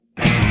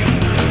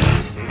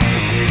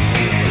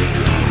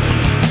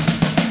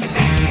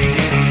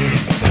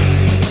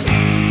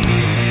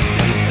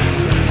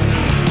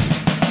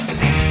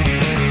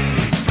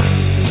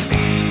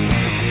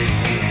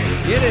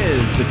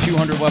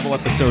Level,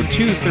 episode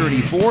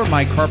 234.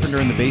 Mike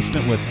Carpenter in the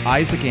basement with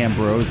Isaac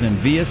Ambrose, and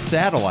via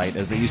satellite,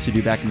 as they used to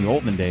do back in the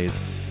olden days.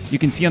 You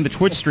can see on the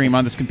Twitch stream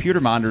on this computer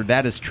monitor,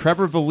 that is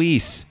Trevor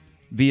Vallese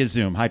via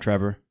Zoom. Hi,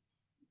 Trevor.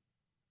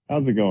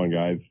 How's it going,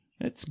 guys?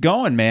 It's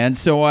going, man.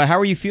 So how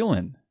are you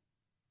feeling?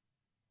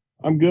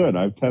 I'm good.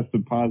 I've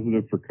tested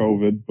positive for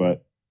COVID,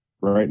 but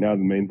right now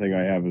the main thing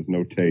I have is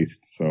no taste.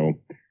 So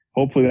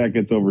hopefully that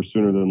gets over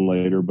sooner than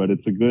later, but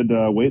it's a good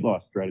weight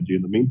loss strategy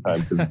in the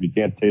meantime, because if you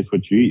can't taste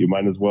what you eat, you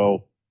might as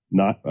well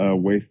not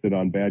waste it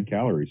on bad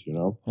calories, you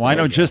know? Well, I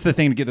know just the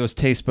thing to get those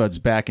taste buds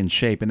back in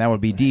shape, and that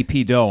would be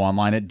DP Dough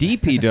online at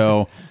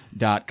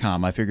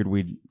dpdough.com. I figured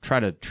we'd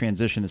try to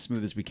transition as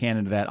smooth as we can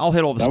into that. I'll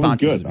hit all the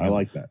sponsors. That was good. I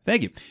like that.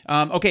 Thank you.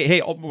 Okay, hey,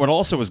 what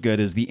also was good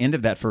is the end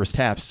of that first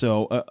half.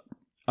 So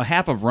a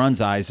half of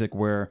runs, Isaac,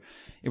 where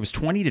it was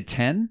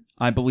 20-10,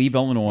 I believe,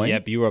 Illinois.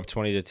 Yep, you were up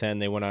 20-10.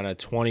 They went on a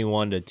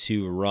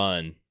 21-2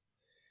 run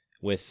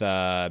with,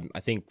 I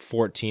think,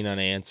 14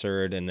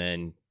 unanswered, and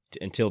then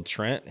until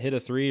Trent hit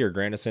a 3 or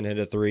Grandison hit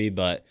a 3.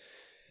 But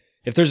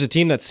if there's a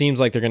team that seems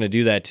like they're going to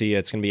do that to you,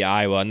 it's going to be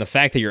Iowa. And the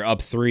fact that you're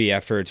up 3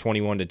 after a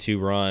 21-2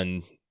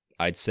 run,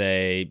 I'd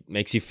say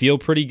makes you feel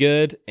pretty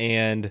good.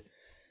 And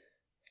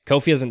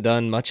Kofi hasn't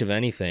done much of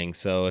anything.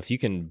 So if you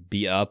can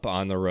be up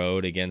on the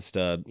road against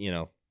a,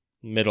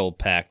 middle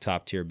pack,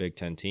 top tier Big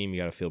Ten team, you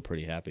got to feel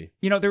pretty happy.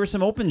 There were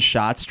some open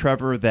shots,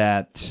 Trevor,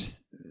 that,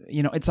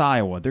 it's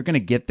Iowa. They're going to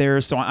get there.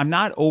 So I'm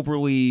not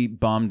overly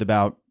bummed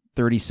about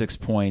 36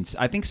 points.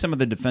 I think some of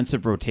the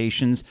defensive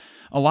rotations,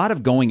 a lot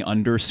of going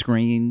under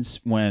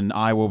screens when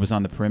Iowa was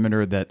on the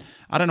perimeter, that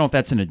I don't know if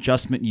that's an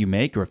adjustment you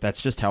make or if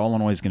that's just how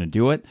Illinois is going to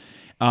do it.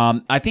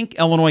 I think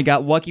Illinois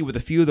got lucky with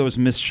a few of those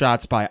missed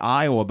shots by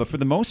Iowa, but for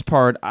the most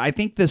part, I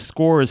think this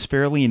score is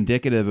fairly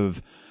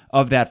indicative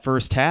of that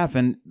first half.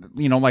 And,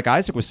 like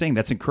Isaac was saying,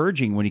 that's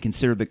encouraging when you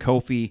consider that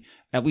Kofi,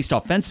 at least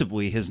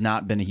offensively, has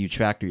not been a huge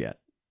factor yet.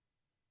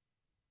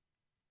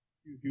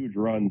 Huge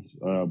runs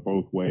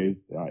both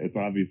ways. It's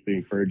obviously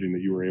encouraging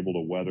that you were able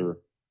to weather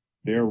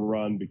their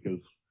run,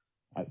 because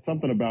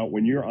something about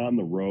when you're on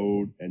the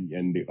road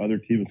and the other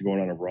team is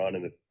going on a run,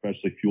 and it's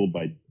especially fueled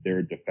by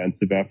their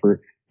defensive effort,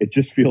 it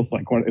just feels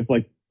like it's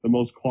like the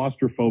most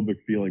claustrophobic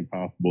feeling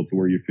possible, to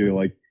where you feel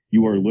like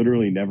you are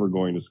literally never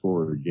going to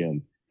score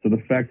again. So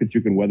the fact that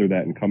you can weather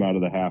that and come out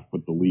of the half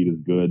with the lead is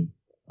good.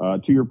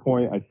 To your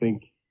point, I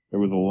think there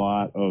was a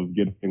lot of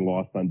getting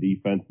lost on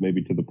defense,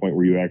 maybe to the point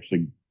where you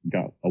actually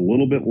got a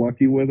little bit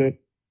lucky with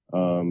it.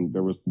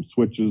 There was some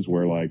switches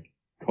where, like,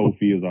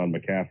 Kofi is on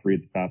McCaffrey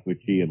at the top of the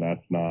key, and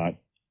that's not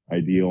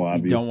ideal,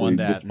 obviously. You don't want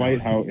that.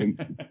 Despite how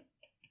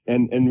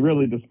and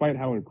really, despite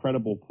how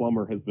incredible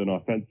Plummer has been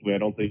offensively, I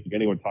don't think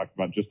anyone talks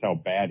about just how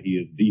bad he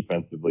is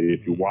defensively.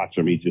 If you watch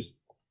him,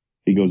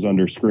 he goes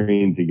under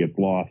screens. He gets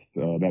lost.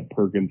 That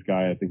Perkins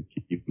guy, I think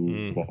he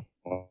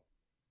lost.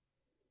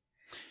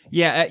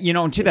 Yeah,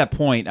 and to that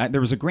point,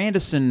 there was a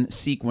Grandison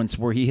sequence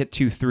where he hit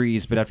 2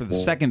 threes, but after the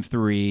second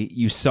 3,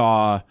 you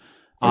saw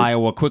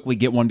Iowa quickly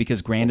get one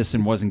because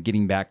Grandison wasn't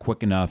getting back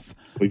quick enough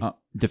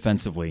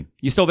defensively.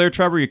 You still there,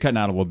 Trevor? You're cutting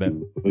out a little bit.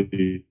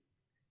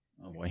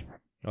 Oh, boy.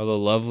 Oh, the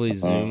lovely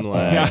Zoom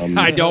lag.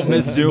 I don't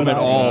miss Zoom at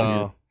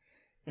all.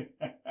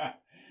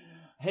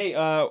 Hey,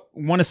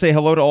 want to say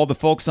hello to all the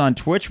folks on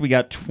Twitch. We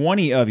got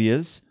 20 of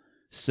yous,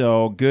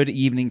 so good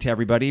evening to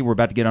everybody. We're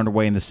about to get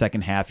underway in the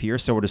second half here.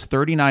 So it is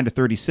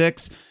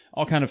 39-36.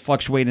 I'll kind of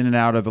fluctuate in and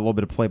out of a little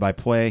bit of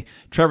play-by-play.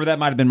 Trevor, that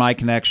might have been my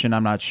connection.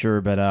 I'm not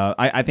sure, but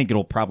I think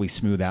it'll probably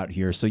smooth out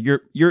here. So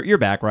you're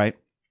back, right?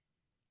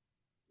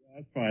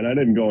 That's fine. I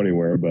didn't go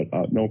anywhere,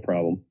 but no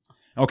problem.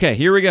 Okay,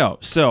 here we go.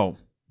 So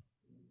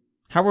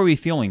how are we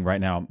feeling right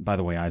now, by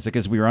the way, Isaac,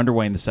 as we are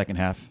underway in the second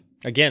half?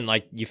 Again,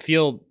 like, you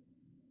feel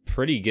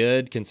pretty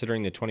good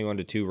considering the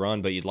 21-2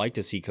 run, but you'd like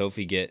to see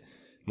Kofi get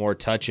more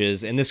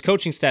touches. And this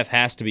coaching staff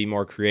has to be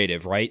more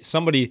creative, right?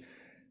 Somebody,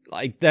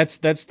 like, that's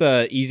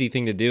the easy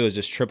thing to do, is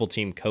just triple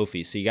team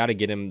Kofi. So you got to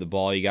get him the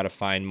ball. You got to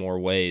find more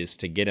ways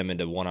to get him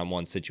into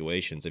one-on-one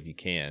situations if you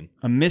can.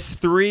 A missed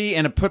 3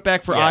 and a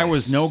putback for Iowa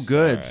is no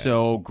good. Right.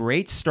 So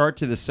great start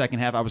to the second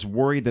half. I was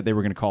worried that they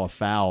were going to call a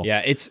foul.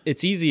 Yeah,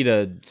 it's easy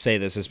to say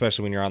this,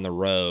 especially when you're on the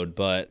road,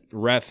 but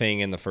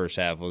reffing in the first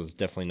half was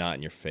definitely not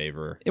in your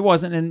favor. It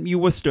wasn't, and you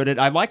withstood it.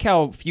 I like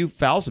how few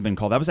fouls have been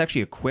called. That was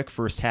actually a quick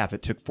first half.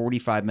 It took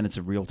 45 minutes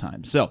of real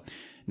time. So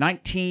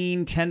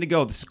 19-10 to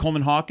go. This is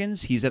Coleman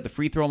Hawkins. He's at the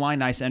free throw line.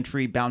 Nice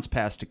entry. Bounce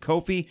pass to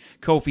Kofi.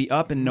 Kofi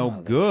up and no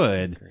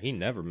good. He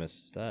never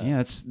misses that.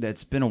 Yeah,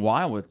 that's been a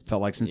while, it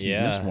felt like, since he's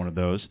missed one of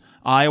those.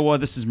 Iowa,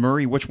 this is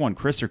Murray. Which one,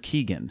 Chris or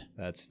Keegan?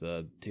 That's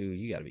the dude.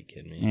 You got to be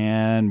kidding me.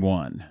 And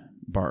one.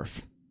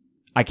 Barf.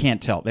 I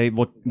can't tell. They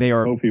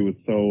are. Kofi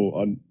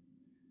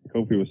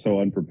was so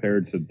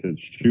unprepared to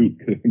shoot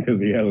because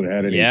he hasn't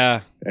had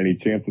any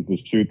chances to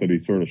shoot, that he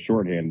sort of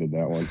shorthanded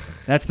that one.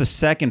 That's the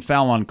second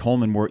foul on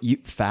Coleman where you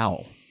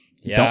foul.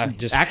 Yeah, don't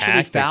just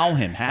actually foul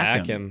him.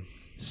 Hack him.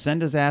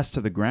 Send his ass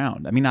to the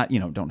ground. I mean, not,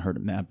 don't hurt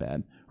him that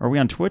bad. Are we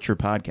on Twitch or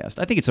podcast?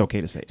 I think it's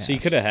okay to say ass. So you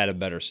could have had a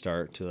better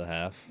start to the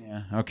half.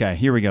 Yeah. Okay,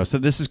 here we go. So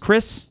this is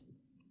Chris,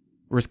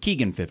 or is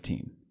Keegan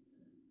 15?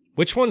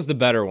 Which one's the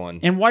better one?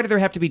 And why do there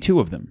have to be two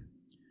of them?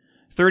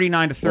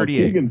 39 to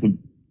 38. Well,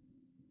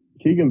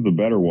 Keegan's the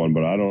better one,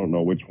 but I don't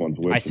know which one's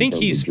which. I think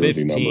he's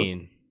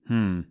 15.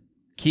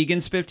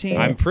 Keegan's 15?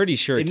 I'm pretty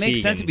sure it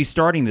makes sense to be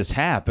starting this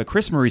half, but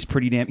Chris Murray's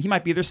he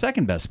might be their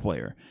second best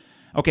player.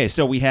 Okay,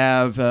 so we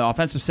have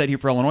offensive set here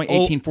for Illinois,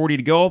 18:40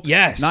 to go.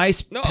 Yes.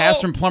 Nice pass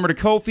from Plummer to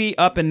Kofi,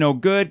 up and no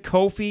good.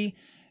 Kofi,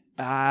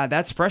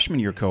 that's freshman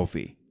year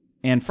Kofi.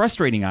 And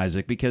frustrating,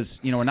 Isaac, because,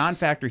 a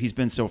non-factor he's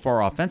been so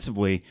far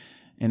offensively,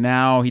 and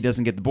now he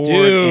doesn't get the board,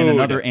 and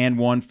another and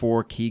one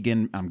for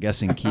Keegan, I'm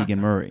guessing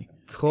Keegan Murray.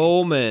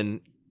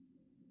 Coleman.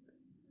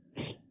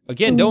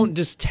 Again, don't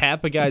just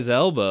tap a guy's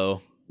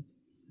elbow.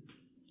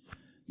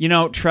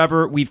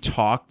 Trevor, we've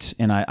talked,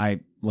 and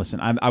I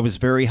listen, I was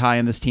very high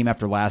on this team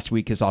after last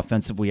week because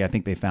offensively I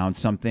think they found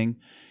something.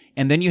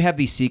 And then you have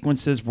these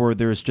sequences where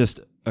there's just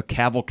a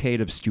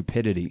cavalcade of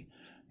stupidity.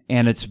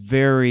 And it's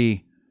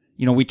very,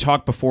 we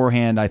talked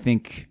beforehand, I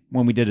think,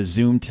 when we did a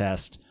Zoom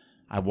test,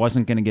 I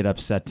wasn't going to get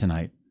upset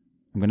tonight.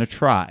 I'm going to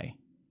try.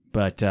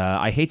 But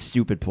I hate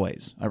stupid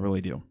plays. I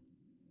really do.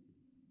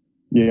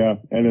 Yeah,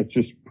 and it's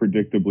just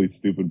predictably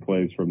stupid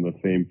plays from the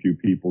same few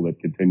people that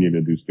continue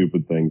to do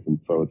stupid things, and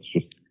so it's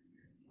just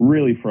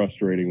really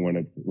frustrating when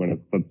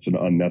it's such an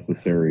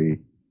unnecessary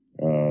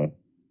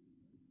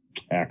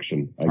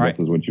action, I guess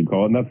is what you'd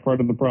call it. And that's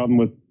part of the problem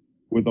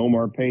with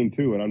Omar Payne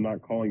too. And I'm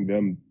not calling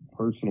them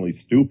personally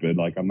stupid.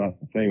 Like, I'm not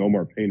saying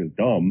Omar Payne is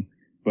dumb,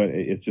 but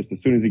it's just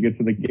as soon as he gets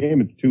in the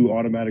game, it's 2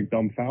 automatic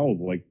dumb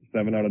fouls, like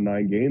 7 out of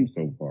 9 games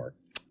so far.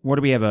 What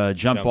do we have, a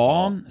jump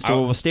ball?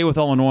 So we'll stay with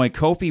Illinois.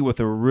 Kofi with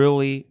a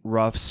really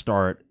rough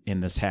start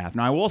in this half.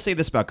 Now, I will say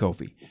this about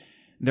Kofi.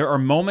 There are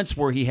moments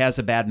where he has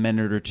a bad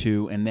minute or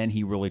two, and then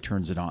he really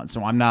turns it on.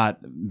 So I'm not,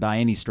 by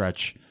any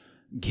stretch,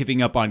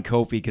 giving up on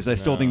Kofi, because I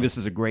still think this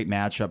is a great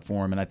matchup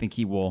for him, and I think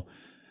he will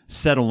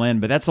settle in.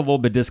 But that's a little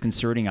bit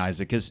disconcerting,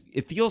 Isaac, because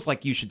it feels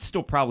like you should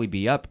still probably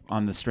be up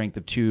on the strength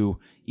of 2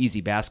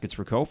 easy baskets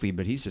for Kofi,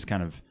 but he's just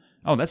kind of,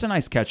 that's a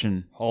nice catch,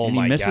 and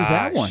he misses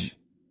that one.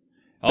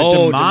 But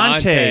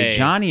DeMonte,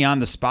 Johnny on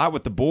the spot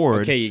with the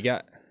board. Okay, you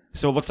got...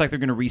 So it looks like they're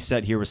going to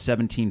reset here with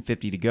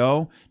 17:50 to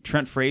go.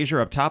 Trent Frazier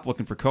up top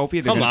looking for Kofi.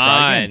 They're Come going to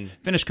try on. again.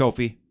 Finish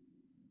Kofi.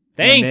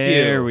 Thank you.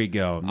 There we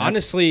go.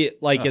 Honestly,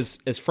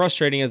 as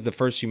frustrating as the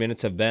first few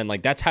minutes have been,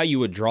 that's how you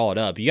would draw it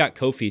up. You got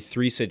Kofi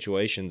 3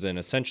 situations and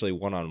essentially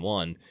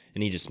one-on-one,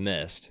 and he just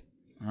missed.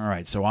 All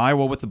right, so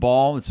Iowa with the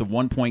ball. It's a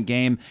 1-point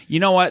game. You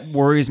know what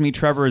worries me,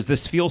 Trevor, is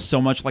this feels so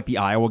much like the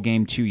Iowa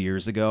game 2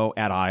 years ago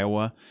at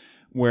Iowa,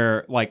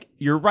 where,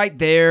 you're right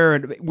there,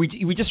 and we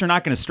just are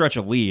not going to stretch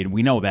a lead.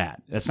 We know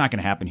that. That's not going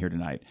to happen here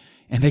tonight.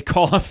 And they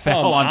call a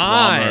foul on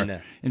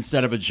Plummer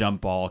instead of a jump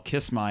ball.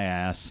 Kiss my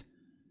ass.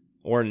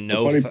 Or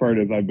no. The funny part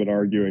is I've been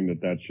arguing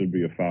that should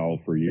be a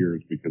foul for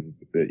years, because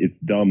it's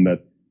dumb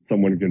that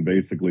someone can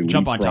basically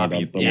jump on top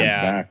of you, someone's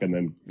back and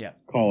then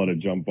call it a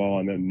jump ball,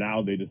 and then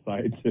now they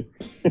decide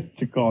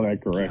to call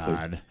that correctly.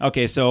 God.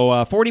 Okay, so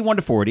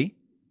 41-40.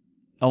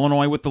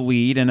 Illinois with the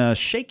lead and a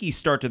shaky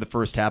start to the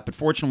first half, but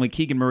fortunately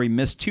Keegan Murray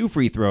missed 2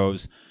 free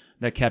throws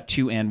that kept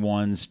 2 and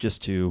 1s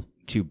just to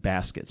 2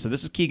 baskets. So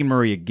this is Keegan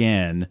Murray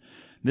again.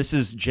 This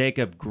is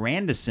Jacob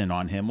Grandison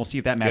on him. We'll see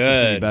if that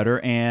matchup's any better.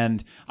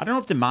 And I don't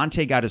know if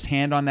DeMonte got his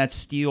hand on that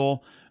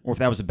steal or if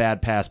that was a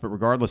bad pass, but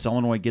regardless,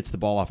 Illinois gets the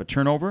ball off a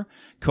turnover.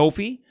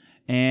 Kofi,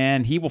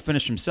 and he will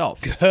finish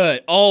himself.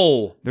 Good.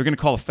 Oh. They're going to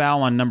call a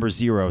foul on number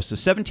 0. So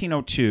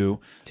 17:02.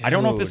 I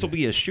don't know if this will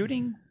be a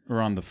shooting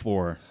or on the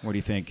floor. What do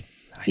you think?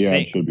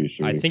 It should be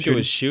shooting. I think it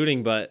was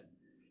shooting, but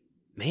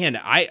man,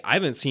 I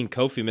haven't seen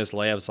Kofi miss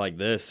layups like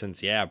this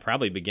since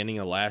probably beginning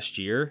of last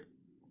year.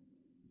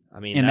 I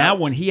mean, and that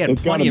one he had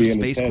plenty of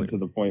space to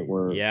the point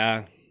where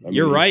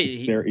you're right.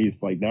 He's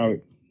like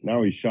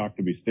now he's shocked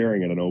to be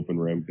staring at an open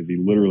rim because he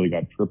literally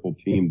got triple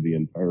teamed the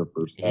entire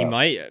first half.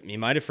 He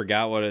might have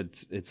forgot what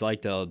it's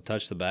like to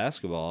touch the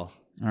basketball.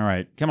 All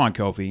right, come on,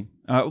 Kofi.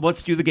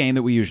 Let's do the game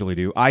that we usually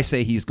do. I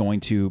say he's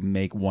going to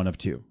make 1 of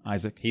 2.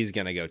 Isaac, he's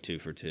going to go 2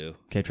 for 2.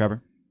 Okay,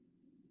 Trevor.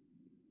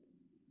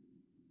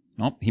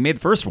 Well, he made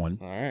the first one.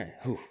 All right.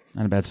 Whew.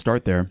 Not a bad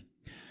start there.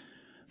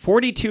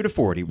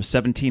 42-40 with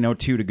 17:02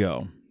 to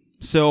go.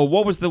 So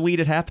what was the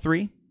lead at half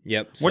 3?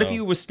 Yep. What if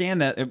you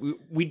withstand that?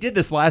 We did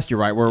this last year,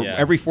 right? Where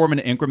every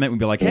 4-minute increment we'd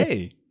be like,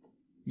 hey,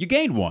 you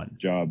gained 1.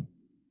 Job.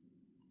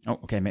 Oh,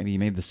 okay. Maybe you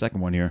made the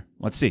second one here.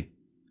 Let's see.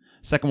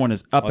 Second one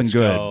is up Let's and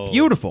good. go.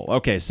 Beautiful.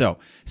 Okay, so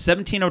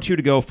 17:02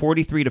 to go,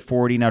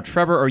 43-40. Now,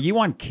 Trevor, are you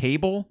on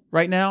cable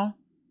right now?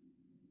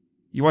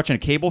 You watching a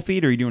cable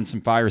feed or are you doing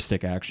some Fire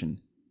Stick action?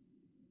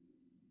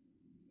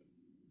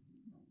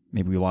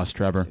 Maybe we lost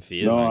Trevor.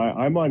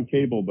 I'm on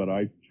cable, but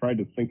I tried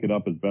to sync it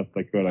up as best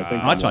I could. I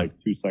think I'm like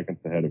 2 seconds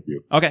ahead of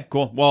you. Okay,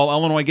 cool. Well,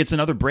 Illinois gets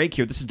another break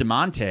here. This is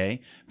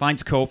DeMonte.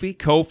 Finds Kofi.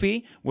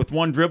 Kofi with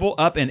 1 dribble,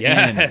 up and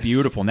in.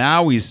 Beautiful.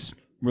 Now he's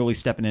really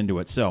stepping into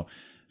it. So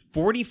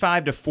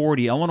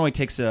 45-40. Illinois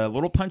takes a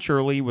little punch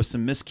early with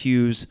some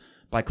miscues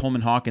by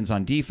Coleman Hawkins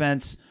on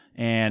defense.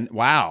 And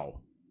wow,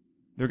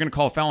 they're going to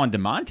call a foul on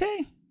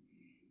DeMonte?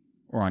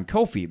 Or on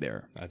Kofi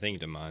there? I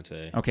think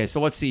DeMonte. Okay, so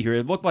let's see here.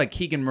 It looked like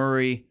Keegan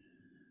Murray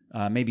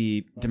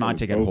Maybe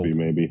DeMonte got a hold.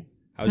 Maybe.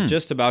 I was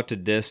just about to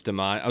diss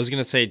DeMonte. I was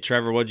going to say,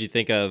 Trevor, what did you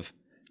think of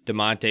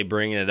DeMonte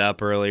bringing it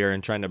up earlier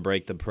and trying to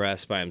break the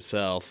press by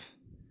himself?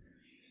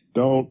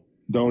 Don't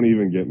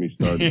even get me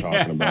started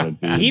talking about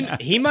it,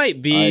 dude. He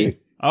might be.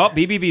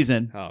 BBV's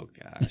in. Oh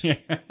gosh.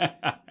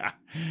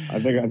 I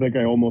think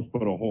I almost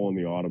put a hole in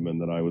the ottoman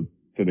that I was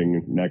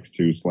sitting next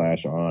to /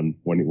 on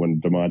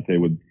when DeMonte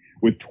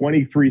with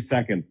 23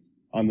 seconds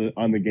on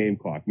the game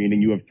clock,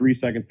 meaning you have 3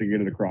 seconds to get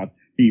it across.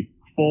 He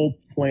full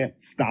plant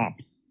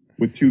stops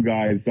with 2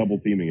 guys double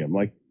teaming him.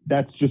 Like,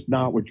 that's just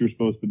not what you're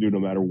supposed to do no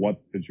matter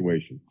what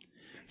situation.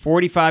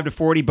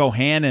 45-40,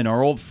 Bohannon,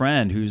 our old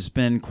friend who's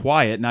been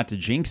quiet, not to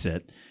jinx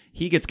it.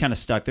 He gets kind of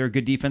stuck there.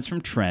 Good defense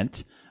from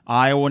Trent.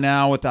 Iowa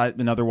now with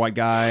another white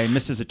guy.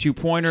 Misses a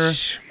 2-pointer.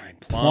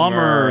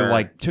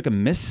 Plummer took a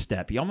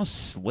misstep. He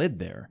almost slid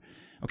there.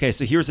 Okay,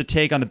 so here's a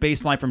take on the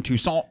baseline from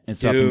Toussaint.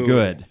 It's up and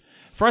good.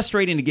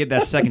 Frustrating to give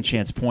that second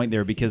chance point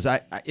there because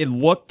it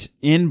looked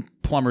in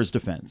Plummer's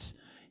defense.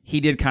 He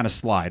did kind of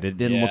slide. It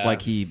didn't look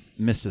like he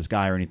missed his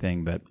guy or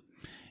anything, but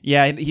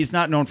yeah, he's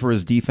not known for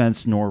his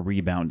defense nor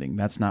rebounding.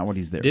 That's not what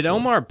he's there for. Did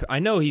Omar, I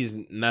know he's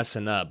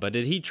messing up, but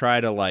did he try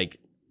to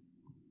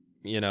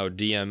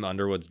DM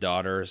Underwood's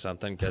daughter or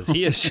something? Because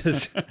he is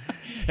just...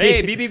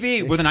 Hey,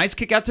 BBV, with a nice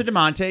kick out to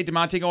DeMonte.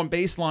 DeMonte going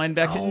baseline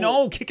back to...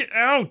 No, kick it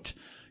out!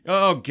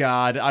 Oh,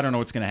 God. I don't know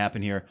what's going to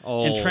happen here.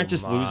 And Trent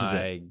just loses it. Oh,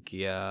 my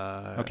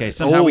God. Okay,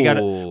 somehow we got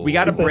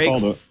to break... I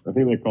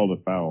think they called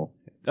a foul.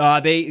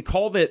 They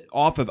called it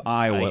off of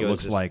Iowa, it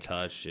looks like.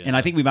 Touch, yeah. And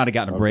I think we might have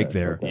gotten a break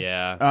there. Okay.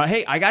 Yeah.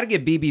 Hey, I got to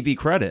give BBV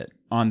credit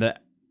on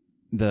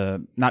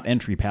the not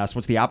entry pass.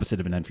 What's the opposite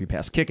of an entry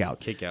pass? Kick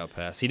out. Kick out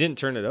pass. He didn't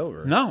turn it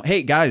over. No.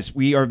 Hey, guys,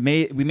 we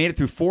made it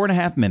through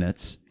 4.5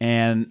 minutes,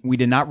 and we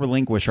did not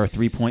relinquish our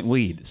 3-point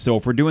lead. So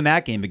if we're doing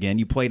that game again,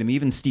 you played him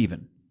even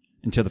Steven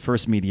until the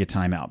first media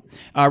timeout.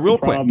 Real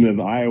quick. The problem is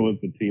Iowa's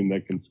the team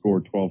that can score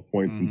 12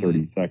 points in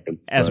 30 seconds.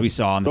 As we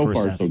saw in the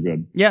first half. So far, so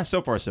good. Yeah,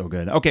 so far, so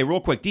good. Okay, real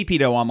quick.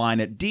 DPDough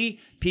online at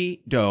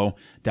dpdough.com.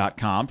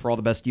 For all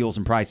the best deals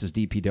and prices,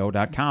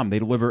 dpdough.com. They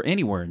deliver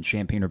anywhere in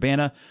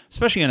Champaign-Urbana,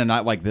 especially on a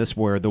night like this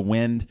where the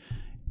wind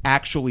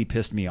actually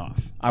pissed me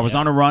off. I was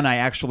on a run. I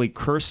actually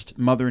cursed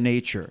Mother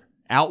Nature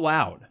out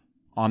loud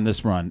on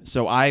this run.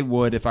 So I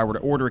would, if I were to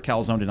order a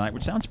calzone tonight,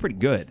 which sounds pretty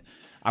good,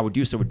 I would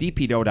do so with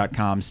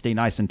dpdough.com. Stay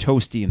nice and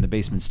toasty in the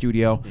basement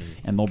studio,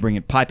 and they'll bring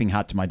it piping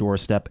hot to my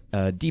doorstep,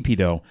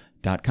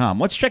 dpdough.com.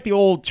 Let's check the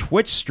old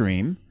Twitch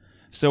stream.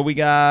 So we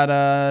got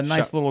a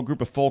nice little group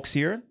of folks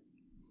here.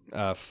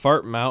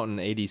 Fart Mountain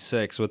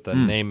 86 with the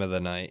name of the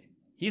night.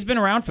 He's been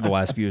around for the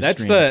last few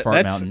streams,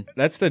 Mountain.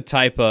 That's the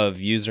type of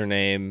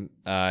username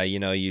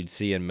you'd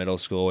see in middle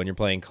school when you're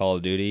playing Call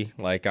of Duty,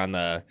 like on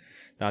the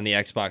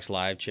Xbox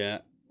Live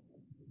chat.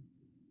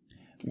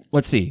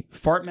 Let's see.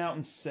 Fart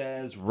Mountain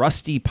says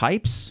rusty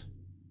pipes,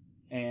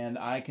 and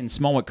I can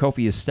smell what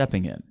Kofi is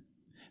stepping in.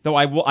 Though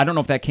I don't know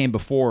if that came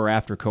before or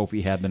after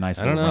Kofi had the nice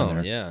little run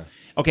there. Yeah.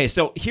 Okay,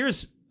 so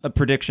here's a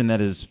prediction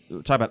that is,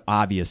 talk about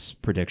obvious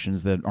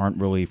predictions that aren't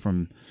really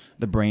from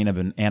the brain of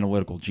an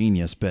analytical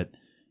genius, but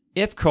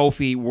if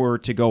Kofi were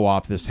to go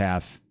off this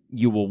half,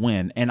 you will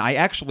win. And I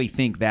actually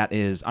think that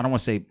is, I don't want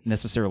to say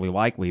necessarily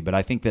likely, but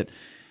I think that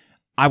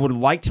I would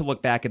like to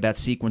look back at that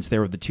sequence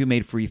there of the 2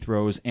 made free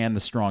throws and the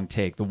strong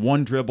take. The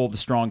 1 dribble, the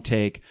strong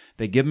take.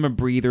 They give him a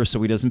breather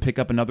so he doesn't pick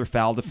up another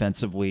foul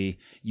defensively.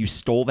 You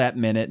stole that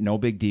minute, no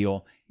big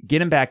deal.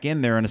 Get him back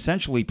in there and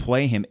essentially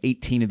play him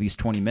 18 of these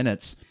 20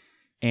 minutes.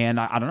 And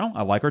I don't know.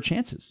 I like our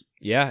chances.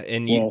 Yeah,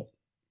 and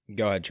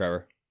go ahead,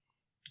 Trevor.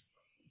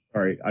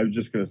 All right, I was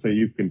just going to say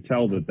you can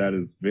tell that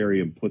is very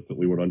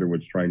implicitly what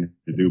Underwood's trying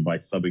to do by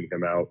subbing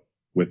him out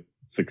with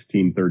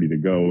 16:30 to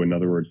go. In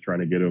other words, trying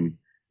to get him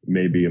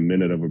maybe a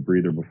minute of a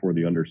breather before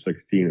the under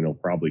 16, and he'll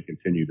probably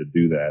continue to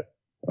do that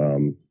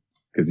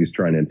because he's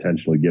trying to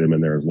intentionally get him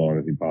in there as long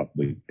as he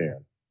possibly can.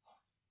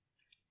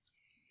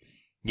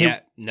 Yeah,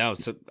 no,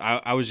 so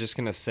I was just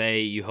going to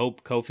say you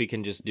hope Kofi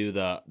can just do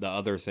the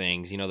other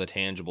things, the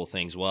tangible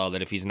things well,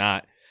 that if he's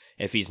not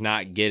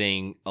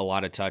getting a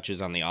lot of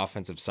touches on the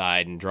offensive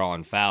side and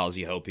drawing fouls,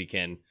 you hope he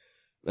can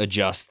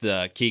adjust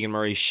the Keegan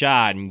Murray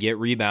shot and get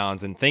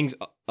rebounds and things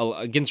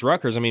against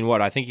Rutgers. I mean,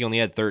 I think he only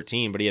had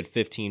 13, but he had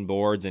 15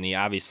 boards, and he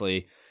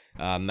obviously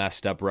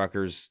messed up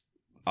Rutgers'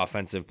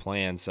 offensive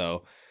plan.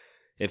 So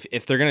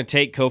if they're going to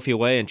take Kofi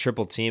away and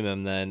triple team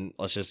him, then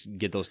let's just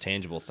get those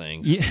tangible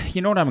things.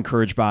 You know what I'm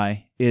encouraged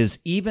by is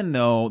even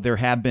though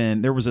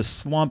there was a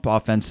slump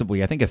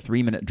offensively, I think a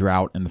 3-minute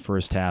drought in the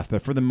first half,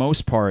 but for the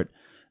most part,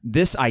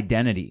 this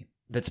identity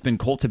that's been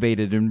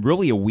cultivated in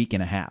really a week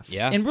and a half.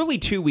 Yeah. And really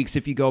 2 weeks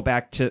if you go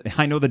back to,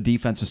 I know the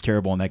defense was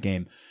terrible in that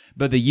game,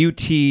 but the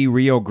UT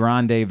Rio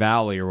Grande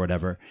Valley or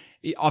whatever,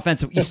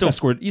 offensive, you still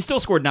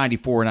scored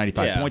 94 or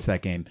 95 points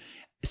that game.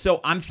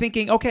 So I'm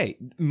thinking, okay,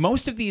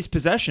 most of these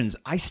possessions,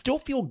 I still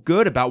feel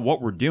good about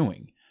what we're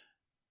doing.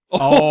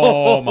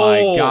 Oh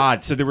my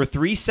God. So there were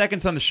 3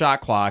 seconds on the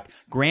shot clock.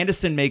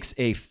 Grandison makes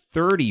a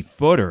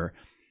 30-footer.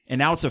 And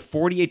now it's a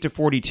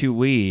 48-42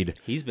 lead.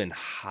 He's been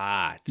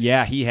hot.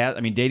 Yeah, he has. I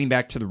mean, dating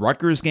back to the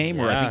Rutgers game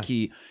where I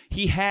think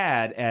he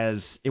had,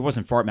 as it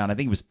wasn't Fart Mountain, I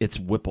think it was It's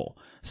Whipple,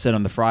 said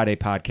on the Friday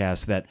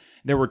podcast that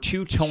there were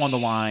 2 toe on the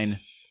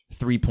line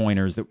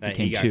 3-pointers that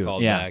became he got 2.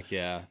 Called back,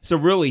 yeah. So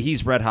really,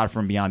 he's red hot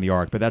from beyond the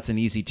arc, but that's an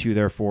easy 2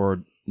 there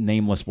for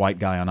nameless white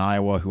guy on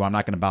Iowa who I'm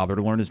not going to bother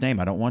to learn his name.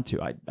 I don't want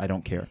to. I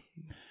don't care.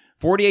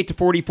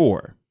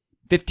 48-44.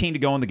 15 to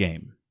go in the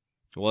game.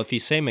 Well, if you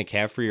say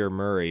McCaffrey or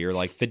Murray, you're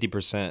like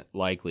 50%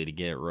 likely to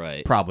get it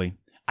right. Probably.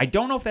 I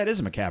don't know if that is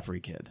a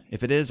McCaffrey kid.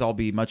 If it is, I'll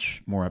be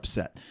much more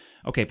upset.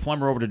 Okay,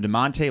 Plummer over to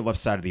DeMonte, left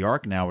side of the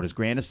arc. Now it is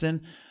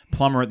Grandison.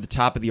 Plummer at the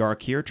top of the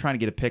arc here, trying to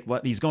get a pick.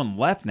 He's going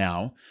left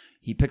now.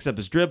 He picks up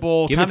his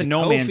dribble. Give kind it of to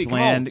no Kofi, man's come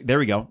land. on. There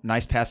we go.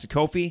 Nice pass to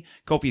Kofi.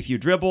 Kofi, a few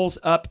dribbles,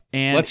 up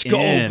and Let's go,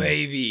 in.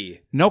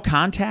 baby. No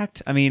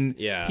contact. I mean,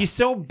 Yeah. he's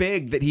so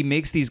big that he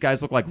makes these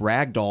guys look like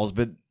rag dolls,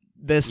 but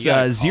this You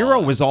gotta zero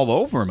call it. was all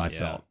over him, I Yeah.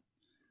 felt.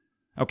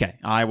 Okay,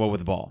 Iowa with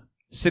the ball.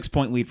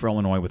 6-point lead for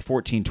Illinois with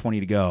 14:20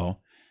 to go.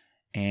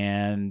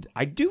 And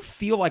I do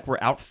feel like we're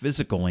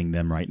out-physicaling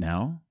them right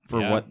now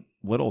for what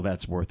little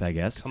that's worth, I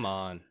guess. Come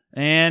on.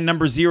 And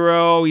number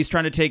 0, he's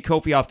trying to take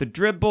Kofi off the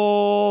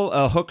dribble.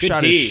 A hook Good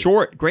shot D. is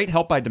short. Great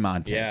help by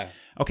DeMonte. Yeah.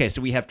 Okay, so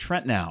we have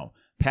Trent now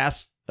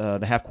past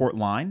the half-court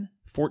line.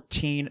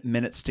 14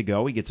 minutes to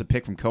go. He gets a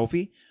pick from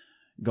Kofi.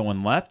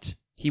 Going left.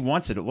 He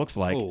wants it, it looks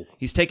like. Ooh.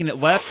 He's taking it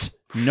left.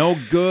 No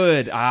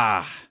good.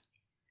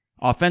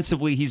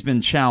 Offensively, he's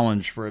been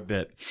challenged for a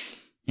bit.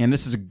 And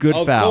this is a good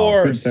foul. Of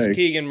course, Good take.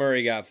 Keegan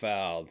Murray got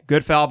fouled.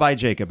 Good foul by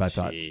Jacob, I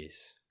thought. Jeez.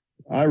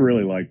 I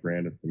really like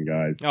Grandison,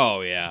 guys.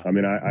 Oh, yeah. I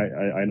mean,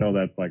 I know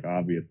that's like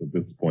obvious at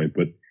this point,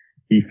 but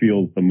he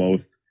feels the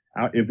most.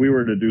 If we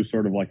were to do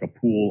sort of like a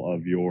pool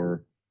of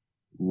your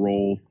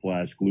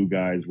roll/glue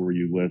guys where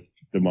you list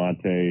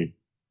DeMonte,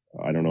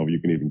 I don't know if you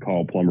can even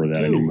call Plummer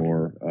that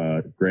anymore,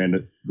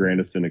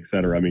 Grandison, et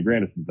cetera. I mean,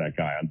 Grandison's that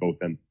guy on both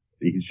ends.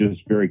 He's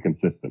just very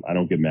consistent. I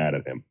don't get mad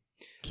at him.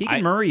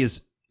 Keegan Murray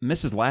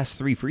missed his last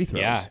 3 free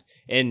throws. Yeah.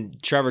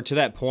 And Trevor, to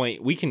that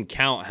point, we can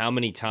count how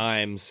many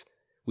times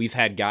we've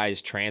had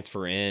guys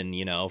transfer in,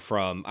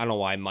 from, I don't know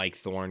why Mike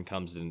Thorne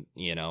comes in,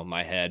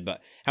 my head, but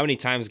how many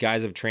times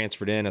guys have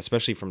transferred in,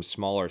 especially from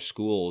smaller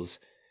schools,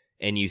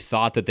 and you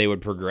thought that they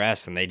would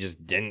progress and they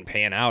just didn't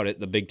pan out.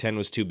 The Big Ten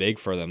was too big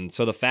for them.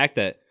 So the fact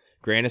that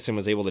Grandison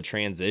was able to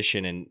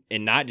transition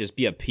and not just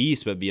be a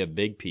piece, but be a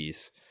big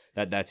piece,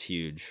 that's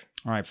huge.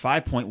 All right,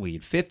 5-point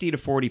lead,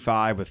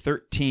 50-45 with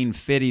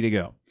 13:50 to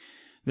go.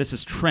 This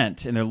is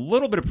Trent, and a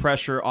little bit of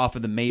pressure off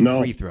of the made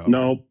free throw.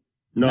 No,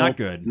 not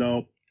good.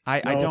 No,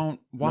 I don't.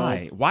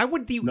 Why? No, why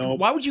would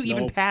Why would you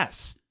even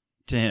pass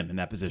to him in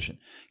that position?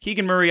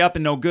 Keegan Murray up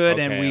and no good,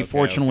 and we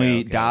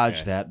fortunately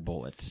dodged that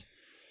bullet.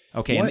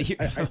 Okay, and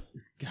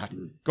God.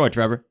 Go ahead,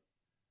 Trevor.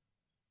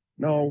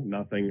 No,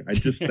 nothing.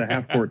 The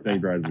half court thing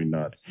drives me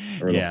nuts,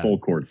 or the full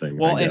court thing.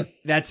 Well, and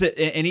that's it.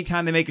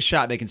 Anytime they make a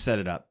shot, they can set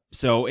it up.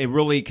 So it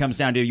really comes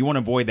down to you want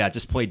to avoid that.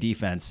 Just play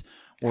defense.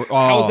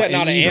 How is that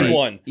not an and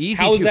one?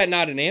 How is that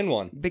not an and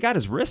one? They got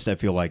his wrist. I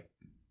feel like.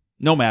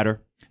 No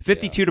matter.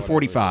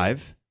 52-45.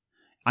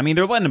 I mean,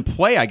 they're letting him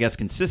play, I guess,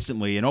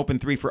 consistently. An open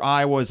 3 for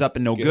Iowa is up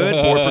and no good.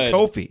 Board for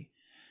Kofi.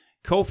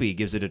 Kofi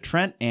gives it to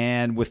Trent,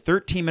 and with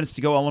 13 minutes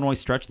to go, Illinois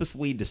stretched this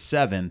lead to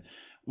 7.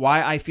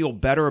 Why I feel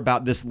better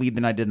about this lead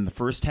than I did in the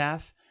first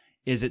half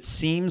is it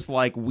seems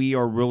like we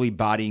are really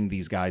bodying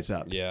these guys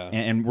up. Yeah.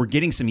 And we're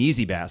getting some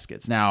easy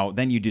baskets. Now,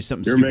 then you do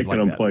something You're stupid making like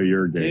them that. play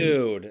your game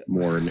Dude.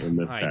 more in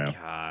this My half.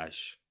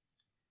 gosh.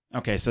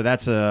 Okay, so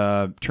that's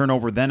a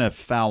turnover, then a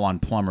foul on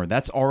Plummer.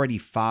 That's already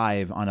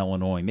 5 on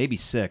Illinois, maybe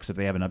 6 if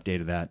they haven't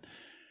updated that.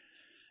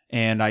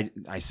 And I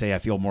say I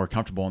feel more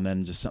comfortable, and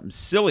then just something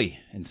silly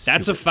and stupid.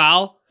 That's a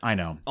foul? I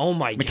know. Oh,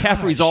 my god.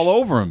 McCaffrey's all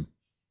over him.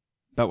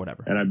 But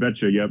whatever. And I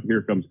bet you,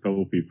 here comes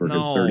Kofi for his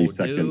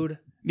 30-second. Dude.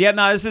 Yeah,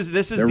 no, this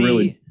is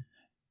really...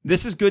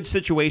 This is good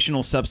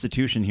situational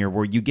substitution here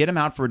where you get him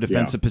out for a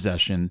defensive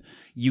possession.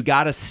 You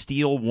got to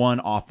steal one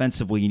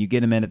offensively, and you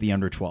get him in at the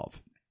under 12.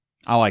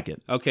 I like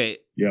it. Okay.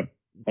 Yep.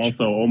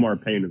 Also, Omar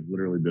Payne has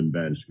literally been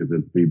benched because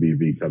it's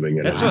BBV coming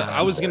in. That's what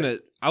I was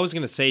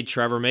gonna say,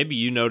 Trevor. Maybe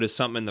you noticed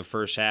something in the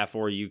first half,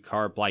 or you,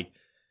 Carp. Like,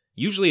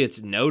 usually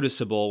it's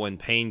noticeable when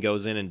Payne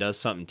goes in and does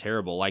something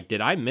terrible. Like,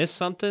 did I miss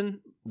something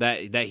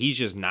that he's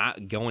just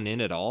not going in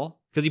at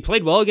all? Because he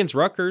played well against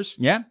Rutgers.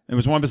 Yeah, it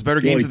was one of his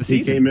better games of the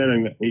season.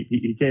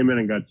 He came in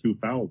and got 2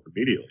 fouls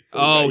immediately.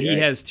 Oh, he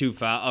has 2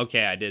 fouls.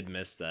 Okay, I did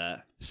miss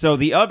that. So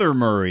the other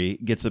Murray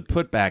gets a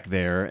putback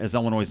there as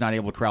Illinois is not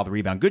able to corral the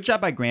rebound. Good job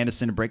by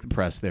Grandison to break the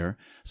press there.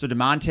 So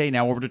DeMonte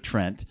now over to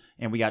Trent,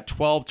 and we got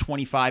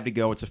 12:25 to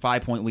go. It's a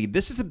 5-point lead.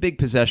 This is a big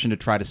possession to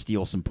try to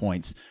steal some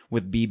points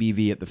with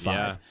BBV at the 5.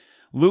 Yeah.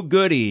 Luke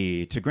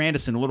Goody to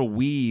Grandison, a little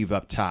weave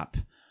up top.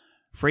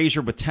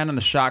 Frazier with 10 on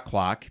the shot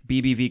clock.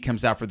 BBV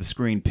comes out for the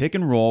screen. Pick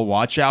and roll.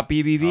 Watch out,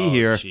 BBV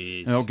here.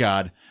 Geez. Oh,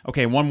 God.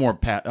 Okay, one more,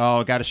 Pat.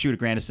 Oh, got to shoot at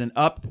Grandison.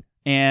 Up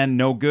and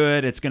no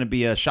good. It's going to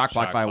be a shot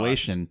clock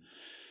violation.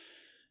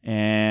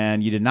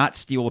 And you did not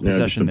steal a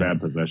possession just a there. bad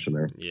possession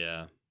there.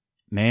 Yeah.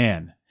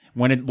 Man.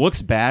 When it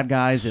looks bad,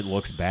 guys, it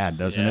looks bad,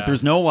 doesn't it?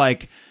 There's no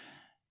like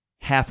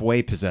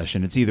halfway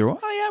possession. It's either, oh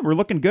yeah, we're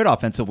looking good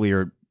offensively,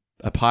 or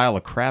a pile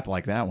of crap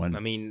like that one. I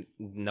mean,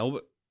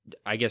 no,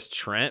 I guess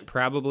Trent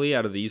probably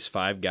out of these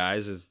 5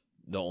 guys is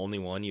the only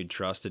one you'd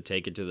trust to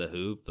take it to the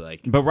hoop.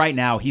 But right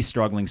now he's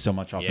struggling so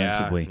much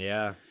offensively.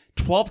 Yeah.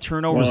 12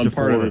 turnovers to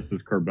 4. Part of this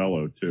is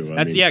Curbelo too.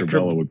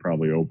 Curbelo would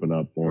probably open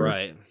up more.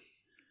 Right.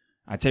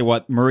 I tell you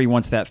what, Murray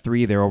wants that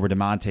 3 there over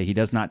DeMonte. He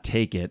does not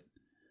take it.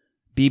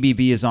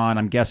 BBV is on,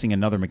 I'm guessing,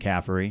 another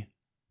McCaffrey.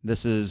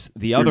 This is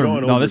the other.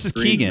 No, this is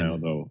Keegan. Now,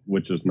 though,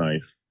 which is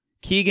nice.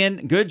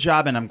 Keegan, good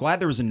job. And I'm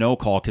glad there was a no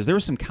call because there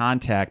was some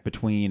contact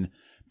between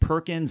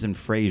Perkins and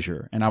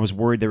Frazier. And I was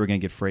worried they were going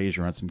to get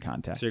Frazier on some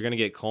contact. So you're going to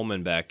get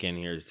Coleman back in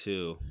here,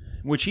 too.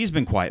 Which he's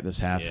been quiet this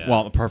half. Yeah.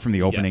 Well, apart from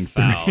the opening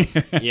 3.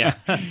 Yeah.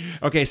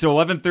 Okay, so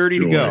 11:30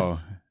 to go.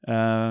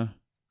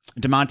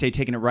 DeMonte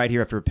taking it right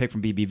here after a pick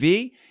from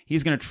BBV.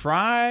 He's going to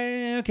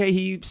try. Okay,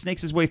 he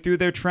snakes his way through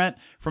there, Trent,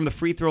 from the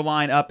free throw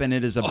line up, and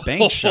it is a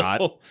bank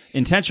shot.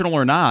 Intentional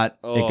or not,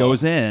 it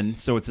goes in.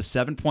 So it's a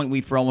 7-point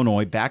lead for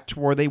Illinois, back to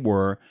where they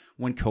were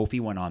when Kofi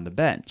went on the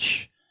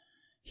bench.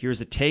 Here's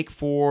a take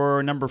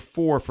for number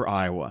 4 for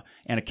Iowa.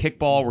 And a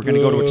kickball. We're going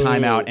to go to a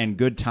timeout, and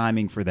good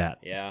timing for that.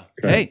 Yeah.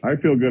 Okay. Hey. I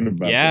feel good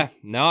about that. Yeah.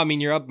 No, I mean,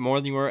 you're up more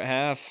than you were at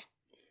half.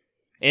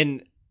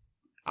 And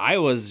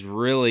Iowa's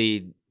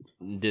really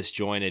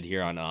disjointed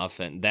here on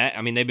offense.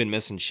 They've been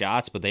missing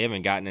shots, but they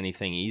haven't gotten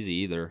anything easy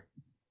either.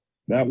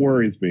 That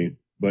worries me,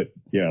 but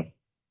yeah.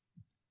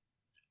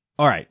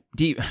 All right,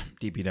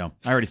 DPDO.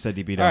 I already said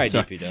DPDO. All right,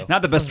 so DPDO.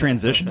 Not the best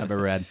transition I've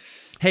ever had.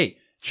 Hey,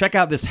 check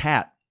out this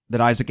hat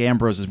that Isaac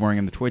Ambrose is wearing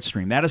in the Twitch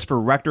stream. That is for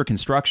Rector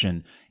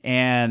Construction,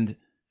 and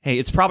hey,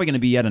 it's probably going to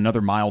be yet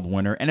another mild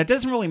winter, and it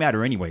doesn't really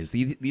matter anyways.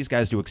 These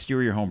guys do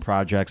exterior home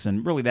projects,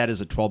 and really that is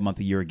a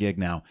 12-month-a-year gig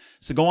now.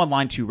 So go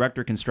online to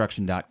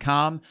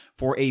rectorconstruction.com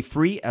for a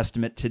free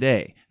estimate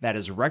today. That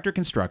is Rector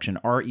Construction,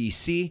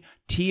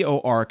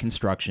 RECTOR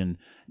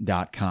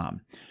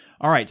construction.com.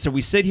 All right, so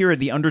we sit here at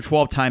the under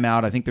 12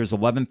 timeout. I think there's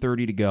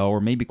 11:30 to go, or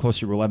maybe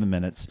closer to 11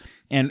 minutes.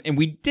 And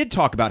we did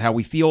talk about how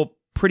we feel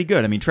pretty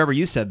good. I mean, Trevor,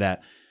 you said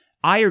that.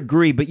 I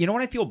agree, but you know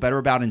what I feel better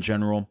about in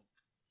general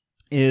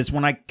is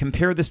when I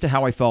compare this to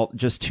how I felt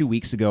just 2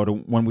 weeks ago to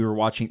when we were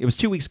watching. It was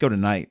 2 weeks ago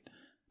tonight,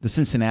 the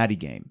Cincinnati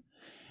game.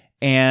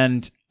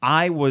 And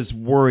I was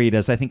worried,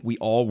 as I think we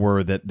all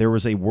were, that there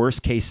was a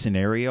worst-case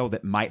scenario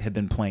that might have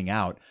been playing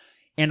out.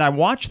 And I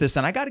watched this,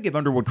 and I got to give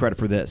Underwood credit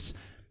for this.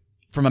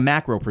 From a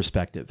macro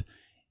perspective,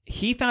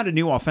 he found a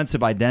new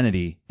offensive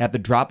identity at the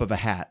drop of a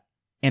hat,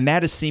 and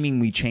that has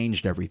seemingly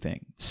changed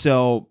everything.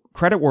 So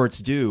credit where it's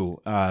due.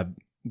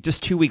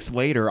 Just 2 weeks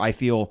later, I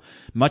feel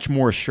much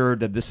more assured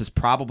that this is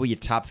probably a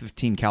top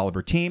 15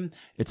 caliber team.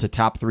 It's a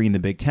top 3 in the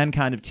Big Ten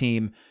kind of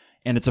team,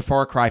 and it's a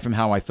far cry from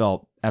how I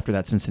felt after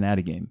that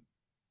Cincinnati game.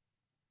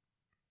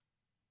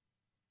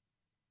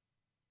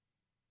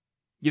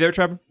 You there,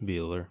 Trevor?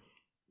 Bueller.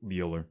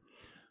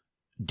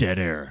 Dead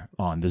air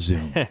on the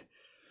Zoom.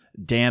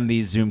 Damn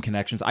these Zoom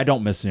connections. I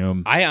don't miss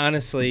Zoom. I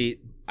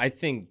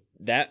think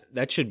that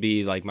should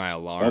be like my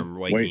alarm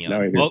waking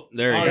up. Oh,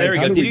 there we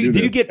go. Did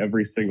you get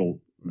every single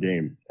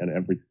game and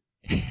every?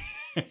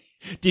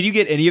 Did you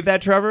get any of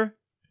that, Trevor?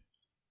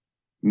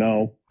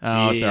 No.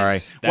 Oh,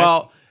 sorry.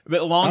 Well,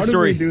 but long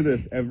story. How do we do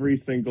this every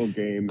single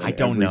game? And I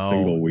don't every know.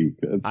 Single week.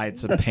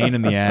 It's a pain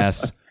in the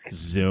ass.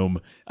 Zoom.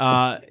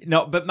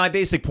 No, but my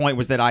basic point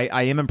was that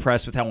I am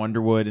impressed with how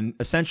Underwood, in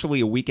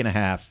essentially a week and a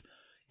half,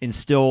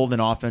 instilled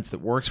an offense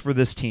that works for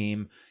this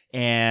team,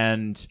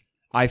 and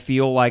I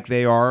feel like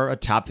they are a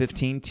top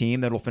 15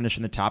 team that'll finish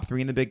in the top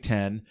 3 in the Big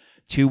Ten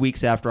 2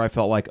 weeks after I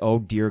felt like, oh,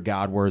 dear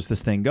God, where is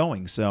this thing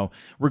going? So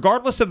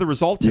regardless of the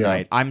result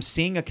tonight, I'm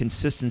seeing a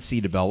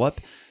consistency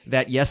develop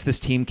that, yes, this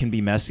team can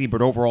be messy,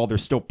 but overall they're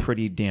still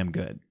pretty damn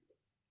good.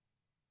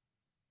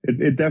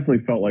 It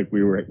definitely felt like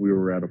we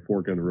were at a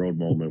fork in the road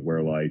moment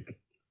where, like,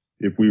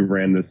 if we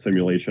ran this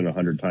simulation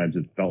 100 times,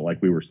 it felt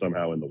like we were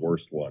somehow in the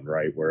worst one,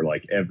 right? Where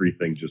like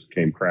everything just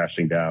came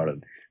crashing down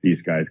and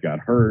these guys got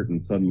hurt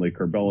and suddenly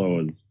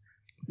Curbelo is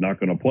not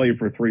going to play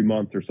for 3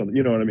 months or something.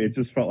 You know what I mean? It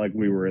just felt like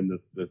we were in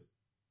this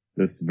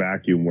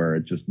vacuum where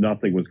it just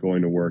nothing was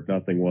going to work.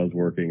 Nothing was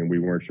working and we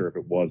weren't sure if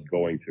it was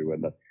going to.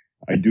 And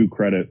I do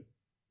credit,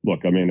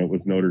 look, I mean, it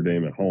was Notre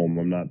Dame at home.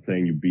 I'm not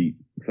saying you beat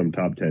some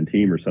top 10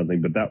 team or something,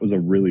 but that was a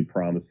really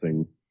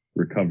promising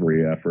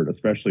recovery effort,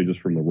 especially just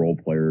from the role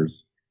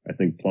players. I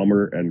think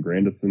Plummer and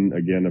Grandison,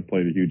 again, have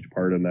played a huge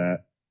part in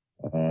that.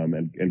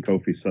 And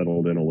Kofi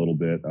settled in a little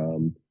bit.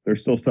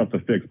 There's still stuff to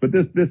fix, but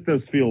this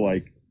does feel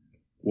like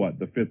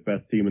the 5th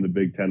best team in the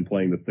Big Ten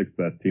playing the 6th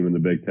best team in the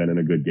Big Ten in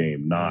a good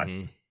game, not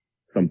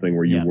something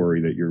where you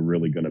worry that you're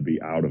really going to be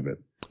out of it.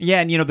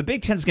 Yeah, and the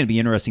Big Ten is going to be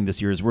interesting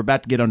this year as we're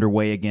about to get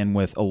underway again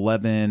with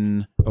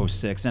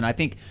 11:06. And I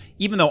think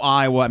even though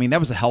Iowa, I mean, that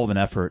was a hell of an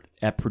effort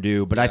at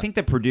Purdue, but I think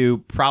that Purdue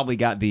probably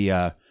got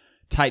the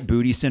tight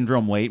booty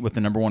syndrome late with the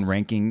number 1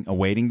 ranking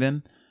awaiting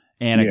them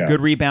and a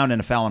good rebound and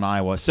a foul in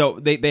Iowa. So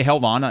they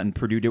held on and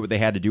Purdue did what they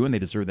had to do and they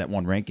deserved that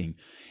 1 ranking.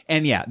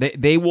 And yeah,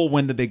 they will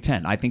win the Big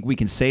Ten. I think we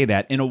can say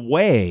that in a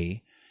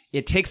way.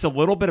 it takes a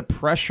little bit of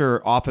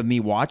pressure off of me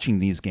watching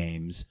these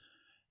games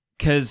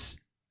because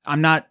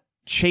I'm not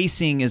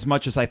chasing as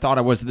much as I thought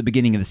I was at the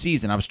beginning of the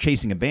season. I was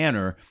chasing a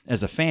banner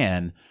as a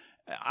fan.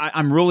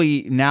 I'm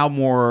really now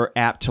more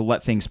apt to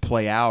let things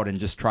play out and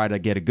just try to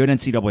get a good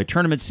NCAA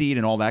tournament seed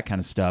and all that kind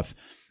of stuff.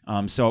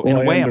 So in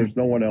a way, there's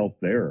no one else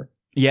there.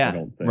 Yeah, I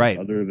don't think, right.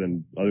 Other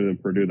than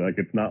Purdue, like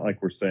it's not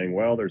like we're saying,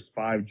 well, there's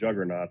 5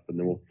 juggernauts and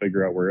then we'll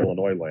figure out where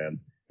Illinois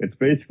lands. It's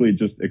basically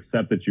just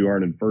accept that you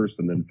aren't in first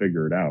and then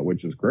figure it out,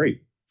 which is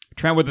great.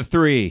 Trent with a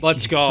 3.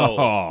 Let's go.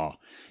 Oh,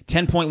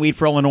 10-point lead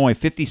for Illinois,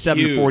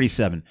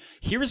 57-47.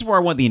 Here's where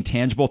I want the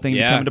intangible thing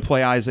to come into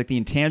play, Isaac. The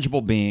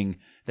intangible being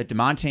that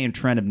DeMonte and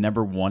Trent have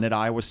never won at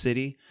Iowa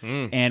City.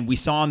 And we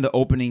saw in the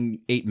opening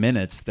 8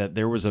 minutes that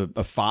there was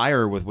a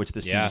fire with which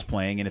this team was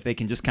playing. And if they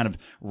can just kind of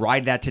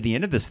ride that to the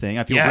end of this thing,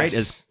 I feel great.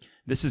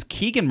 This is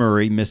Keegan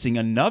Murray missing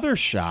another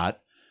shot,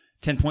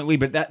 10-point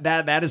lead. But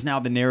that is now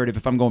the narrative.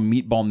 If I'm going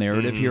meatball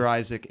narrative here,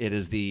 Isaac, it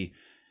is the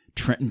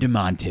Trent and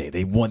DeMonte.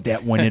 They won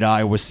that one at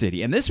Iowa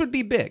City. And this would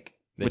be big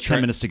with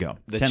 10 minutes to go.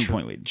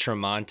 10-point lead.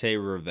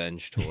 Tremonte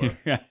revenge tour.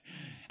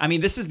 I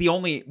mean, this is the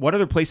only... What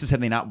other places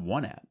have they not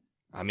won at?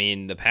 I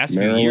mean, the past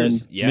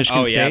Maryland, few years...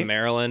 Michigan State?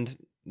 Maryland.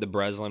 The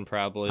Breslin,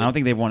 probably. I don't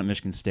think they've won at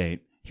Michigan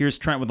State. Here's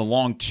Trent with a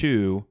long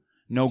 2.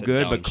 No It's a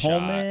good, dumb but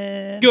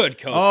Coleman... Good,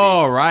 Kofi.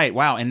 Oh, right.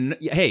 Wow. And,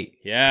 hey,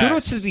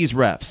 kudos to these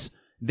refs.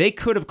 They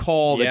could have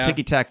called a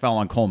ticky-tack foul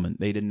on Coleman.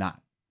 They did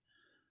not.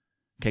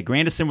 Okay,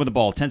 Grandison with the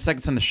ball. 10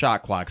 seconds on the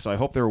shot clock, so I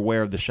hope they're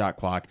aware of the shot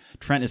clock.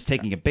 Trent is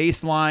taking a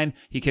baseline.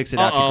 He kicks it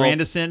out to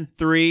Grandison.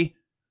 3.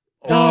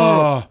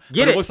 Oh,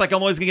 but it looks like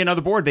Illinois is going to get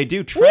another board. They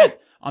do. Trent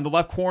on the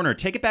left corner.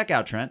 Take it back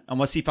out, Trent.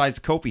 Unless he finds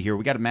Kofi here.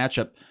 We got a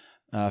matchup,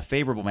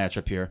 favorable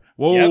matchup here.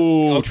 Whoa,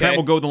 Yep. Okay. Trent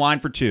will go the line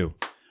for 2.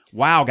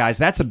 Wow, guys,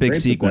 that's a big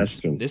Great sequence.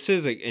 possession. This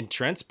is and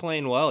Trent's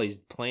playing well. He's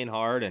playing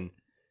hard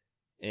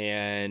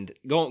and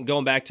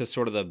going back to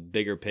sort of the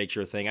bigger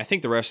picture thing. I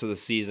think the rest of the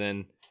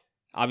season,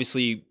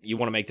 obviously, you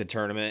want to make the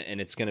tournament, and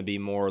it's going to be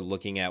more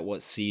looking at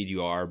what seed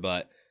you are.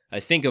 But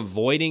I think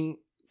avoiding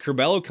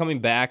Curbelo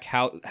coming back,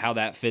 how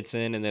that fits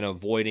in, and then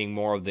avoiding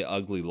more of the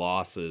ugly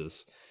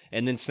losses,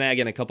 and then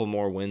snagging a couple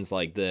more wins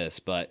like this.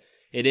 But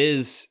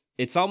it's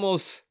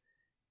almost.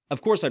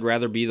 Of course, I'd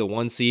rather be the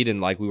 1 seed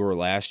and like we were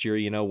last year,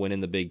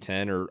 winning the Big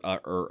Ten or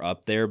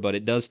up there. But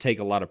it does take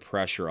a lot of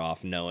pressure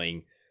off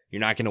knowing you're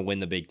not going to win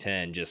the Big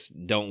Ten. Just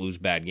don't lose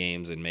bad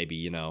games and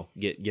maybe,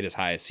 get as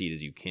high a seed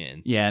as you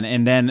can. Yeah,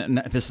 and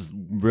then this is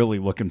really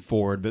looking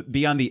forward, but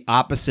be on the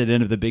opposite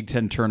end of the Big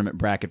Ten tournament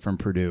bracket from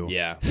Purdue.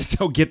 Yeah.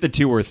 So get the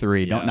 2 or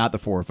 3, not the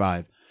 4 or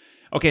 5.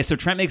 Okay, so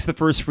Trent makes the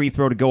first free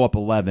throw to go up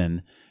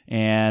 11,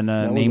 and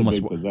that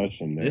nameless. was a big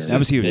possession there. That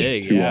was huge.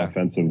 Big, 2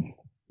 offensive.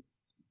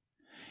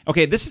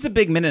 Okay, this is a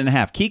big minute and a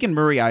half. Keegan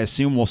Murray, I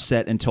assume, will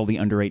set until the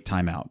under 8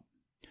 timeout.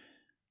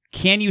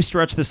 Can you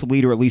stretch this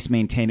lead or at least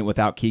maintain it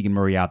without Keegan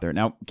Murray out there?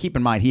 Now, keep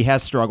in mind, he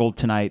has struggled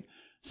tonight,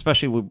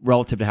 especially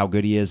relative to how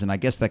good he is, and I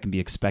guess that can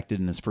be expected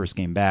in his first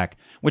game back.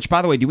 Which,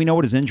 by the way, do we know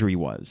what his injury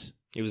was?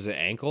 It was an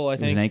ankle, I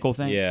think. It was an ankle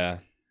thing? Yeah.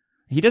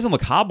 He doesn't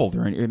look hobbled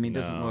or anything. I mean,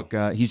 doesn't look.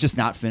 He's just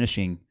not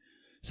finishing.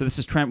 So this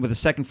is Trent with a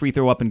second free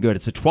throw up and good.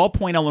 It's a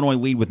 12-point Illinois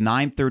lead with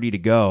 9:30 to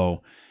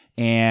go.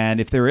 And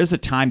if there is a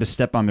time to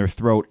step on their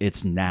throat,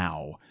 it's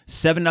now.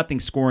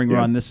 7-0 scoring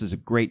run. This is a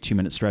great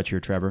 2-minute stretch here,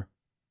 Trevor.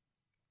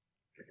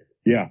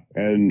 Yeah,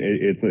 and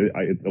it's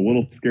a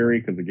little scary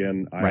because,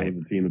 again, Iowa's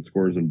a team that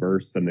scores in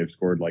bursts, and they've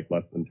scored like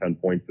less than 10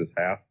 points this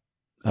half.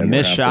 A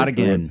missed shot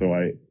again. So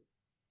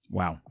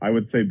I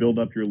would say build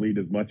up your lead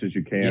as much as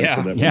you can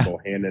so that when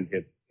Bohannon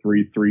hits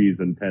 3 threes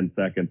in 10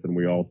 seconds and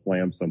we all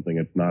slam something,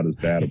 it's not as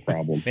bad a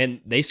problem.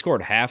 Man, they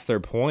scored half their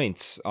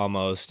points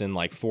almost in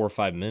like 4 or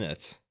 5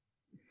 minutes.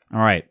 All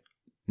right.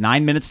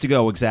 9 minutes to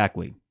go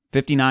exactly.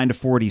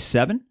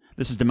 59-47.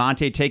 This is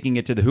DeMonte taking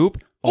it to the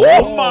hoop.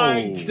 Oh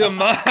my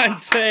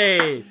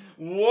DeMonte.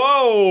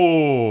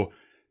 Whoa.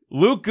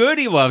 Luke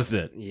Goody loves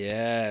it.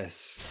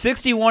 Yes.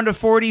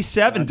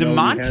 61-47.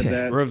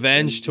 DeMonte.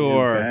 Revenge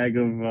tour. Bag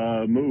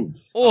of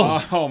moves.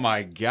 Oh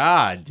my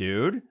God,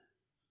 dude.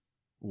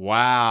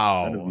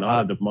 Wow. That is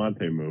not a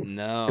DeMonte move.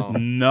 No.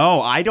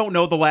 No, I don't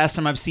know the last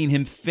time I've seen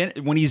him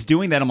when he's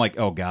doing that. I'm like,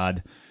 oh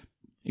God.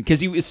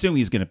 Because you assume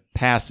he's going to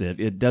pass it.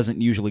 It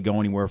doesn't usually go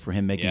anywhere for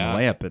him making a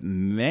layup. But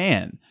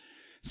man,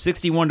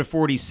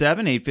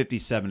 61-47,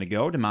 8:57 to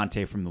go.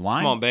 DeMonte from the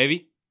line. Come on,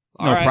 baby.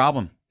 No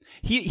problem.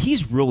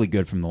 He's really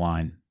good from the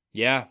line.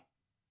 Yeah.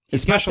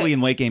 Especially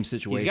in late game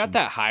situations. He's got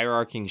that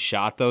hierarching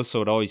shot though,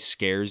 so it always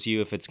scares you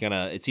if it's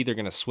either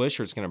gonna swish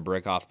or it's gonna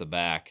brick off the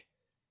back.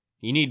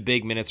 You need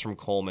big minutes from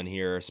Coleman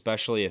here,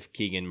 especially if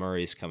Keegan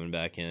Murray's coming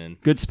back in.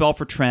 Good spell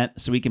for Trent,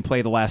 so he can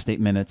play the last 8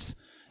 minutes.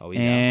 Oh, he's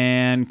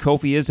and out.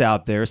 Kofi is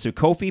out there. So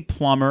Kofi,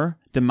 Plummer,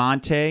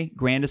 DeMonte,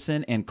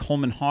 Grandison, and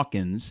Coleman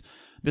Hawkins.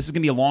 This is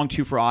going to be a long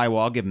 2 for Iowa.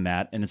 I'll give them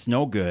that. And it's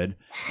no good.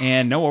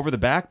 And no over the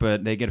back,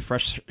 but they get a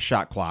fresh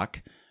shot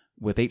clock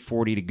with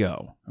 8:40 to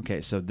go.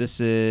 Okay, so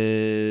this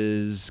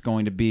is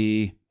going to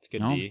be... It's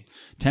good D.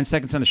 10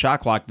 seconds on the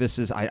shot clock. This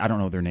is... I don't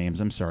know their names.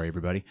 I'm sorry,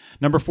 everybody.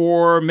 Number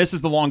 4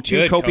 misses the long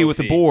 2. Good, Kofi with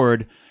the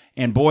board.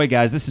 And boy,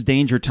 guys, this is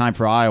danger time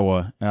for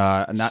Iowa.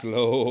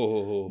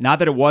 Slow. Not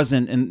that it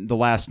wasn't in the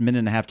last minute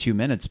and a half, 2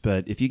 minutes,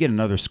 but if you get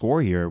another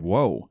score here,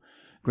 whoa.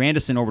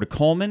 Grandison over to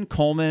Coleman.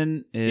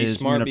 Coleman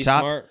is moving up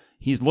top. Smart.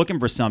 He's looking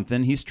for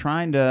something. He's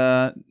trying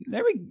to.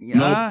 There we go.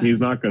 Nope, he's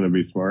not going to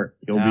be smart.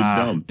 He'll be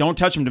dumb. Don't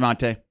touch him,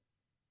 DeMonte.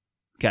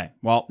 Okay,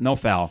 well, no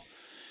foul.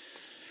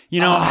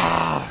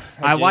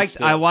 I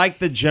like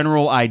the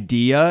general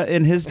idea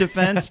in his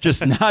defense,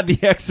 just not the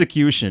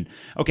execution.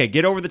 Okay,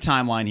 get over the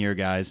timeline here,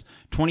 guys.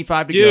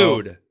 25 to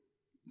go. Dude.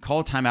 Call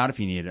a timeout if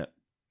you need it.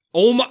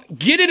 Oh my,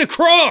 get it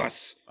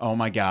across. Oh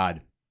my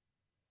God.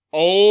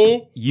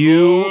 Oh,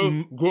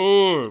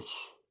 gosh.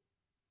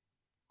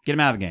 Get him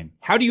out of the game.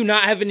 How do you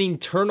not have an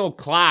internal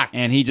clock?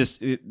 And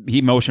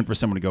he motioned for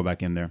someone to go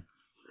back in there.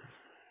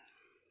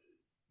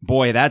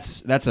 Boy,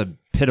 that's a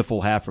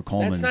pitiful half for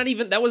Coleman.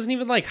 That wasn't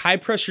even like high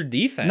pressure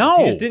defense. No.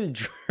 He just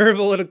didn't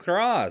dribble it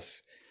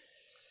across.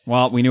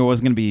 Well, we knew it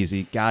wasn't going to be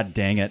easy. God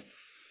dang it.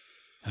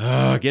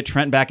 Get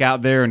Trent back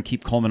out there and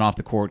keep Coleman off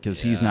the court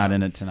because he's not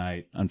in it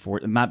tonight.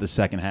 Unfortunately, not the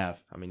second half.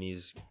 I mean,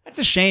 that's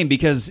a shame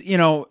because,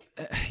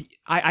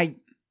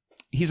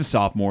 he's a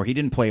sophomore. He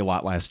didn't play a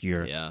lot last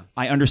year. Yeah.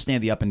 I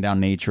understand the up and down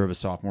nature of a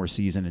sophomore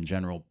season in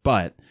general,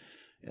 but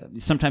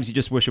sometimes you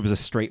just wish it was a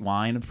straight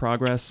line of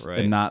progress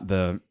and not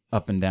the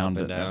up and down.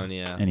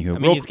 Yeah. Anywho, I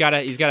mean, he's got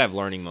to have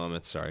learning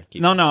moments. Sorry.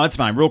 No, it's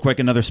fine. Real quick,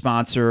 another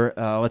sponsor.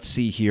 Let's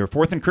see here.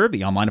 4th and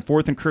Kirby, online at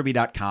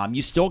 4thandkirby.com.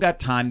 You still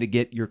got time to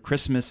get your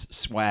Christmas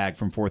swag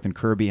from 4th and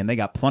Kirby, and they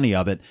got plenty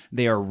of it.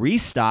 They are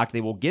restocked. They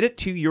will get it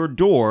to your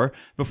door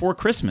before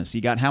Christmas.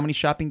 You got how many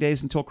shopping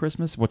days until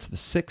Christmas? What's the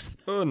 6th?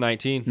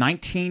 19.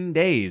 19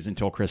 days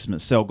until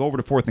Christmas. So go over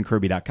to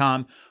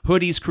 4thandkirby.com.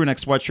 Hoodies,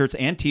 crewneck sweatshirts,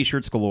 and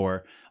T-shirts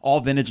galore. All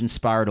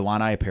vintage-inspired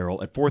Illini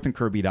apparel at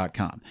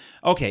 4thandkirby.com.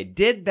 Okay,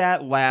 did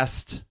that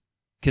last,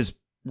 because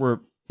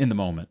we're in the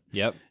moment.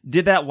 Yep.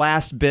 Did that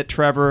last bit,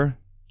 Trevor,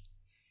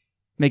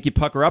 make you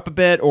pucker up a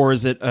bit, or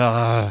is it,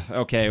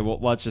 okay, well,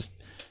 let's just,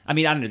 I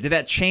don't know, did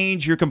that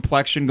change your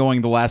complexion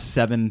going the last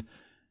 7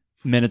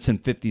 minutes and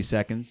 50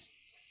 seconds?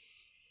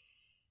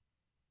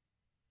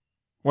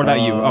 What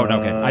about you? Oh,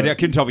 okay. I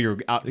couldn't tell if you were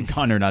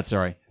on or not,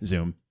 sorry.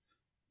 Zoom.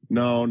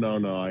 No.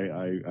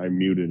 I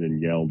muted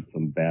and yelled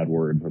some bad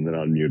words and then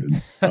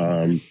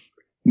unmuted.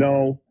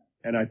 No,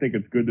 and I think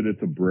it's good that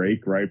it's a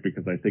break, right?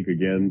 Because I think,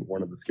 again,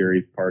 one of the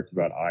scariest parts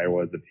about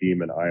Iowa as a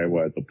team and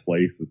Iowa as a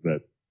place is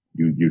that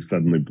you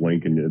suddenly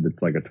blink and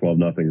it's like a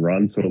 12-0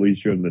 run. So at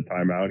least you have the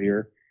timeout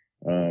here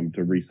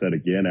to reset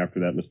again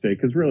after that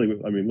mistake. Because really,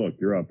 look,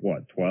 you're up,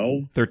 what,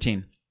 12?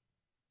 13.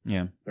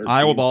 Yeah. 13.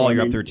 Iowa ball,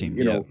 you're up 13.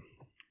 You know,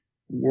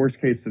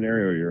 worst case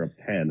scenario, you're up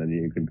 10, and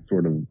you can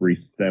sort of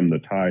re-stem the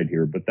tide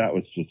here. But that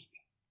was just,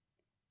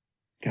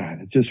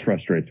 God, it just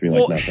frustrates me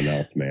like nothing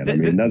else,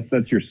 man.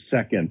 That's your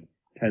second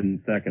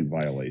 10-second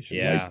violation.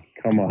 Yeah.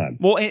 Like, come on.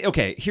 Well,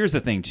 okay, here's the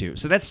thing, too.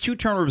 So that's 2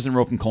 turnovers in a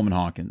row from Coleman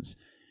Hawkins.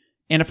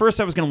 And at first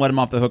I was going to let him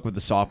off the hook with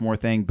the sophomore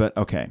thing, but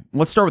okay.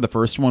 Let's start with the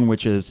first one,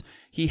 which is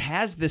he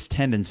has this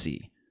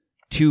tendency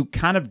to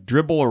kind of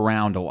dribble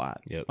around a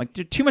lot. Yep.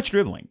 Like, too much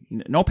dribbling.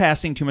 No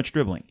passing, too much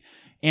dribbling.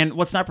 And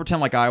let's not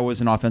pretend like Iowa's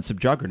an offensive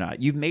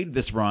juggernaut. You've made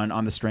this run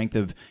on the strength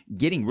of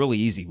getting really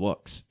easy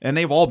looks. And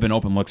they've all been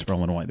open looks for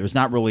Illinois. There's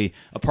not really,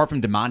 apart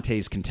from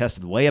DeMonte's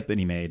contested layup that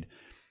he made,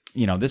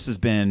 this has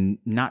been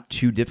not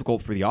too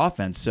difficult for the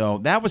offense. So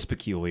that was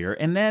peculiar.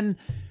 And then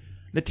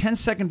the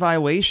 10-second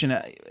violation,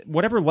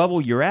 whatever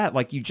level you're at,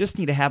 like, you just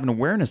need to have an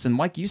awareness. And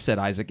like you said,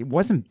 Isaac, it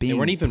wasn't being They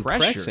weren't even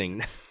pressured.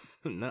 pressing.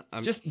 No,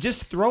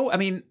 just throw,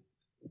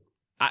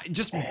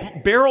 just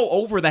barrel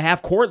over the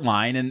half-court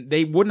line, and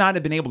they would not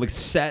have been able to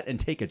set and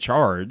take a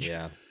charge.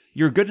 Yeah.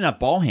 You're a good enough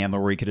ball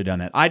handler where you could have done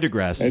that. I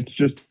digress. It's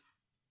just,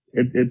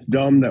 it's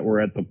dumb that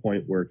we're at the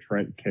point where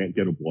Trent can't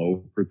get a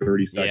blow for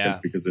 30 seconds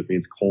because it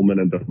means Coleman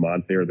and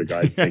DeMonte are the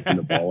guys taking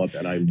the ball up,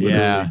 and I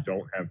literally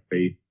don't have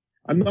faith.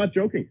 I'm not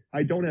joking.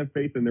 I don't have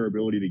faith in their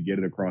ability to get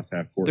it across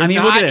half court. Look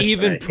at this.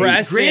 Even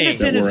pressing.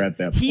 Grandison we're at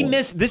that point.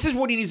 missed. This is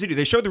what he needs to do.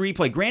 They showed the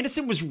replay.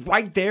 Grandison was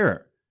right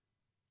there.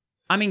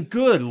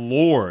 Good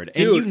Lord.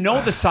 Dude. And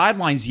the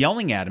sideline's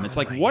yelling at him. It's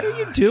like, what are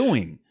you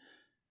doing?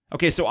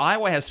 Okay, so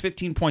Iowa has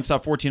 15 points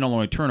off 14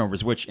 Illinois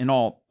turnovers, which in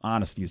all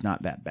honesty is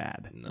not that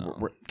bad. No.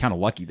 We're kind of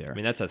lucky there.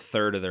 That's a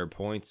third of their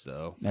points,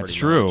 though. That's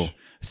true.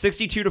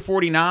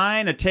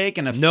 62-49, a take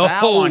and a No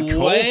foul on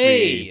Kofi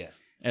way.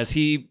 as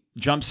he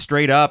jumps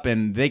straight up,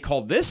 and they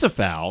called this a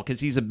foul because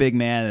he's a big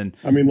man.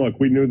 And look,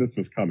 we knew this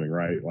was coming,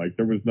 right? Like,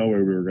 there was no way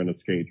we were going to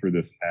skate through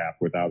this half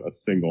without a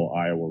single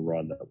Iowa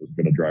run that was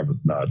going to drive us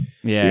nuts.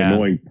 Yeah. The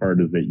annoying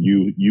part is that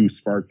you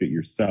sparked it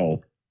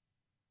yourself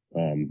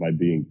by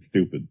being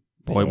stupid.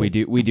 Boy, we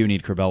do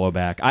need Crivello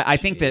back. I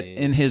think that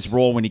in his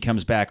role when he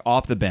comes back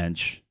off the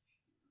bench,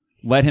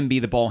 let him be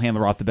the ball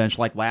handler off the bench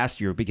like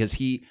last year, because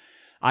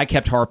I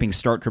kept harping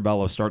start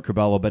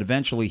Crivello, but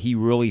eventually he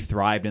really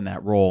thrived in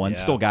that role and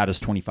still got us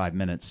 25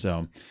 minutes.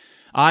 So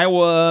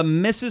Iowa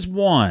misses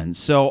one.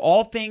 So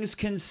all things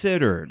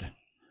considered,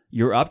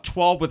 you're up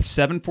 12 with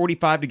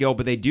 7:45 to go,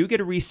 but they do get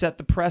to reset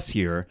the press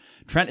here.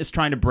 Trent is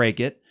trying to break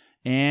it,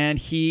 and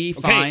he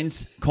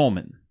finds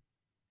Coleman.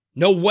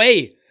 No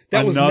way.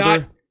 That was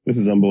not. This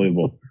is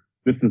unbelievable.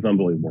 This is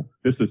unbelievable.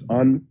 This is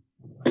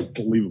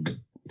unbelievable.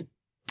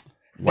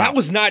 Wow. That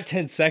was not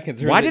 10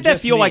 seconds. Why did that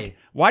feel like?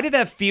 Why did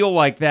that feel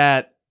like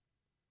that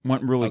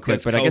went really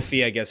quick? But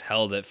Kofi, I guess,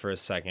 held it for a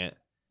second.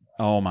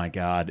 Oh my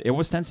God! It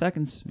was 10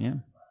 seconds. Yeah.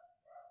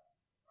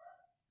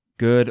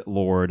 Good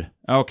Lord.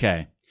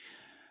 Okay.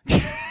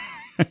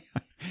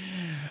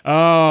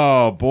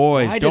 Oh,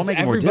 boys. Why don't make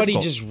it more difficult.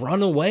 everybody just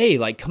run away?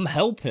 Like, come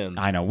help him.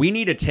 I know. We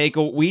need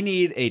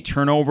a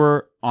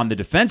turnover on the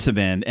defensive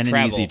end and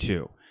an easy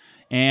 2.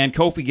 And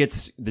Kofi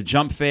gets the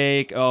jump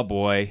fake. Oh,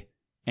 boy.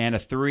 And a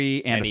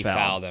 3 and a foul. He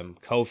fouled him.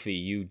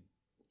 Kofi, you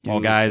Well,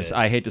 guys,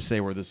 I hate to say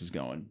where this is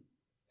going.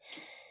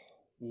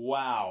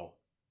 Wow.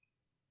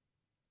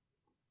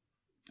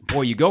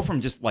 Boy, you go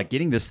from just like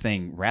getting this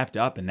thing wrapped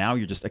up, and now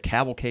you're just a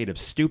cavalcade of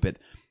stupid.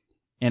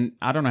 And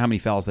I don't know how many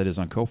fouls that is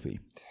on Kofi.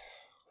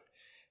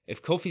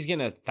 If Kofi's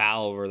getting a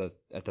foul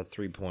at the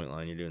 3-point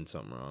line, you're doing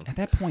something wrong. At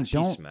that point,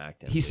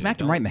 he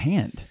smacked him right in the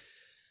hand.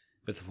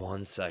 With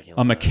 1 second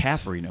A left.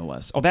 McCaffrey, no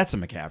less. Oh, that's a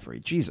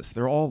McCaffrey. Jesus,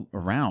 they're all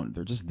around.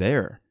 They're just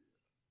there.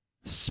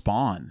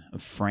 Spawn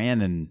of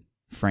Fran and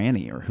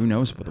Franny, or who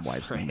knows what the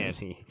wife's name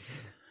is.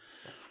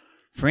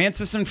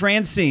 Francis and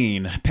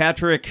Francine.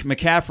 Patrick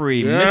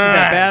McCaffrey misses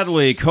that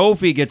badly.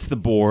 Kofi gets the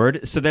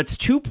board. So that's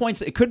 2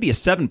 points. It could be a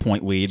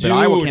 7-point lead, but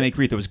Iowa can't make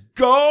free throws.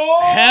 Go!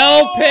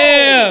 Help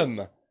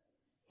him!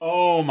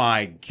 Oh,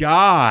 my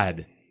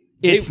God.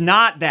 It's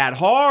not that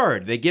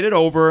hard. They get it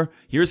over.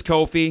 Here's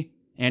Kofi,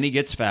 and he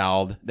gets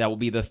fouled. That will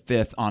be the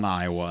 5th on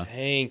Iowa.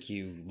 Thank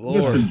you,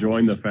 Lord. Just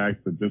enjoying the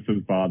fact that this has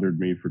bothered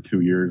me for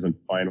 2 years, and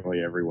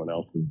finally everyone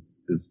else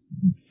is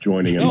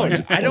joining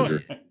in.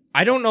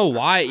 I don't know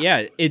why.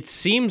 Yeah, it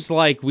seems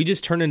like we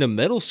just turn into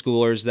middle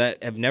schoolers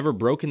that have never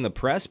broken the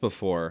press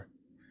before.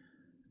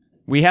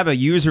 We have a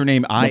user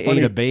named I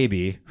Ate a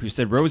Baby who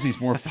said Rosie's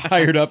more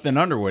fired up than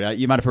Underwood.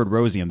 You might have heard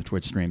Rosie on the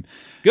Twitch stream.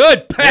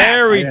 Good pass.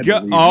 There we go.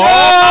 Oh,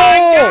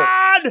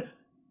 my God.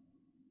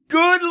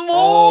 Good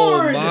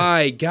Lord. Oh,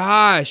 my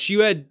gosh.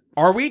 You had...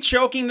 Are we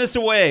choking this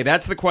away?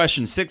 That's the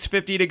question.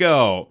 6:50 to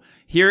go.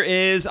 Here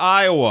is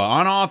Iowa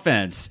on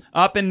offense.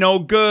 Up and no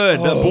good.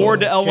 The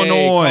board to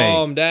Illinois.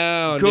 Calm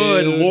down,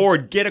 Good dude.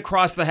 Lord. Get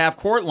across the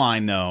half-court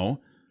line,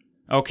 though.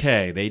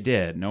 Okay, they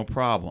did. No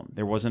problem.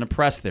 There wasn't a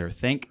press there.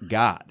 Thank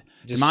God.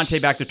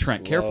 DeMonte back to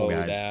Trent. Careful,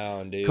 guys.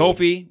 Down, dude.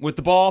 Kofi with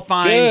the ball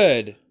finds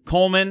Good.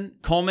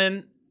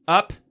 Coleman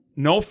up.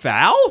 No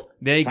foul?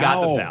 They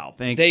got the foul.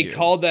 Thank you. They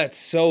called that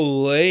so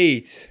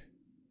late.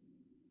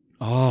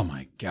 Oh,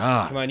 my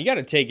God. Come on, you got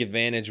to take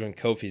advantage when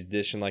Kofi's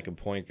dishing like a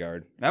point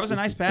guard. That was a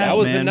nice pass, That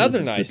was man.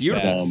 another nice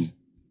pass.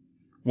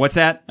 What's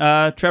that,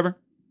 Trevor?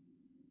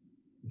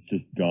 It's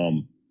just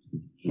dumb.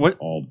 What?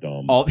 All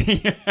dumb. Well,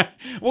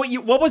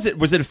 what was it?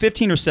 Was it a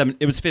 15 or 7?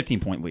 It was a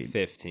 15-point lead.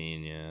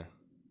 15, yeah.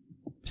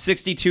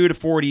 62 to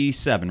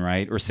 47,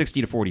 right? Or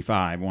 60 to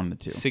 45, one of the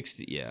two.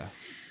 60, yeah.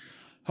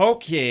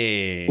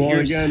 Okay. Well,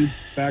 again,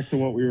 back to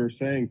what we were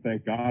saying.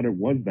 Thank God it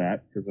was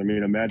that, because I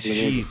mean, imagine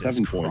if it was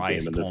a 7-point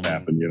game and this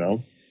happened. You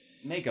know,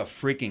 make a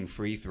freaking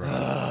free throw.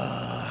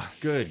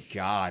 Good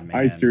God, man!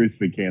 I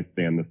seriously can't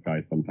stand this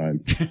guy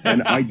sometimes,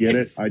 and I get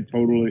it. I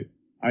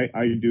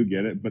do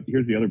get it. But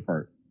here's the other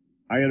part.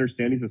 I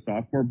understand he's a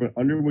sophomore, but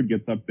Underwood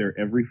gets up there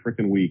every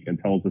freaking week and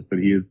tells us that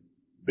he is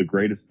the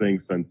greatest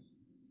thing since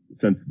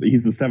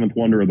he's the 7th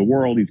wonder of the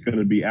world. He's going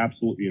to be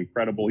absolutely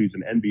incredible. He's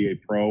an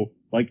NBA pro.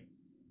 Like,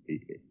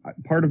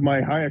 part of my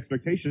high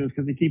expectation is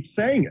because he keeps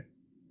saying it.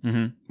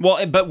 Mm-hmm.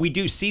 Well, but we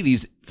do see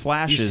these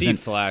flashes. You see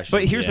flashes.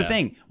 But here's the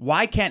thing.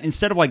 Why can't,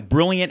 instead of like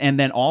brilliant and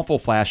then awful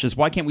flashes,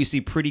 why can't we see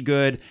pretty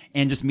good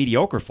and just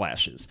mediocre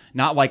flashes?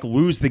 Not like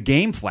lose the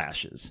game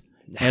flashes.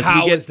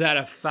 How is that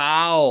a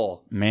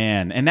foul?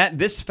 Man, and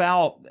this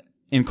foul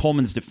in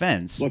Coleman's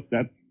defense. Look,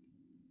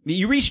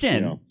 you reached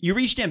in. You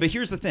reached in, but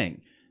here's the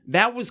thing.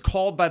 That was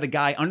called by the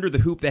guy under the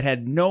hoop that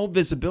had no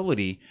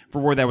visibility for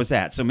where that was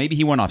at. So maybe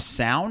he went off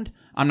sound.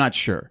 I'm not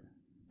sure.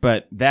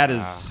 But that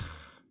is...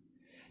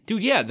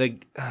 Dude, yeah.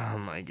 Oh,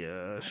 my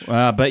gosh.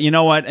 But you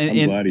know what?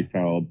 I'm glad he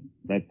fouled.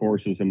 That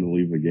forces him to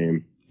leave the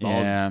game.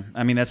 Yeah,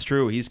 I mean, that's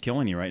true. He's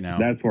killing you right now.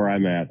 That's where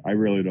I'm at. I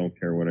really don't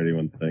care what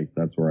anyone thinks.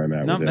 That's where I'm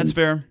at with him. That's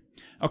fair.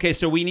 Okay,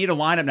 so we need a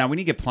lineup now. We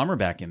need to get Plummer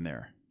back in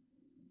there.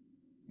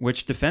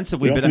 Which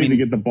defensively... We also need to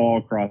get the ball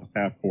across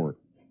half court.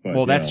 But,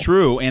 well, that's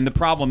true, and the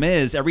problem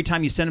is every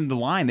time you send them to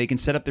the line, they can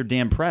set up their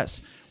damn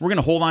press. We're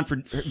gonna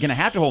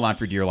have to hold on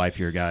for dear life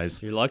here,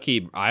 guys. You're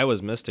lucky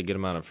Iowa's missed a good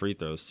amount of free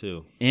throws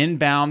too.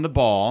 Inbound the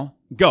ball,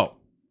 go.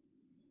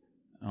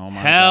 Oh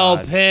my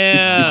Help God. him!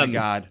 Oh my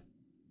God!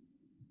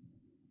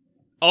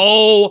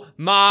 Oh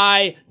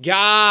my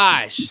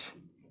gosh!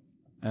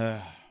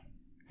 And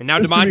now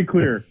just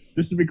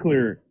to be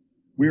clear,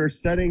 we are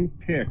setting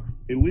picks,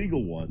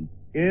 illegal ones,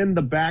 in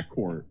the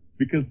backcourt.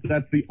 Because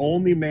that's the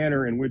only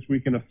manner in which we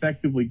can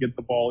effectively get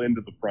the ball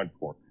into the front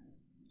court.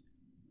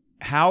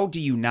 How do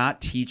you not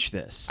teach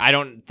this? I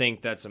don't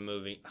think that's a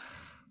movie.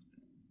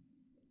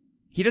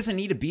 He doesn't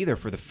need to be there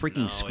for the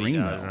freaking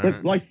screen, though.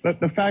 But like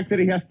the fact that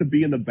he has to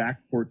be in the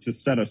backcourt to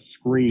set a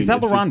screen. Is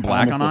that LaRon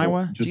Black on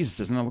Iowa? Jesus,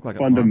 doesn't that look like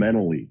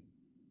fundamentally?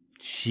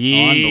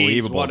 Jeez,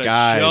 unbelievable, what a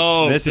guys!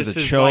 Joke. This is a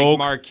choke, like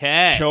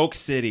Marquette. Choke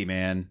city,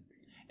 man.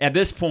 At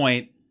this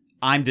point,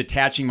 I'm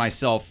detaching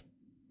myself,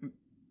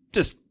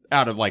 just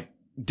out of like,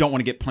 don't want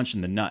to get punched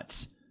in the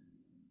nuts.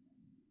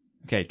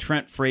 Okay,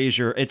 Trent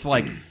Frazier. It's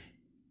like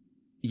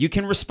you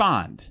can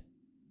respond.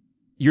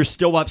 You're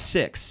still up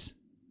 6.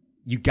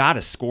 You got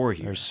to score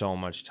here. There's so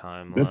much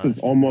time left. This is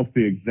almost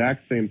the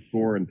exact same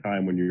score in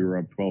time when you were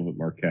up 12 at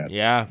Marquette.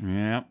 Yeah.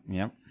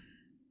 Yep.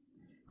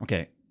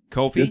 Okay,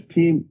 Kofi. This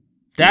team.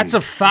 That's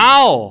a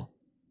foul.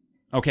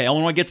 Okay,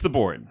 Illinois gets the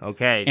board.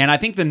 Okay. And I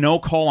think the no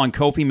call on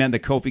Kofi meant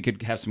that Kofi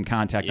could have some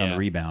contact on the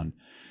rebound.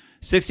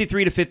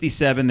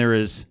 63-57. There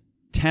is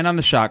 10 on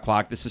the shot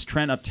clock. This is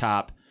Trent up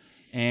top.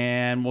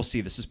 And we'll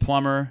see. This is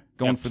Plummer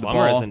going for the ball.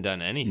 Plummer hasn't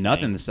done anything.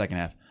 Nothing in the second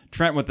half.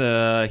 Trent with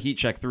the heat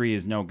check 3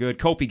 is no good.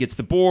 Kofi gets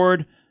the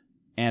board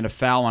and a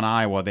foul on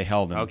Iowa. They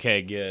held him.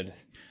 Okay, good.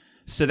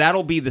 So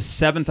that'll be the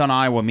 7th on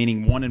Iowa,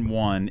 meaning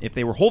 1-1 if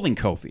they were holding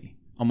Kofi,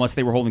 unless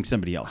they were holding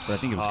somebody else. But I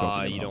think it was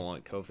Kofi. You don't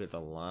want Kofi at the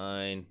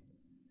line.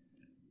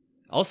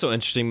 Also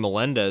interesting,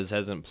 Melendez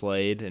hasn't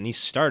played, and he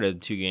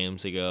started 2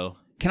 games ago.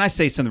 Can I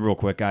say something real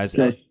quick, guys?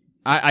 Yes.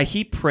 I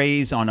heap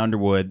praise on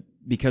Underwood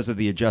because of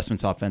the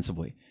adjustments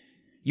offensively.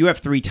 You have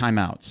 3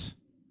 timeouts.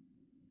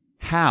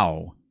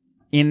 How,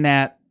 in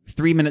that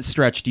 3-minute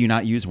stretch, do you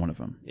not use one of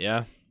them?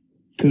 Yeah.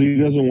 Because he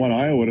doesn't want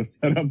Iowa to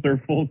set up their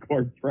full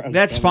court press.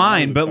 That's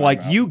fine, but like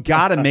you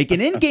got to make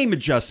an in-game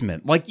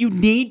adjustment. Like you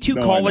need to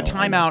call a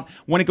timeout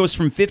when it goes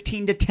from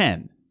 15 to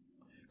 10.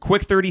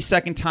 Quick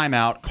 30-second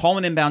timeout, call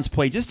an inbounds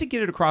play just to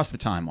get it across the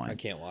timeline. I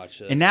can't watch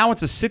this. And now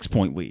it's a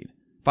 6-point lead.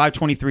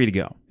 5:23 to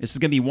go. This is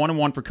going to be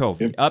 1-1 for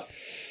Kofi. Yep. Up.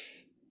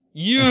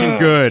 Yeah.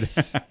 Good.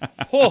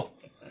 Oh.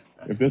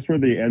 If this were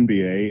the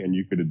NBA and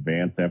you could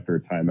advance after a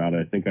timeout,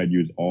 I think I'd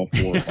use all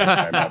 4 of the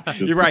timeouts just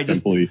You're right. to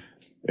simply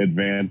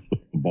advance the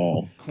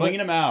ball. Clean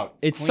them out.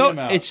 It's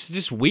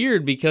just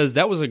weird because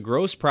that was a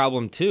gross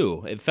problem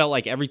too. It felt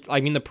like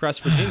the press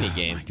Virginia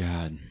game. Oh my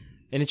God.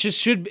 And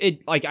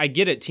I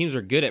get it, teams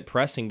are good at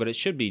pressing, but it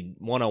should be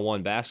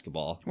 1-on-1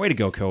 basketball. Way to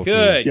go, Kofi.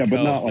 Good. Yeah, but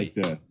Kofi. not like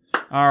this.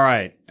 All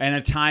right. And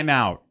a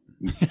timeout.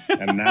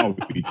 And now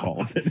he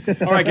calls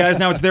it. All right, guys.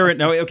 Now it's there.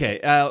 No,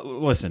 okay.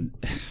 Listen.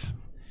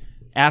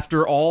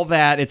 After all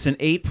that, it's an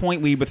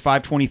 8-point lead with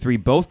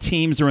 5:23. Both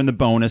teams are in the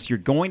bonus. You're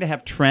going to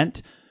have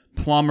Trent,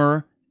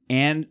 Plummer,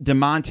 and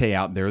DeMonte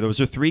out there. Those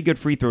are 3 good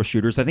free throw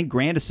shooters. I think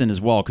Grandison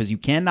as well, because you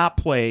cannot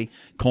play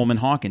Coleman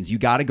Hawkins. You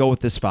got to go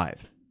with this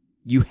 5.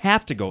 You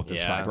have to go with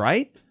this 5,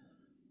 right?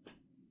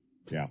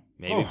 Yeah.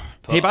 Maybe.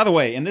 Hey, by the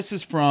way, and this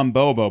is from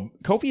Bobo.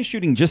 Kofi is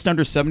shooting just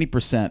under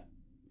 70%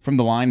 from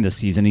the line this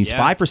season. He's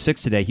 5 for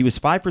 6 today. He was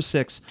 5 for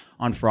 6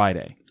 on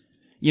Friday.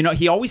 You know,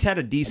 he always had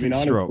a decent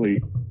stroke.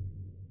 Honestly,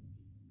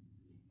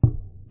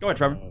 go ahead,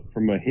 Trevor.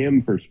 From a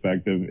him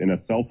perspective, in a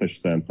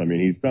selfish sense, I mean,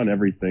 he's done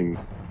everything.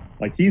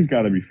 Like, he's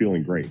got to be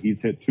feeling great.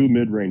 He's hit 2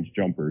 mid-range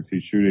jumpers.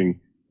 He's shooting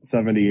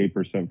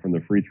 78% from the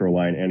free throw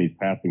line, and he's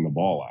passing the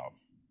ball out.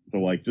 So,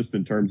 like, just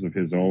in terms of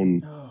his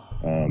own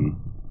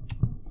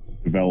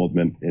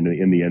development in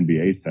the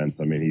NBA sense,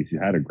 I mean, he's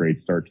had a great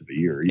start to the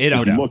year. He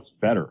looks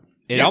better.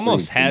 It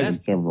almost has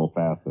in several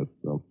facets.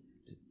 So.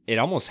 It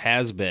almost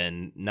has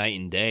been night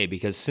and day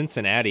because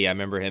Cincinnati, I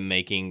remember him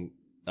making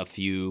a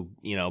few,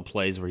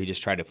 plays where he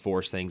just tried to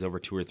force things over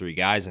 2 or 3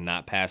 guys and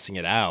not passing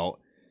it out.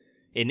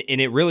 And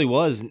it really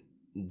was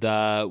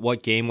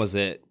what game was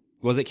it?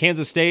 Was it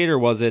Kansas State or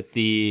was it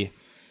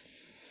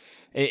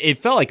it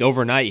felt like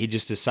overnight he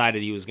just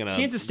decided he was going to...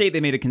 Kansas State, they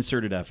made a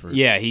concerted effort.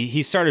 Yeah,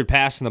 he started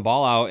passing the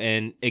ball out,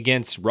 and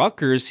against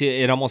Rutgers,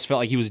 it almost felt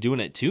like he was doing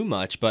it too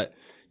much. But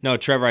no,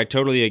 Trevor, I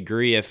totally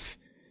agree. If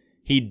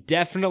he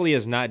definitely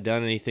has not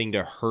done anything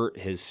to hurt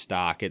his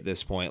stock at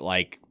this point,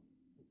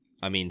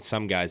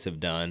 some guys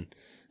have done.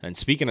 And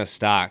speaking of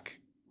stock,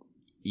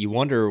 you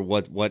wonder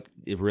what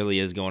it really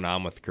is going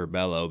on with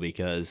Curbelo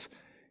because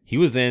he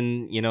was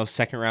in,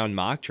 second-round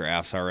mock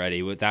drafts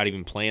already without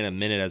even playing a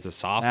minute as a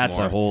sophomore. That's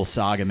a whole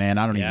saga, man.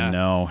 I don't even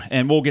know.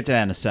 And we'll get to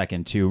that in a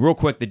second, too. Real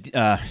quick, the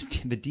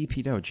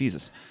DPO,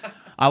 Jesus.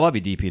 I love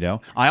you,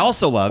 DPO. I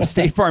also love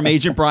State Farm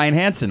agent Brian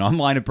Hansen.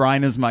 Online at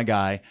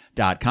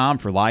brianismyguy.com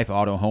for life,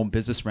 auto, home,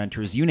 business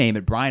renters. You name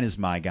it, Brian is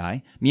my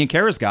guy. Me and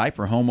Kara's guy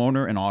for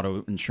homeowner and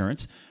auto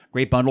insurance.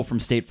 Great bundle from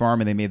State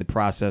Farm, and they made the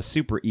process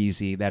super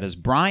easy. That is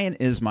Brian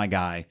is my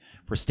guy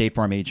for State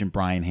Farm agent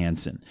Brian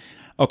Hansen.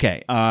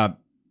 Okay,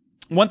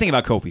 one thing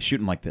about Kofi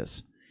shooting like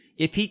this,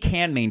 if he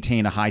can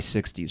maintain a high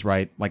 60s,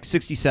 right, like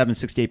 67,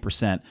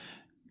 68%,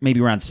 maybe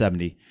around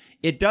 70,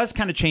 it does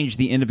kind of change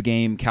the end of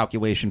game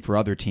calculation for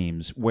other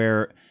teams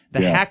where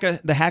the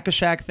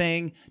hack-a-shack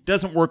thing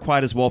doesn't work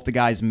quite as well if the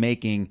guy's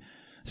making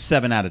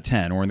 7 out of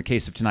 10, or in the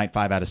case of tonight,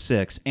 5 out of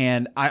 6.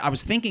 And I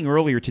was thinking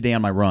earlier today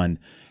on my run,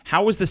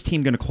 how is this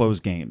team going to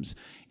close games?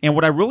 And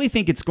what I really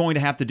think it's going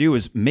to have to do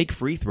is make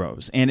free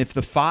throws. And if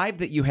the 5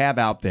 that you have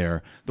out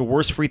there, the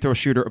worst free throw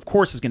shooter, of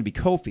course, is going to be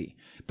Kofi.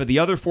 But the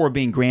other 4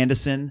 being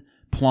Grandison,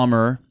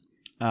 Plummer,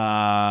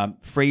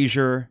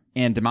 Frazier,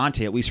 and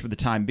DeMonte, at least for the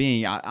time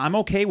being, I'm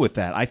okay with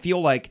that. I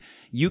feel like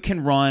you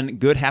can run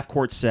good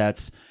half-court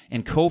sets,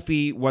 and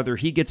Kofi, whether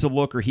he gets a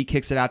look or he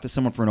kicks it out to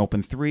someone for an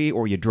open three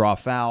or you draw a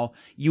foul,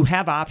 you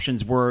have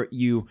options where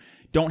you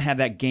don't have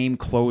that game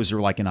closer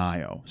like an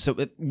IO. So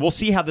we'll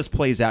see how this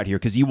plays out here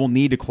because you will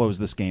need to close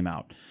this game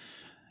out.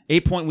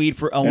 8-point lead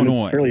for Illinois.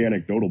 And it's fairly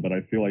anecdotal, but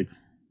I feel like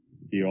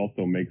he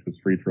also makes his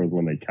free throws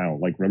when they count.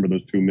 Like, remember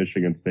those 2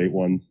 Michigan State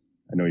ones?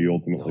 I know you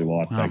ultimately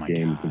lost that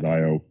game because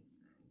IO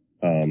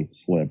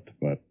slipped.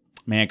 But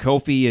man,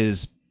 Kofi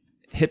is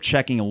hip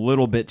checking a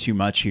little bit too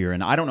much here.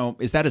 And I don't know,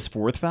 is that his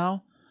 4th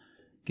foul?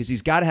 Because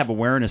he's got to have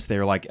awareness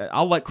there. Like,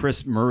 I'll let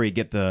Chris Murray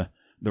get the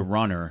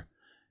runner.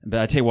 But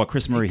I tell you what,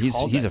 Chris Murray, he's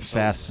a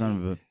fast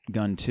son of a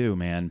gun too,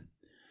 man.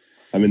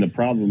 I mean, the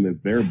problem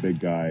is their big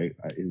guy.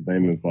 His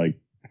name is like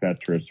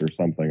Petrus or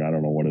something. I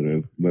don't know what it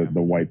is.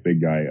 The white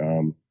big guy.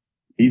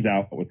 He's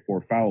out with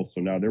 4 fouls,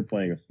 so now they're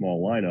playing a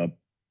small lineup,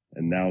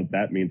 and now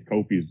that means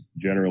Kofi's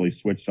generally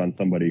switched on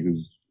somebody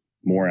who's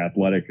more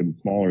athletic and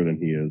smaller than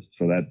he is.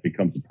 So that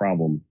becomes a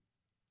problem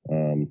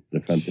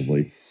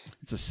defensively.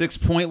 It's a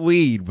 6-point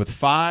lead with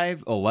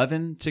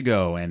 5:11 to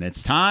go, and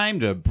it's time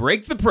to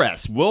break the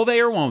press. Will they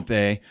or won't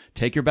they?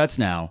 Take your bets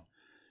now.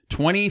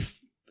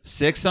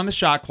 26 on the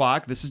shot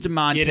clock. This is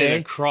DeMonte. Get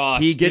it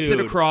across, He gets dude.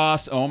 it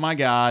across. Oh, my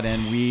God,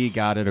 and we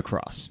got it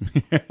across.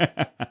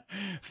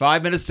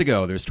 5 minutes to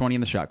go. There's 20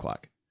 in the shot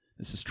clock.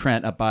 This is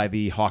Trent up by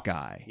the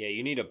Hawkeye. Yeah,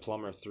 you need a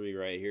Plummer 3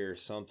 right here or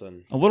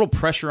something. A little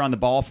pressure on the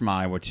ball from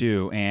Iowa,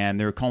 too, and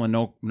they're calling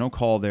no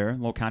call there. A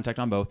little contact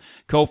on both.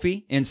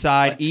 Kofi,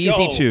 inside, Let's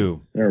easy go.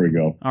 2. There we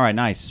go. All right,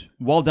 nice.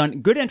 Well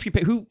done. Good entry.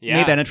 Who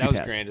made that entry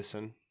pass?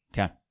 Grandison.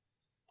 Okay.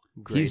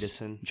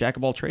 Grandison. He's jack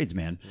of all trades,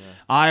 man. Yeah.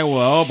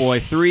 Iowa, oh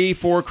boy, 3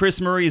 for Chris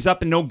Murray is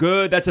up and no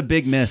good. That's a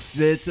big miss.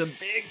 It's a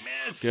big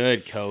miss.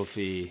 Good,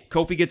 Kofi.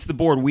 Kofi gets the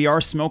board. We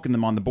are smoking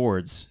them on the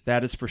boards.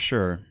 That is for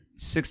sure.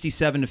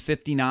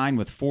 67-59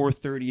 with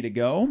 4:30 to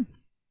go.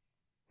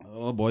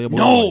 Oh boy, oh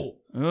boy.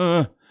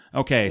 No!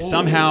 Okay,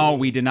 somehow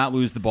we did not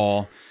lose the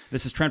ball.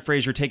 This is Trent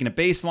Frazier taking a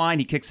baseline.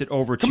 He kicks it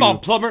over to... Come on,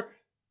 Plummer.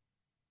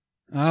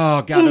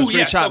 Oh, God, that was a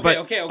great shot.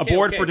 Okay, a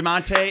board for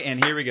DeMonte,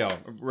 and here we go.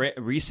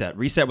 Reset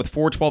with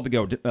 4:12 to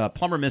go.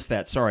 Plummer missed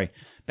that. Sorry.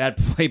 Bad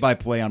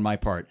play-by-play on my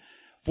part.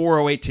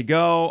 4:08 to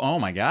go. Oh,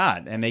 my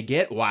God. And they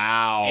get...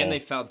 Wow. And they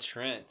fouled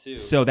Trent, too.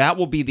 So that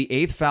will be the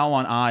 8th foul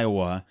on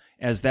Iowa,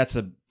 as that's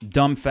a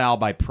dumb foul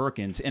by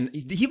Perkins. And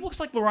he looks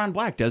like LeRon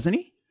Black, doesn't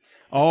he?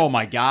 Oh,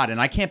 my God.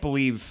 And I can't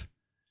believe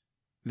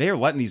they're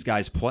letting these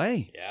guys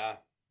play. Yeah.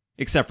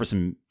 Except for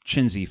some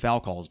chinsy foul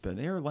calls, but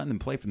they're letting them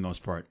play for the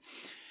most part.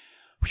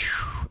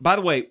 Whew. By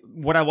the way,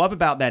 what I love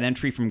about that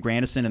entry from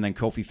Grandison and then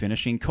Kofi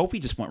finishing,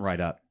 Kofi just went right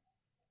up.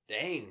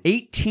 Dang.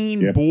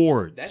 18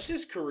 boards. That's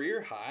his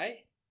career high?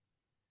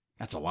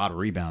 That's a lot of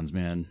rebounds,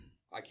 man.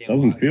 I can't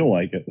Doesn't lie. feel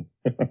like it.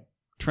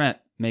 Trent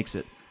makes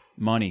it.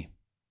 Money.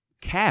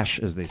 Cash,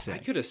 as they I say.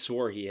 could have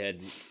swore he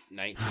had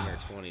 19 or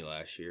 20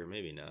 last year.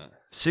 Maybe not.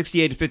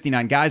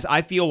 68-59. Guys,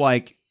 I feel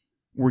like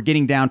we're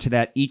getting down to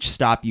that each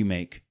stop you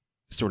make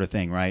sort of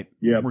thing, right?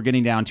 Yeah. We're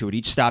getting down to it.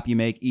 Each stop you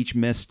make, each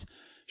missed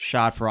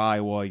shot for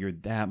Iowa, you're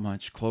that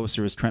much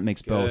closer as Trent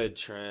makes both. Good,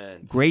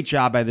 Trent. Great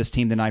job by this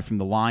team tonight from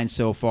the line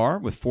so far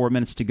with 4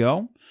 minutes to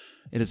go.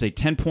 It is a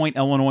 10-point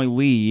Illinois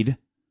lead.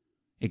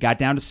 It got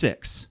down to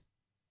 6.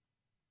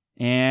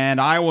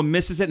 And Iowa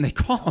misses it, and they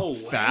call a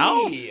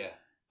foul?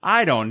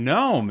 I don't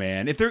know,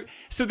 man. They're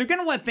going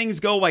to let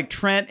things go like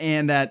Trent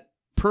and that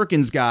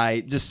Perkins guy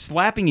just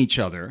slapping each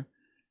other.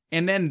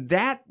 And then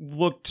that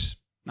looked,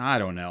 I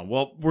don't know.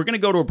 Well, we're going to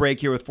go to a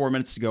break here with 4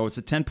 minutes to go. It's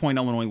a 10-point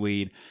Illinois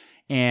lead.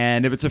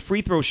 And if it's a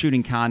free throw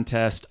shooting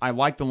contest, I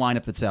like the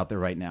lineup that's out there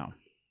right now.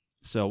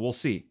 So we'll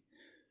see.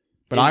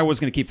 But Iowa's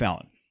going to keep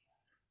fouling.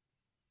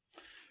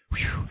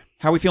 Whew.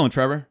 How are we feeling,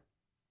 Trevor?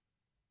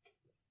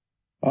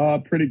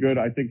 Pretty good.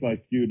 I think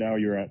like you now,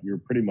 you're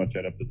pretty much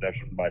at a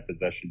possession by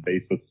possession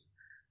basis.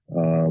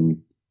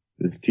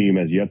 This team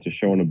has yet to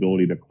show an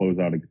ability to close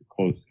out a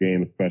close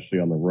game, especially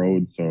on the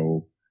road.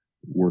 So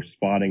we're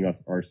spotting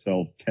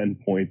ourselves 10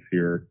 points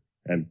here.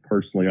 And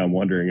personally, I'm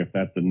wondering if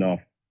that's enough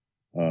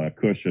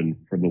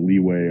cushion for the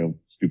leeway of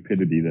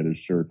stupidity that is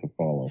sure to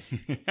follow.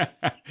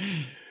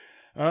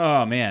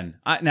 Oh, man.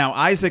 Now,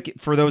 Isaac,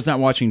 for those not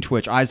watching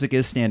Twitch, Isaac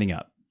is standing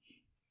up.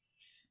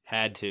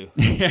 Had to.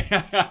 Hey,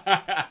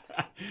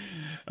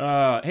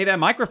 that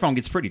microphone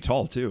gets pretty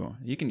tall, too.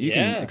 You can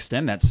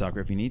extend that sucker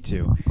if you need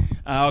to.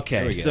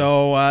 Okay,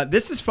 so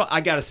this is fun.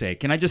 I got to say,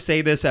 can I just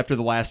say this after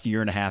the last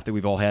year and a half that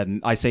we've all had?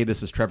 And I say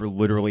this as Trevor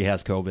literally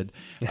has COVID.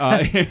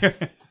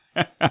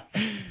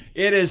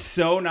 It is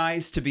so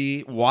nice to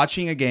be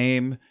watching a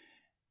game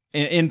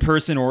in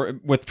person or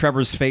with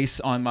Trevor's face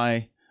on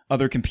my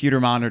other computer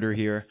monitor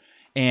here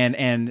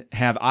and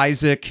have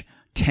Isaac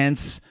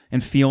tense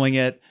and feeling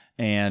it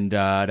and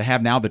to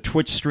have now the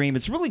Twitch stream.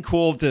 It's really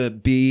cool to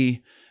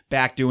be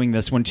back doing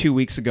this when 2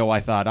 weeks ago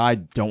I thought I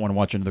don't want to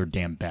watch another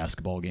damn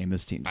basketball game.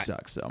 This team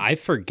sucks. So I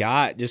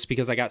forgot, just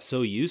because I got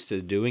so used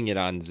to doing it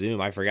on Zoom,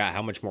 I forgot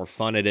how much more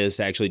fun it is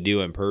to actually do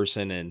in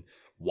person and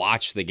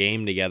watch the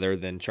game together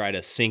than try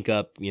to sync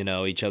up,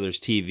 each other's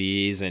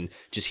TVs and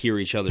just hear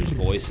each other's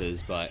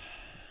voices. But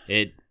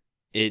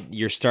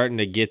you're starting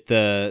to get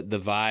the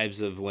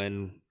vibes of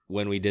when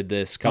we did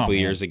this a couple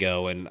years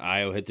ago, and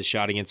Iowa hit the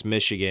shot against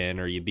Michigan,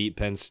 or you beat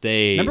Penn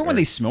State. Remember when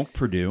they smoked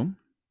Purdue?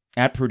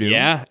 At Purdue?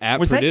 Yeah,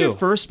 at Was Purdue. that your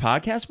first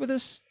podcast with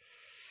us,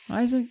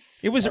 Isaac?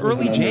 It was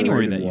early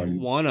January that year.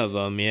 One of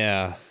them,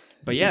 yeah.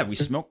 But yeah, we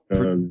smoked.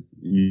 Because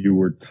you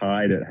were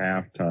tied at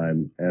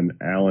halftime, and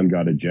Allen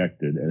got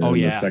ejected. And in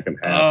the second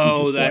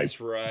half, that's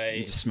right.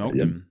 You just smoked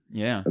him.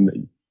 Yeah.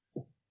 And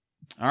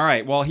all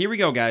right, well, here we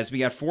go, guys. We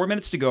got 4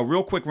 minutes to go.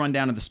 Real quick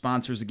rundown of the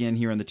sponsors again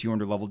here on the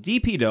 200 level.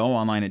 DP Dough,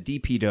 online at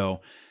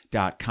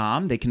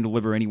dpdough.com. They can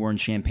deliver anywhere in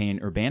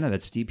Champaign-Urbana.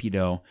 That's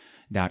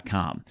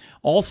dpdough.com.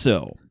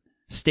 Also,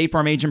 State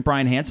Farm agent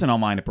Brian Hansen,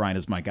 online at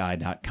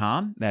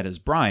brianismyguy.com. That is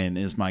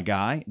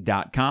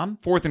brianismyguy.com.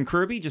 Fourth and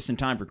Kirby, just in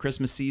time for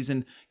Christmas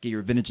season. Get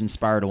your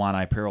vintage-inspired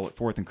Illini apparel at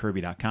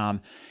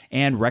fourthandkirby.com.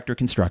 And Rector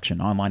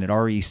Construction, online at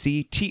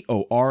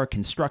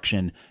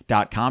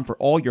rectorconstruction.com for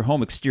all your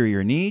home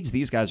exterior needs.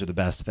 These guys are the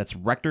best. That's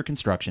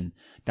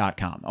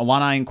rectorconstruction.com.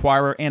 Illini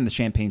Inquirer and the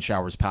Champagne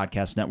Showers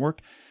Podcast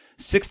Network.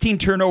 16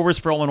 turnovers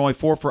for Illinois,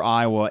 4 for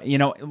Iowa.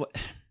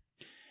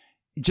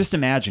 Just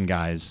imagine,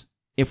 guys,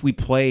 if we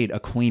played a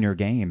cleaner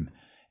game.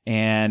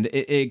 And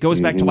it goes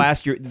back to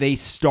last year. They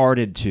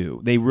started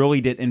to. They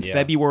really did. In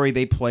February,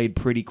 they played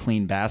pretty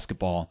clean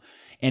basketball.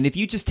 And if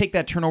you just take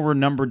that turnover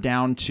number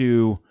down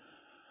to,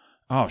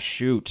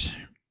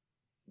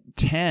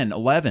 10,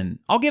 11,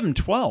 I'll give them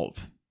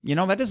 12.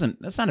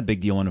 That's not a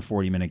big deal in a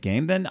 40-minute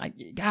game. Then,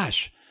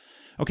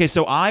 Okay,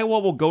 so Iowa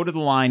will go to the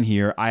line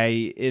here.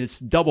 It's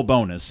double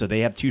bonus, so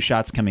they have 2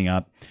 shots coming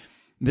up.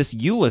 This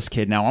Ulis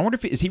kid now, I wonder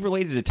is he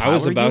related to Tyler I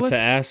was about Ulis? to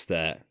ask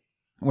that.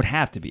 Would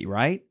have to be,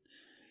 right?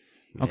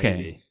 Maybe.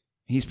 Okay.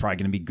 He's probably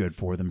going to be good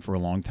for them for a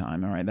long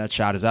time. All right, that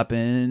shot is up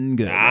and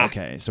good.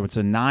 Okay, so it's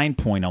a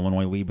 9-point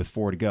Illinois lead with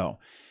 4 to go.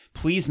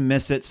 Please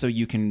miss it so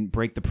you can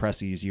break the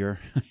press easier.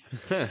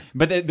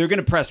 But they're going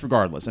to press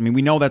regardless. I mean,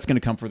 we know that's going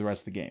to come for the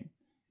rest of the game.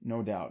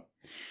 No doubt.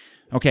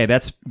 Okay,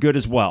 that's good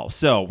as well.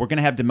 So we're going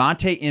to have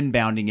DeMonte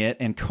inbounding it,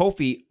 and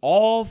Kofi,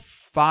 all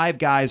 5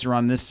 guys are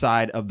on this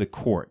side of the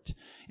court.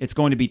 It's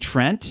going to be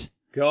Trent.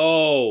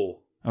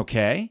 Go.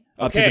 Okay.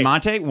 Up to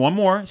DeMonte. One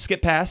more.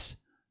 Skip pass.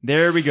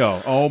 There we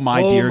go. Oh,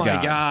 my dear God. Oh,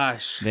 my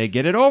gosh. They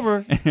get it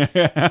over.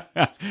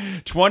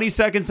 20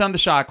 seconds on the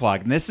shot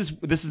clock. And this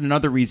is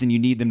another reason you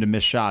need them to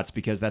miss shots,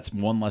 because that's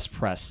one less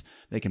press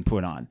they can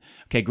put on.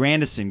 Okay,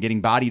 Grandison getting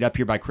bodied up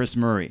here by Chris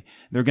Murray.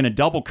 They're going to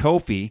double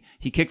Kofi.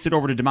 He kicks it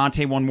over to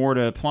DeMonte, one more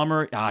to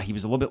Plummer. He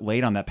was a little bit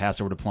late on that pass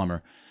over to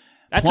Plummer.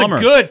 That's Plummer. A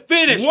good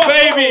finish,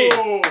 baby.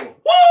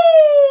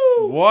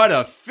 Woo! What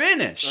a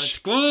finish. Let's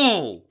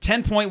go.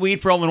 10-point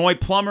lead for Illinois.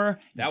 Plummer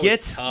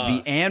gets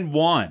the and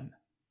one.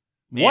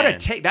 Man. What a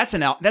take. That's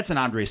an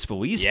Andres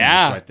Feliz finish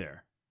right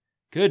there.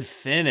 Good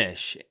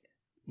finish.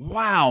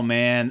 Wow,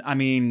 man. I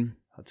mean,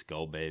 let's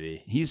go,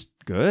 baby. He's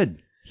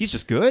good. He's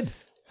just good.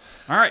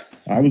 All right.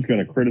 I was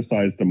going to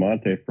criticize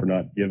DeMonte for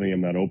not giving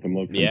him that open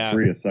look from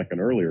 3 a second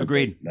earlier.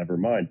 Agreed. Never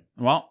mind.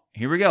 Well,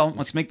 here we go.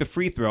 Let's make the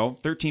free throw.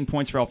 13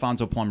 points for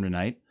Alfonso Plummer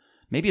tonight.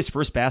 Maybe his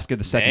first basket of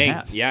the second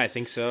half. Yeah, I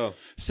think so.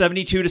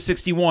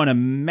 72-61, a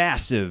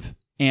massive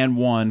and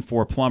one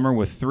for Plummer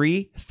with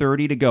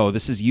 3:30 to go.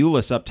 This is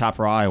Ulis up top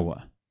for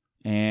Iowa.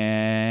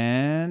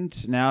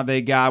 And now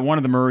they got one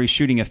of the Murrays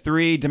shooting a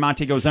 3.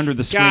 DeMonte goes under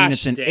the screen.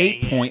 It's an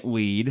 8-point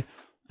lead.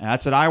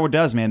 That's what Iowa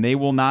does, man. They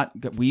will not.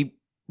 We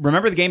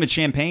remember the game at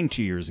Champaign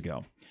 2 years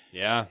ago.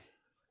 Yeah.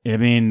 I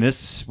mean,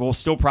 this will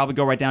still probably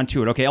go right down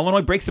to it. Okay,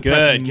 Illinois breaks the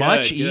press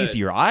much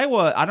easier.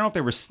 Iowa, I don't know if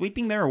they were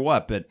sleeping there or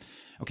what, but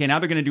okay, now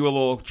they're going to do a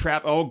little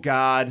trap. Oh,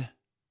 God.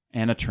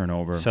 And a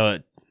turnover. So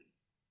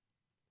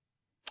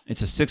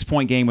it's a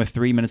 6-point game with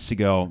 3 minutes to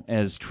go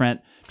as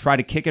Trent tried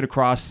to kick it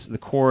across the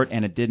court,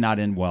 and it did not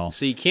end well.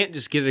 So you can't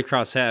just get it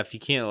across half. You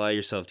can't allow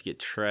yourself to get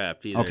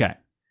trapped either. Okay.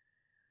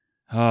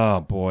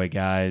 Oh, boy,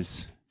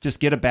 guys. Just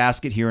get a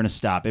basket here and a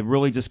stop. It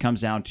really just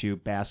comes down to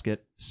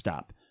basket,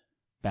 stop.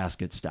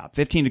 Basket, stop.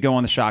 15 to go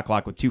on the shot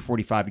clock with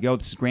 2:45 to go.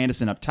 This is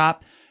Grandison up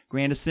top.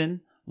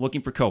 Grandison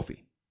looking for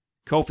Kofi.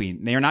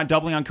 Kofi, they are not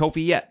doubling on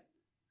Kofi yet.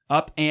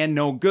 Up and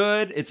no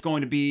good. It's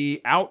going to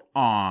be out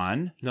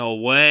on. No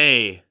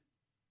way.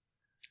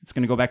 It's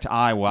going to go back to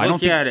Iowa. I don't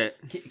think, at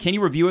it. Can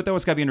you review it, though?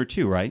 It's got to be under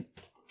 2, right?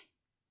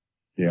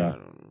 Yeah.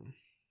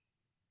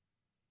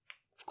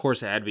 Of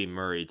course, it had to be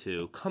Murray,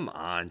 too. Come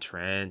on,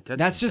 Trent.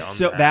 That's just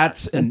so.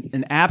 That's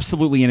an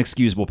absolutely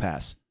inexcusable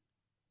pass.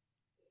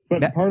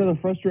 But part of the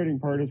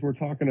frustrating part is we're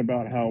talking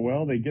about how,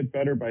 well, they get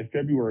better by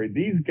February.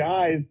 These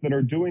guys that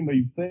are doing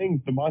these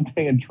things, DeMonte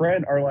and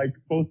Trent, are like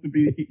supposed to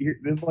be,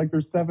 this is like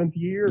their 7th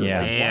year.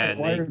 Yeah. Like,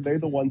 why are they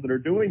the ones that are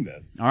doing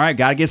this? All right,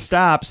 got to get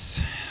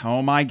stops.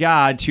 Oh, my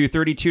God.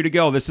 2:32 to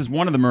go. This is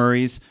one of the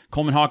Murrays.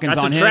 Coleman Hawkins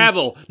on him. That's a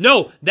travel.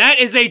 No, that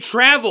is a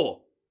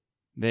travel.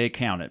 They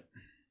count it.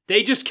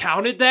 They just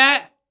counted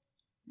that?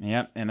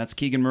 Yep, and that's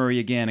Keegan Murray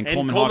again. And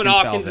Coleman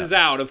Hawkins is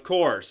out, of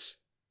course.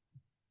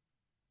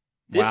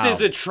 This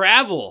is a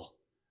travel.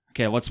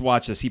 Okay, let's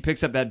watch this. He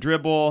picks up that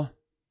dribble.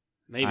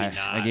 Maybe not.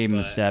 I gave him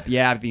the step.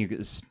 Yeah, I think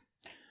it's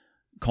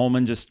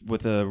Coleman just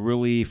with a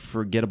really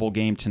forgettable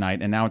game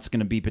tonight, and now it's going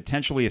to be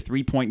potentially a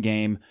 3-point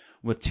game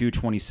with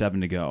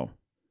 2:27 to go.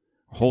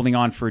 Holding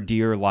on for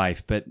dear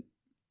life, but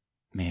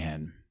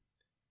man.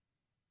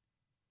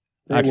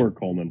 Great work,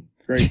 Coleman.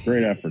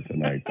 Great effort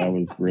tonight. That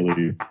was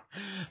really.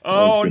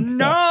 Oh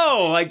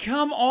no! Like,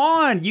 come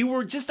on! You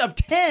were just up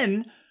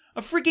 10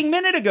 a freaking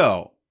minute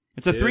ago.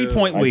 It's a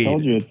 3-point lead. I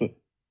told you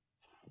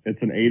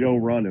it's an 8-0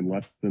 run in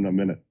less than a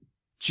minute.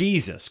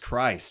 Jesus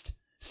Christ!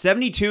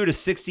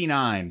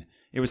 72-69.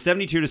 It was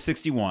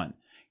 72-61.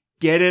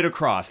 Get it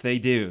across. They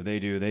do.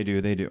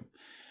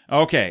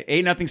 Okay,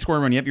 8-0 score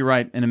run. Yep, you're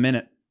right. In a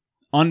minute.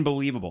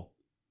 Unbelievable.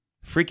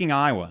 Freaking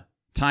Iowa.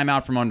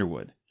 Timeout from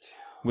Underwood.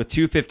 With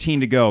 2:15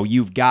 to go,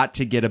 you've got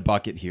to get a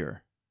bucket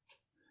here.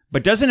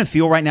 But doesn't it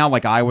feel right now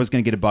like Iowa's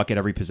going to get a bucket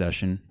every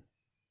possession?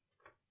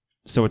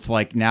 So it's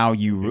like now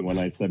you... When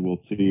I said we'll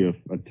see if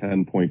a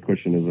 10-point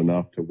cushion is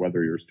enough to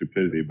weather your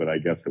stupidity, but I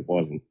guess it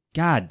wasn't.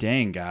 God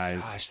dang,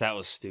 guys. Gosh, that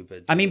was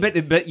stupid. I mean,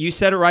 but you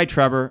said it right,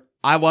 Trevor.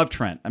 I love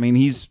Trent. I mean,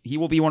 he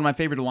will be one of my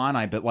favorite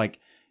Illini, but like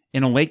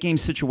in a late game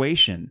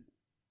situation,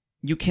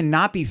 you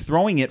cannot be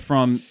throwing it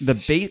from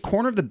the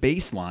corner of the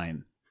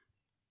baseline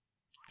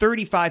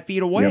 35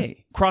 feet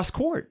away, cross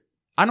court.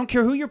 I don't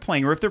care who you're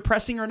playing or if they're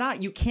pressing or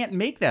not. You can't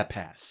make that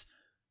pass.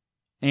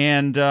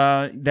 And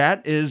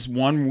that is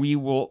one we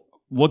will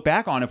look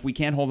back on if we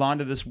can't hold on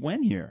to this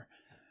win here.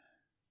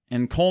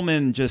 And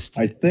Coleman just,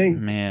 I think,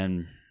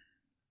 man.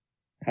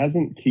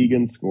 Hasn't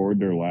Keegan scored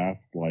their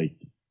last, like,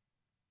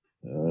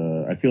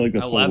 I feel like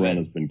this 11. whole run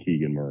has been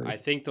Keegan Murray. I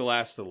think the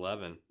last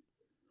 11.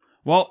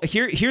 Well,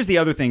 here's the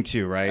other thing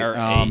too, right? Or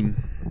 8.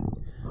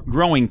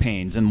 Growing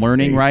pains and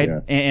learning, 8, right? yeah.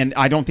 And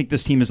I don't think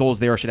this team, as old as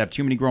they are, should have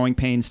too many growing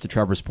pains, to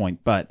Trevor's point.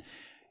 But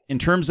in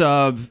terms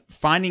of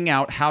finding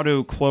out how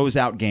to close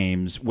out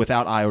games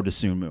without Ayo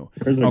Dosunmu.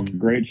 There's a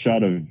great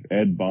shot of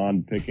Ed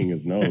Bond picking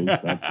his nose.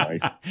 That's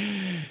nice.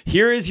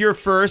 Here is your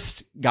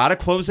first, got to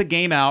close a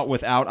game out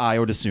without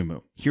Ayo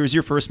Dosunmu. Here's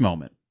your first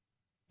moment.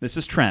 This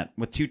is Trent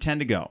with 2:10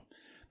 to go.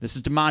 This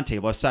is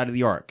DeMonte, left side of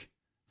the arc.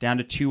 Down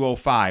to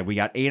 2:05. We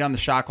got 8 on the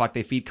shot clock.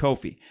 They feed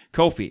Kofi.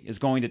 Kofi is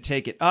going to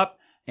take it up,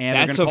 and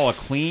they're going to call a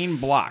clean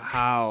block.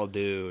 How,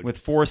 dude? With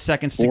 4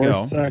 seconds to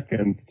go. 4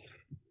 seconds.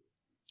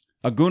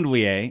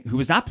 Agundlie, who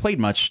has not played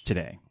much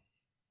today.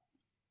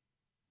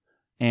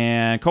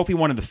 And Kofi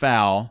wanted the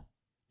foul,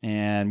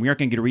 and we aren't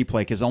going to get a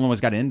replay because Illinois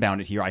got to inbound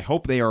it here. I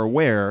hope they are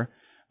aware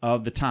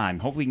of the time.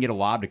 Hopefully we can get a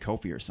lob to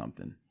Kofi or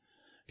something.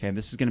 Okay,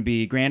 this is going to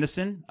be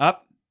Grandison.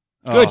 Up.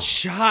 Good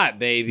shot,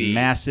 baby.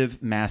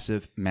 Massive,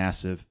 massive,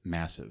 massive,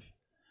 massive.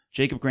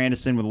 Jacob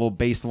Grandison with a little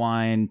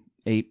baseline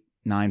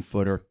 8-9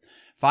 footer.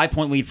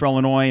 5-point lead for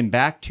Illinois, and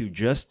back to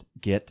just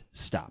get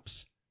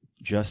stops.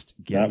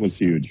 That was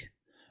huge.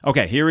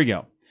 Okay, here we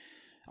go.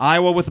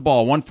 Iowa with the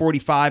ball,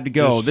 1:45 to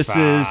go. This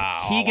is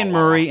Keegan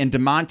Murray, and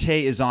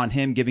DeMonte is on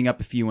him, giving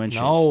up a few inches.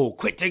 No,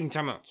 quit taking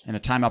timeouts. And a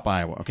timeout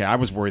by Iowa. Okay, I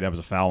was worried that was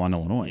a foul on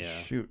Illinois.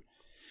 Yeah. Shoot.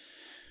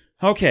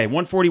 Okay,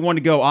 1:41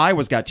 to go.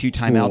 Iowa's got 2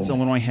 timeouts. Cool.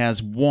 Illinois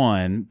has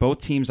 1.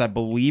 Both teams, I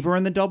believe, are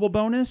in the double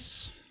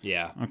bonus.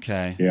 Yeah.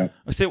 Okay. Yeah.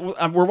 So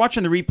we're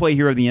watching the replay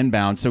here of the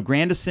inbound. So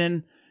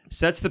Grandison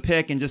sets the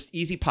pick and just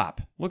easy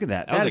pop. Look at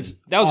that. That was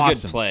awesome. A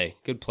good play.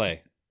 Good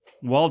play.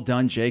 Well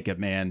done, Jacob,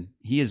 man.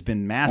 He has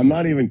been massive. I'm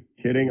not even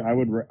kidding. I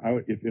would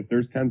if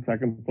there's 10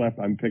 seconds left,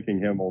 I'm picking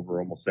him over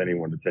almost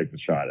anyone to take the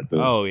shot at this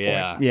point.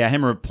 Yeah,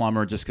 him or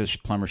Plummer, just because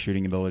Plummer's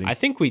shooting ability. I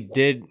think we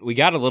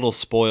got a little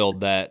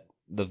spoiled that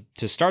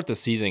to start the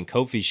season,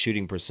 Kofi's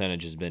shooting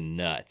percentage has been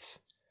nuts.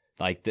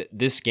 Like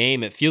this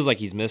game, it feels like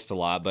he's missed a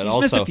lot, but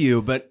he's missed a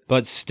few,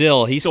 but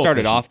still, he started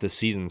efficient. off the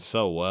season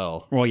so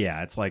well. Well,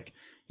 yeah, it's like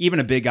even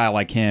a big guy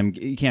like him,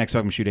 you can't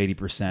expect him to shoot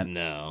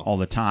 80% all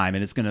the time,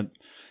 and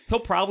he'll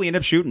probably end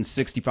up shooting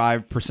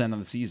 65% of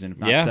the season, if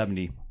not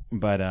 70.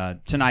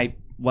 But tonight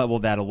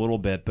leveled that a little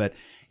bit, but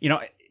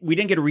we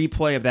didn't get a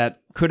replay of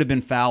that. Could have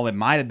been foul. It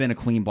might have been a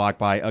clean block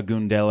by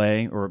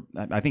Agundlie, or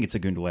I think it's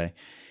Agundlie,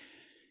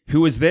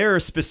 who is there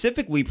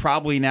specifically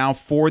probably now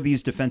for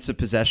these defensive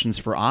possessions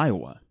for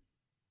Iowa.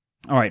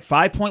 All right,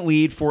 5-point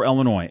lead for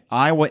Illinois.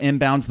 Iowa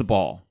inbounds the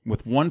ball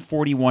with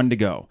 1:41 to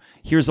go.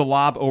 Here's a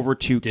lob over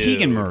to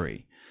Keegan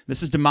Murray.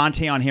 This is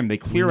DeMonte on him. They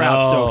clear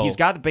out, so he's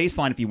got the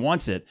baseline if he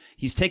wants it.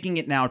 He's taking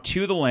it now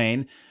to the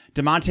lane.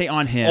 DeMonte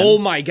on him. Oh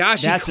my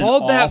gosh, he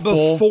called that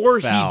before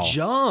he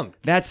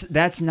jumped.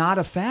 That's not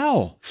a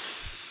foul.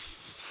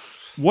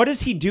 What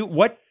does he do?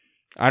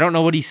 I don't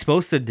know what he's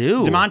supposed to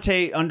do.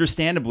 DeMonte,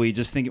 understandably,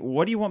 just thinking,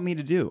 what do you want me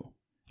to do?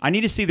 I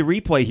need to see the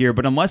replay here,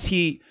 but unless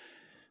he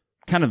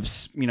kind of,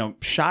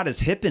 shot his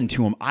hip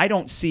into him, I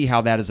don't see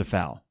how that is a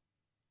foul.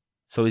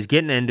 So he's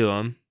getting into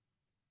him.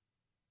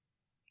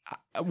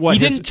 He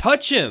didn't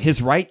touch him.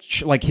 His right,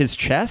 his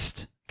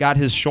chest got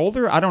his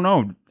shoulder? I don't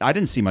know. I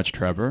didn't see much,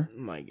 Trevor.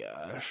 Oh my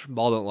gosh.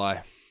 Ball don't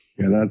lie.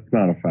 Yeah, that's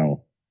not a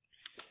foul.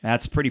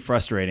 That's pretty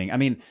frustrating. I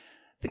mean,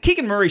 the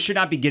Keegan Murray should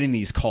not be getting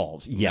these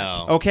calls yet.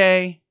 No.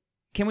 Okay?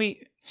 Can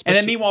we... And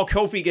then meanwhile,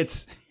 Kofi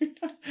gets...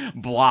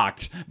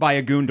 Blocked by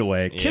a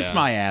Gundele. Kiss Yeah.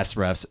 my ass,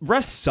 refs.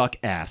 Refs suck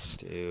ass.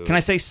 Dude. Can I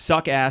say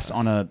suck ass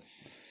on a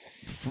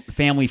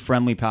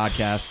family-friendly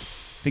podcast?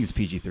 I think it's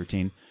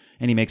PG-13.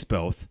 And he makes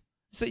both.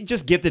 So he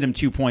just gifted him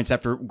 2 points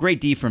after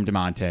great D from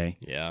DeMonte.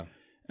 Yeah.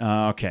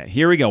 Okay,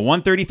 here we go.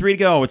 1:33 to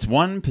go. It's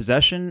one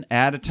possession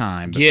at a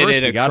time. But Get first,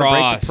 it we got to break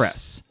across. the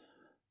press.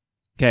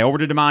 Okay, over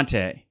to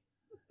DeMonte.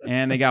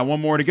 And they got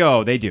one more to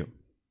go. They do.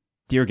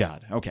 Dear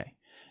God. Okay.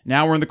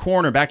 Now we're in the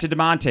corner. Back to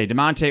DeMonte.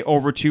 DeMonte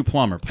over to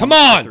Plummer. Come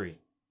Plummer on! 3.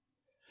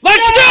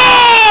 Let's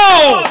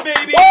go! Come on,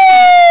 baby!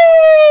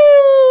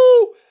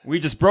 Woo! We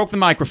just broke the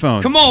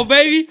microphones. Come on,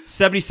 baby!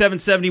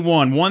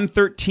 77-71.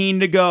 1:13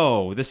 to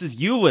go. This is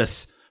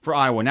Ulyss for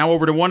Iowa. Now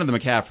over to one of the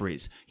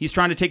McCaffreys. He's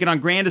trying to take it on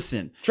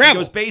Grandison. Travel. He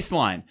goes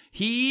baseline.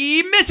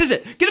 He misses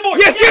it. Get the board.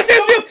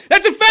 Yes!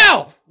 That's a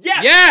foul!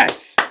 Yes!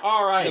 Yes!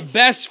 All right. The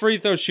best free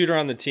throw shooter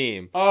on the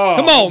team. Oh.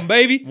 Come on,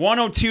 baby!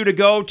 1:02 to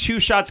go. 2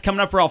 shots coming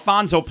up for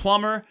Alfonso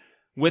Plummer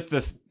with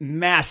the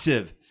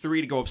massive 3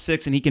 to go up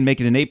 6, and he can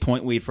make it an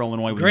 8-point lead for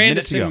Illinois with a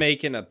minute to Grandison go.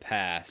 making a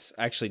pass.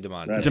 Actually,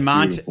 DeMonte. That's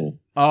DeMonte. beautiful.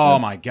 Oh,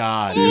 my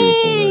God.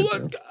 Beautiful right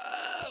Let's there.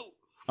 go!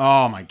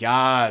 Oh, my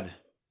God.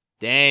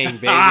 Dang,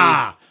 baby.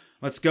 Ah,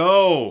 let's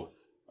go.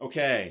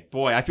 Okay.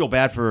 Boy, I feel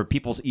bad for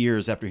people's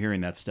ears after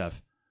hearing that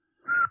stuff.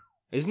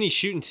 Isn't he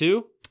shooting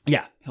too?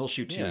 Yeah, he'll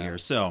shoot 2 Yeah. here.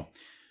 So,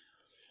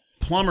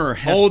 Plummer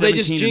has Oh, 17 they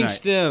just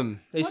jinxed tonight.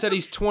 him. They said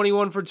he's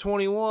 21 for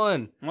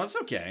 21. Well, that's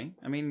okay.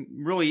 I mean,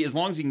 really, as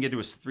long as he can get to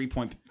a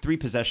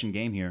 3-possession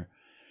game here.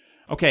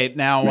 Okay,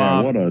 now,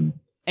 Man, what a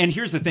and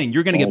here's the thing: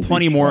 you're going to get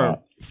ballsy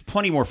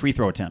plenty more free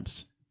throw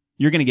attempts.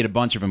 You're going to get a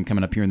bunch of them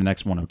coming up here in the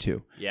next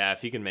 102. Yeah,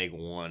 if you can make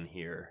one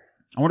here.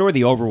 I wonder where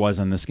the over was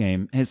on this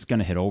game. It's going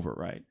to hit over,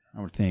 right?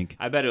 I would think.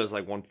 I bet it was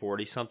like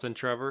 140 something,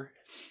 Trevor.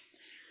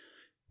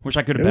 Wish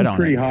I could It have bet was on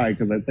pretty it. high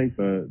because I think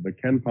the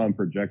KenPom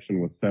projection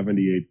was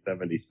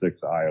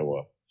 78-76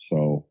 Iowa. So it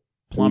was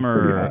pretty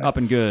Plummer high. up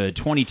and good,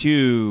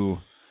 22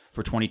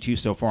 for 22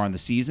 so far in the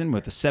season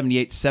with a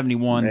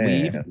 78-71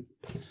 lead. Man,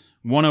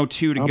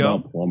 102 to how go.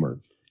 about Plummer?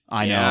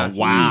 I know. Yeah,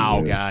 Wow,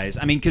 Jesus. guys.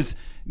 I mean, because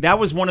that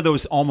was one of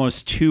those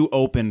almost 2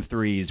 open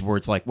threes where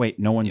it's like, wait,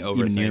 no one's You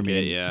even near overthink me.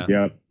 it, yeah.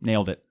 Yep.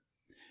 Nailed it.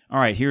 All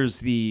right, here's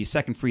the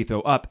second free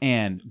throw up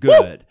and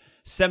good.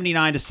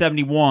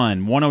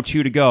 79-71,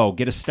 102 to go.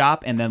 Get a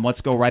stop, and then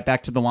let's go right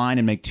back to the line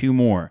and make 2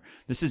 more.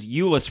 This is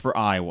Ulyss for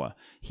Iowa.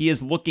 He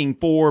is looking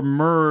for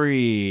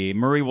Murray.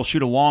 Murray will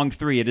shoot a long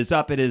 3. It is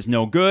up. It is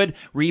no good.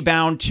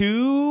 Rebound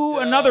to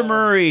another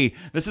Murray.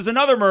 This is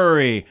another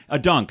Murray. A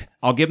dunk.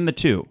 I'll give him the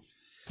 2.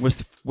 And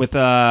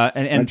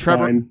That's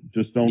Trevor. fine.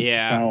 Just don't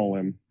Yeah. foul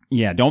him.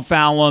 Yeah, don't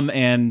foul him.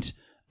 And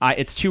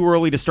it's too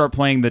early to start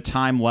playing the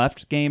time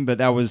left game, but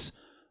that was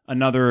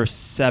another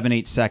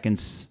 7-8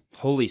 seconds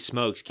Holy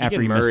smokes. after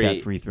Keegan he missed Murray,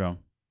 that free throw.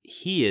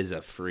 he is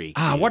a freak.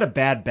 Ah, dude. what a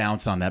bad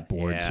bounce on that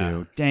board, Yeah.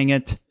 too. Dang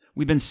it.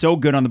 We've been so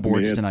good on the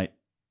boards it's- tonight.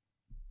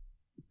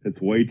 It's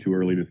way too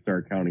early to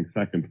start counting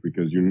seconds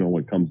because you know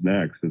what comes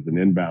next is an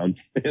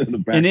inbounds in the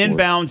backcourt. An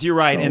inbounds, you're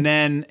right. So-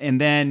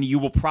 And then you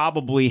will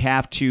probably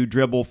have to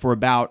dribble for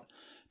about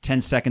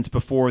 10 seconds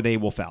before they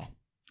will foul.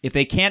 If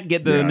they can't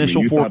get the Yeah, I mean,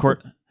 initial you thought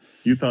forecourt.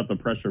 You thought the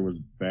pressure was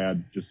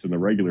bad just in the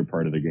regular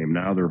part of the game.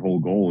 Now their whole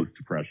goal is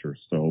to pressure.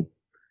 So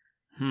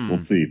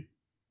we'll see.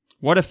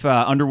 What if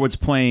Underwood's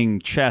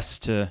playing chess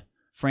to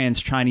Fran's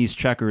Chinese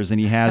checkers and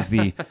he has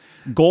the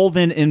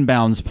golden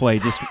inbounds play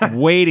just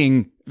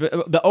waiting,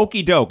 the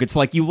okey doke. It's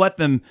like you let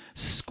them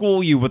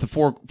school you with a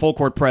full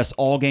court press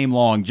all game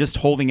long, just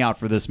holding out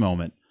for this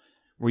moment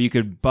where you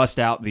could bust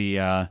out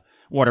the,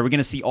 what, are we going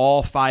to see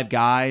all 5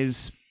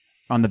 guys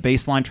on the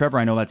baseline, Trevor?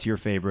 I know that's your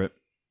favorite.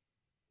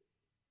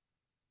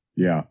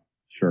 Yeah,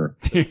 sure.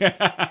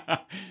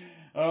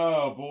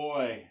 Oh,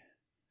 boy.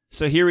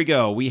 So here we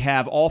go. We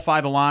have all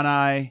 5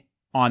 Illini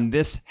on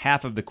this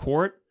half of the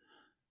court.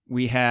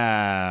 We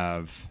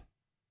have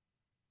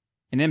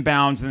an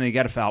inbounds, and they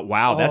get a foul.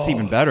 Wow, that's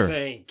even better.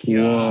 Thank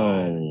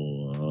God.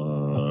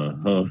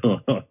 Whoa.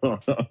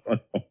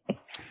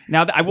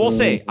 Now, I will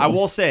say,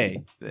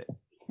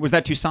 was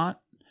that Toussaint?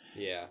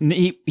 Yeah.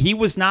 He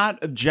was not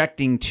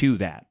objecting to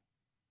that.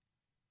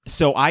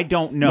 So I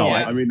don't know. No,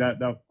 I mean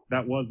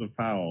that was a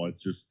foul.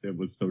 It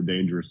was so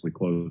dangerously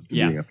close to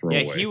Yeah. being a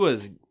throwaway. Yeah,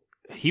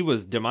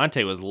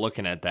 DeMonte was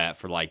looking at that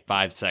for like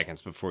 5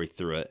 seconds before he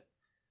threw it.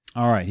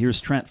 All right, here's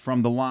Trent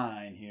from the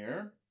line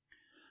here.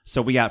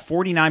 So we got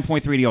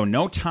 49.3 to go.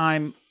 No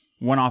time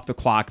went off the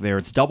clock there.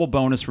 It's double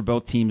bonus for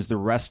both teams the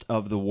rest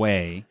of the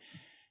way.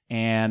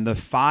 And the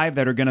 5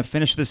 that are going to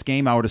finish this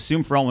game, I would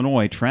assume for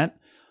Illinois, Trent,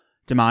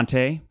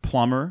 DeMonte,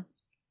 Plummer,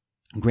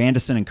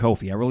 Grandison, and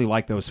Kofi. I really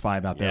like those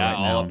 5 out there Yeah, right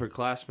all now.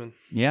 upperclassmen.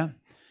 Yeah.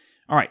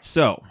 All right,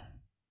 so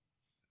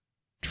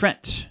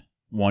Trent,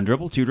 1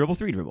 dribble, 2 dribble,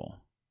 3 dribble.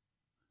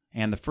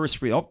 And the first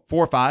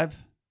 4-5.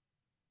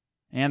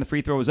 And the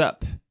free throw is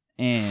up.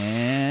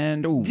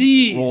 And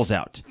rolls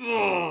out.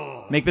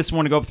 Make this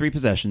one to go up 3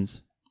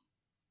 possessions.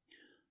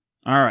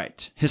 All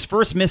right. His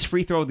first missed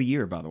free throw of the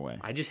year, by the way.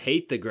 I just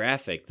hate the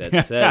graphic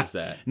that says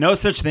that. No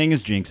such thing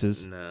as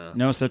jinxes. No.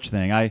 No such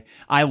thing.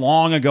 I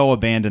long ago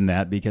abandoned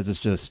that because it's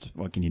just,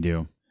 what can you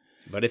do?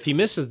 But if he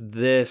misses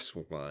this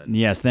one.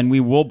 Yes, then we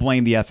will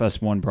blame the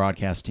FS1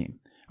 broadcast team.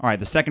 All right,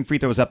 the second free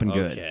throw is up and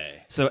good.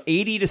 Okay. So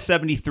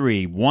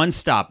 80-73. One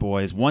stop,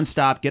 boys. One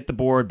stop. Get the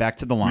board back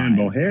to the line.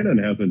 Man,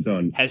 Bohannon hasn't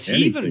done. Has he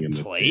anything even in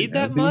this played game,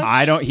 that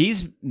has he? much?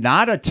 He's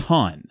not a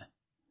ton.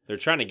 They're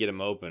trying to get him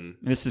open.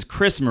 This is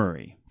Keegan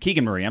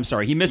Murray. I'm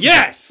sorry. He missed.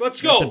 Yes,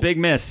 let's go. That's a big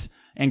miss.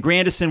 And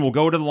Grandison will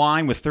go to the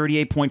line with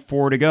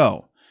 38.4 to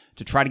go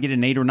to try to get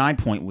an 8 or 9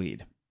 point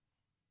lead.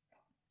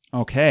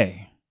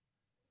 Okay.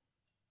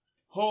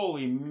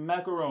 Holy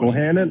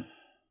macaroni.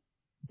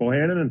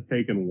 Bohannon has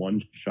taken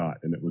one shot,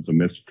 and it was a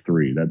missed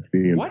 3. That's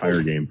the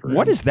entire game for him.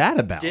 What is that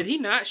about? Did he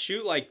not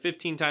shoot like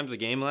 15 times a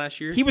game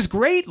last year? He was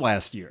great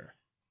last year.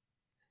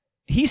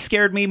 He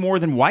scared me more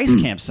than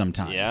Weiskamp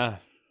sometimes. Yeah.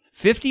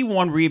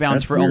 51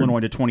 rebounds That's for weird.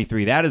 Illinois to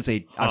 23. That is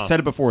I've said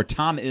it before,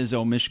 Tom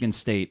Izzo, Michigan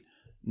State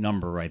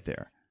number right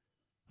there.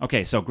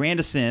 Okay, so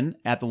Grandison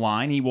at the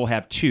line. He will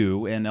have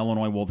 2, and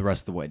Illinois will the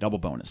rest of the way. Double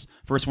bonus.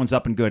 First one's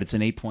up and good. It's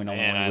an 8-point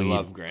Illinois Man, I lead.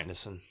 love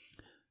Grandison.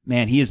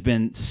 Man, he has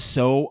been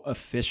so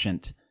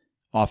efficient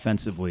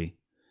offensively.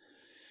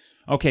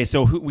 Okay,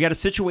 so we got a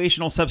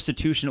situational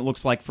substitution, it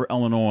looks like, for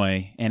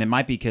Illinois, and it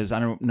might be because I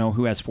don't know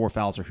who has 4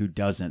 fouls or who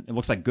doesn't. It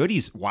looks like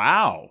Goody's.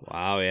 Wow,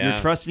 yeah. You're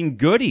trusting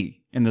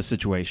Goody in this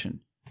situation.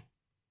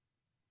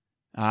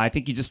 I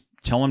think you just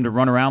tell him to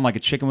run around like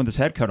a chicken with his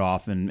head cut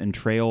off and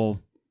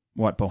trail,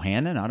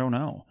 Bohannon? I don't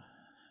know.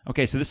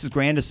 Okay, so this is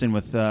Grandison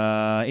with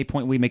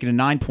 8-point lead, making a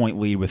 9-point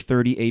lead with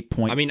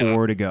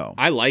 38.4 to go.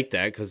 I like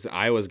that because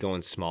Iowa's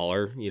going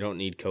smaller. You don't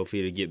need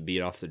Kofi to get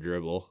beat off the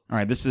dribble. All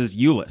right, this is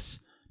Ulyss.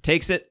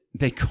 Takes it.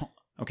 They call.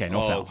 Okay,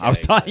 no foul. Okay. I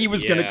thought he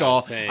was going to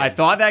call. Same. I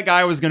thought that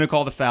guy was going to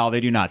call the foul. They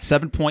do not.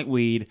 7-point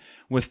lead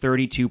with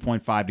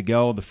 32.5 to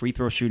go. The free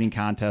throw shooting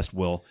contest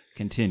will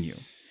continue.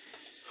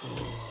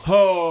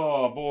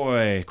 Oh,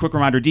 boy. Quick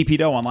reminder, DP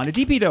Dough online at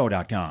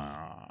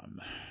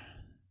dpdough.com.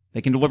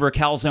 They can deliver a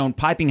calzone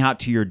piping hot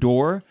to your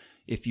door.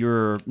 If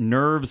your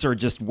nerves are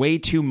just way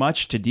too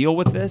much to deal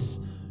with this.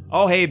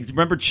 Oh, hey,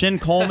 remember Chin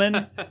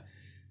Coleman?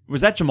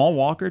 Was that Jamal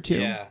Walker, too?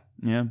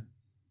 Yeah.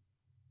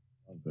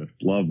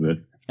 Love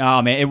this.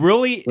 Oh, man, it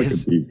really Look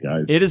is. at these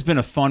guys. It has been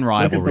a fun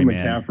rivalry, Look at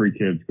the man. McCaffrey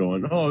kids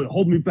going, oh,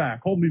 hold me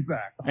back. Oh,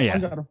 yeah. I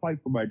got to fight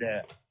for my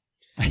dad.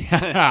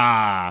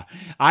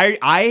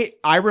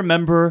 I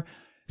remember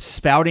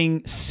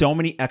spouting so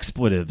many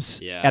expletives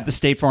at the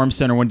State Farm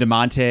Center when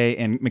DeMonte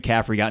and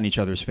McCaffrey got in each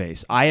other's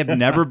face. I have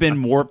never been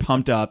more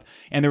pumped up.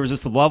 And there was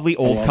this lovely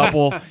old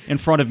couple in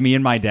front of me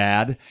and my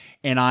dad,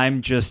 and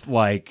I'm just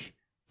like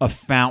a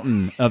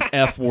fountain of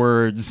F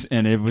words,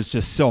 and it was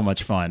just so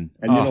much fun.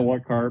 And you know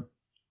what, Carp?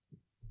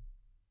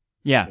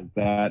 Yeah.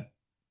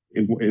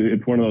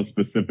 It's one of those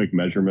specific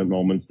measurement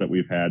moments that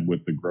we've had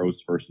with the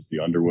Gross versus the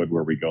Underwood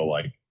where we go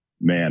like,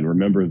 man,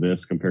 remember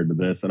this compared to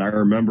this? And I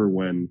remember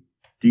when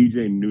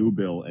DJ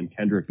Newbill and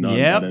Kendrick Nunn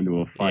got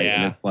into a fight,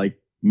 and it's like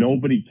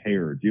nobody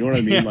cared. You know what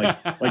I mean?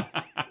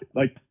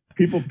 Like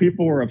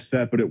people were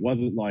upset, but it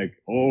wasn't like,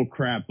 oh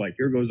crap, like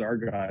here goes our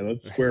guy,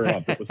 let's square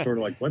up. It was sort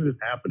of like, what is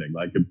happening?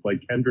 Like it's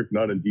like Kendrick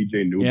Nunn and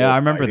DJ Newbill. Yeah, I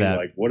remember fighting. that.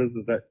 Like what is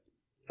that?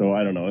 So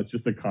I don't know. It's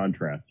just a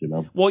contrast, you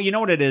know. Well, you know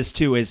what it is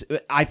too is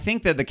I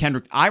think that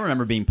I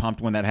remember being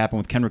pumped when that happened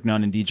with Kendrick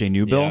Nunn and DJ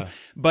Newbill,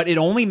 but it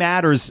only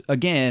matters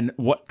again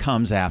what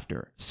comes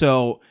after.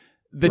 So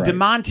the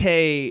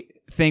DeMonte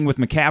thing with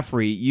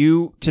McCaffrey,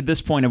 you to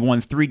this point have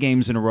won 3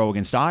 games in a row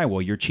against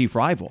Iowa, your chief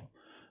rival.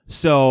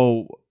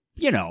 So,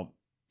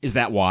 is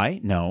that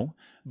why? No.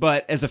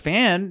 But as a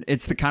fan,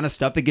 it's the kind of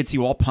stuff that gets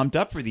you all pumped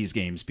up for these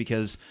games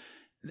because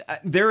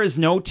there is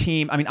no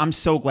team. I mean, I'm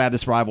so glad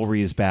this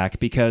rivalry is back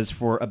because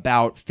for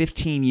about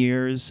 15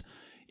 years,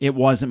 it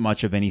wasn't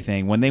much of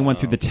anything. When they went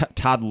through the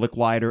Todd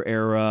Licklider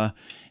era,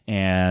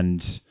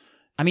 and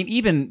I mean,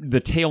 even the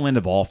tail end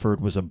of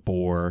Alford was a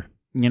bore,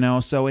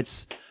 so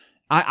it's,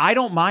 I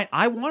don't mind.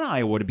 I want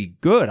Iowa to be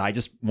good. I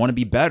just want to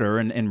be better.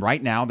 And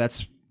right now,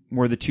 that's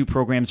where the 2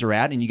 programs are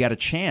at, and you got a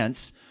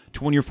chance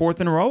to win your 4th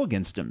in a row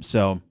against them.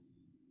 So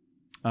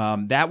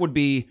that would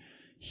be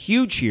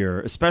huge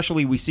here,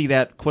 especially we see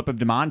that clip of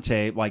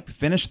DeMonte, like,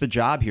 finish the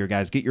job here,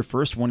 guys. Get your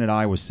first one at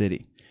Iowa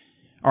City.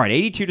 All right,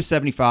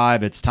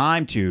 82-75. It's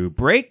time to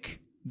break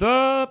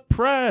the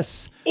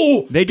press.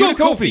 Oh, they do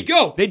go, Kofi,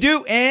 go. They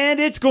do, and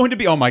it's going to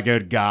be, oh, my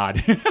good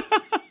God.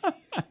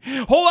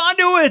 Hold on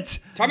to it.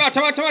 Time out.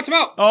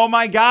 Oh,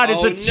 my God,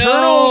 it's a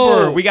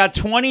turnover. We got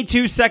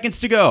 22 seconds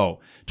to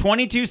go.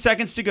 22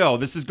 seconds to go.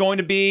 This is going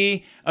to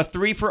be a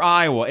 3 for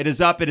Iowa. It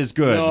is up. It is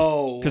good.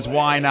 No because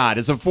why not?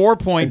 It's a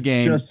 4-point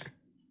game.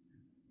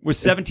 With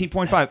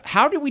 17.5.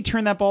 How did we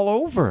turn that ball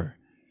over?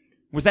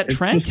 Was that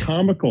Trent? It's just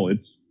comical.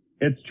 It's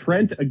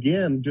Trent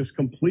again, just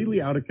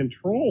completely out of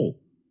control.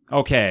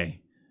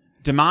 Okay.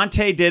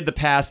 DeMonte did the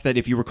pass that,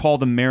 if you recall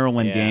the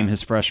Maryland game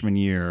his freshman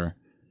year,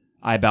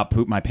 I about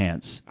pooped my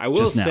pants. I will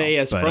just now, say,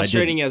 as but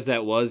frustrating as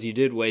that was, you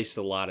did waste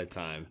a lot of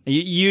time.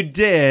 You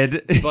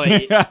did. But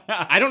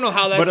I don't know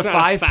how that's but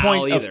not a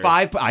foul either.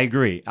 I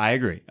agree.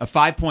 A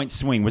 5-point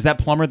swing. Was that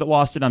Plummer that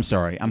lost it? I'm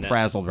sorry. I'm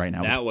frazzled right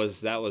now. That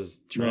was Trent.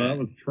 No, that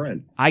was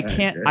Trent. I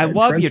can't. I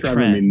love Trent's you,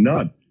 driving Trent. me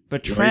nuts.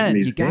 But Trent,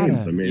 you gotta.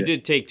 Games. I mean, You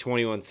did take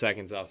 21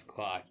 seconds off the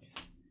clock.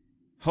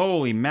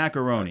 Holy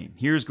macaroni.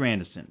 Here's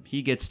Grandison.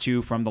 He gets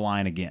 2 from the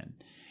line again.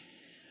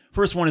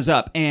 First one is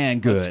up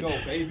and good. Let's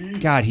go, baby.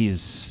 God,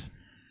 he's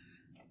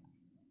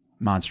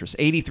monstrous.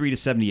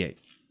 83-78.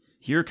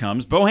 Here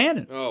comes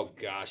Bohannon. Oh,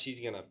 gosh. He's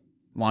going to...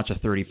 Launch a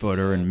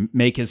 30-footer and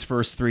make his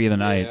first 3 of the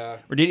night. Yeah.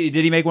 Or did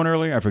he make one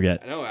earlier? I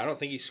forget. No, I don't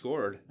think he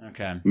scored.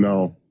 Okay.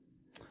 No.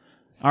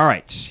 All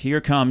right.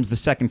 Here comes the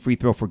second free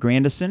throw for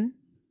Grandison.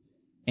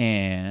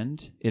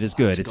 And it is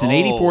good. It's an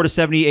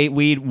 84-78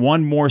 lead.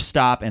 One more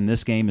stop, and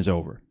this game is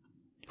over.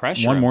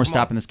 Pressure. One more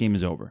stop, and this game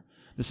is over.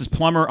 This is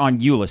Plummer on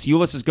Ulyss.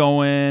 Ulyss is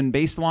going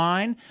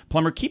baseline.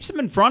 Plummer keeps him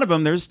in front of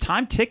him. There's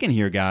time ticking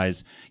here,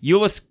 guys.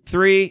 Ulyss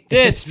 3.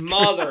 This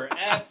mother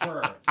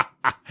effer.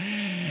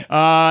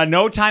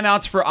 No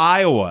timeouts for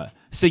Iowa.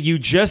 So you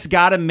just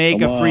got to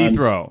make a free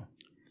throw.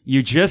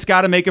 You just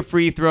got to make a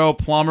free throw.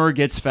 Plummer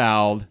gets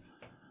fouled.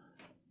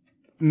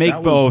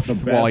 Make both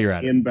while you're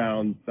at it.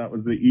 Inbounds. That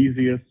was the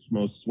easiest,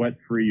 most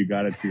sweat-free. You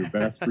got it to your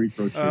best free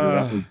throw shooter.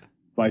 That was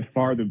by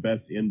far the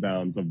best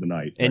inbounds of the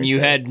night. And you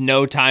had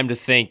no time to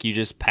think. You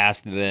just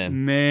passed it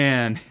in.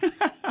 Man.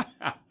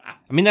 I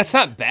mean, that's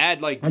not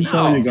bad. Like, I'm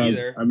telling you guys,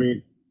 either. I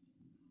mean,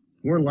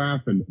 we're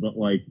laughing, but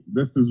like,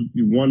 this is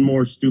one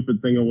more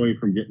stupid thing away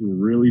from getting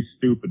really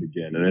stupid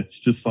again. And it's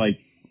just like,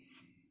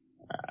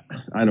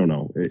 I don't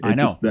know. I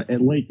know. Just, the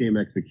late game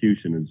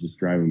execution is just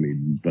driving me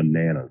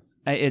bananas.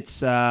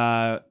 It's,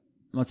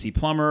 let's see,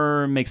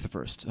 Plummer makes the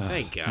first.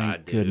 Thank God,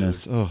 thank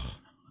goodness. Ugh.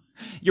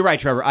 You're right,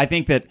 Trevor. I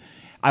think that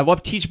I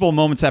love teachable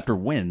moments after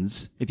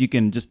wins, if you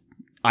can just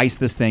ice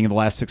this thing in the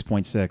last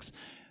 6.6.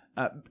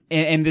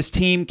 And this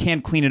team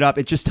can clean it up.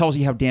 It just tells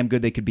you how damn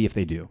good they could be if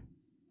they do.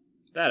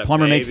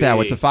 Plummer makes that.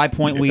 It's a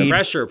 5-point lead.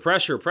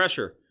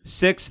 Pressure.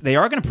 6. They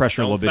are going to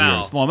pressure a little bit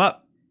here. Slow them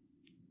up.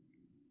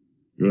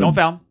 Good. Don't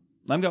foul.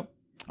 Let them go.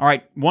 All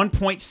right,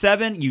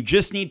 1.7. You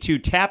just need to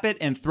tap it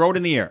and throw it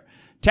in the air.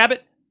 Tap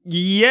it.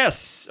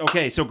 Yes.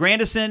 Okay, so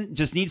Grandison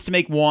just needs to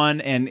make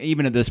 1, and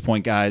even at this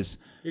point, guys,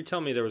 You're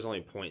telling me there was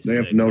only 0.6. They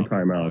have no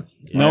timeouts.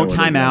 No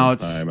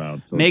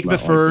timeouts. So make the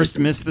first,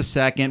 miss the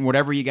second,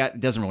 whatever you got.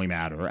 It doesn't really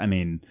matter. I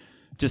mean,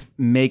 just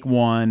make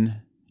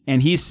 1.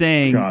 And he's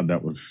saying... God,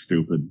 that was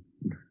stupid.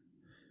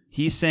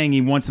 He's saying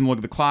he wants them to look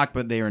at the clock,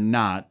 but they are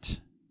not.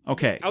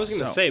 Okay. I was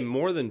going to say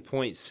more than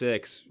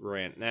 0.6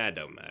 ran. Nah, it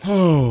don't matter.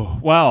 Oh,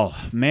 well,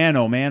 man,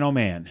 oh, man, oh,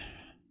 man.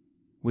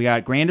 We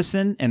got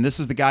Grandison, and this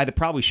is the guy that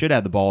probably should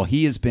have the ball.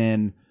 He has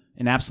been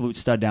an absolute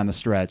stud down the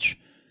stretch.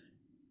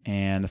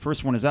 And the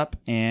first one is up,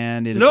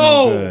 and it is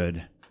no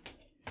good.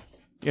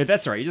 Yeah,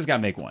 that's all right. You just got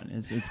to make 1.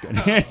 It's good.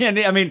 And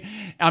I mean,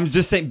 I'm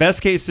just saying,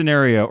 best case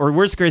scenario, or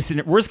worst case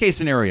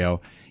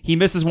scenario, he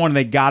misses 1, and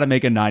they got to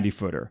make a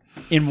 90-footer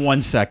in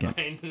 1 second.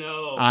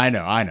 I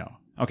know.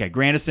 Okay,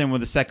 Grandison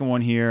with the second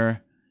one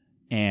here,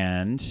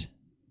 and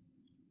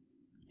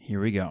here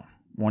we go.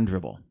 1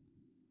 dribble.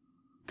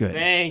 Good.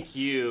 Thank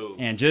you.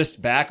 And just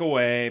back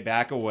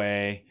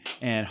away.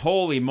 And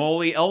holy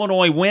moly,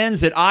 Illinois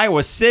wins at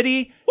Iowa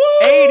City,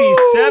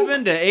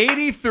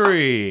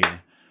 87-83.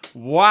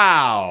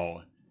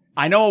 Wow.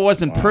 I know it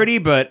wasn't pretty,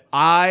 but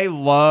I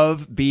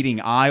love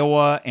beating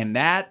Iowa, and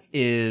that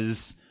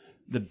is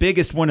the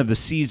biggest win of the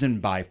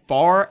season by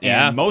far.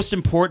 Yeah. And most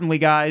importantly,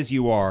 guys,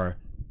 you are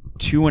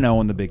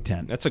 2-0 in the Big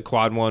Ten. That's a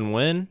quad 1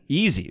 win.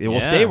 Easy. It will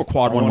stay with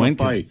quad 1 win.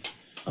 I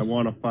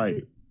want to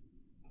fight.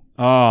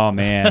 Oh,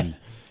 man.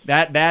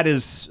 That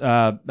is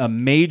a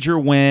major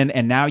win,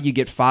 and now you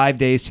get 5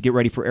 days to get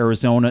ready for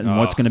Arizona and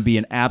what's going to be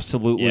an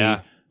absolutely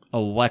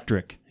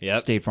electric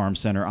State Farm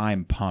Center. I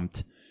am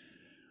pumped.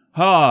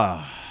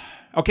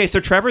 Okay, so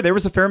Trevor, there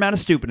was a fair amount of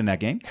stupid in that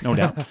game, no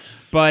doubt.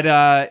 But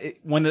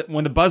when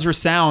the buzzer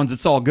sounds,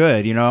 it's all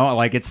good, you know.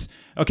 Like it's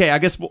okay. I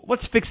guess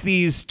let's fix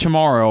these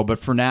tomorrow. But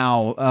for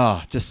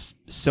now, just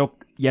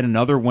soak yet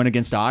another win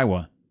against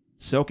Iowa.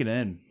 Soak it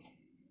in.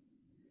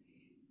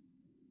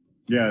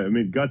 Yeah, I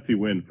mean, gutsy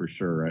win for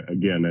sure.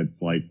 Again,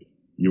 it's like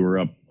you were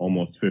up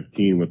almost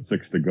 15 with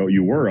 6 to go.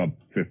 You were up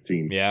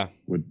 15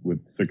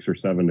 with 6 or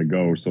 7 to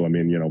go. So, I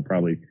mean, you know,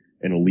 probably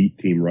an elite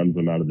team runs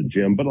them out of the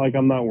gym. But, like,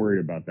 I'm not worried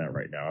about that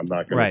right now. I'm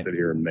not going to sit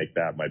here and make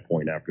that my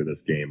point after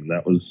this game. And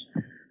that was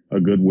a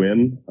good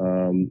win,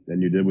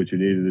 and you did what you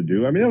needed to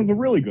do. I mean, that was a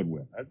really good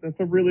win. That's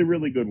a really,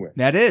 really good win.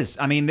 That is.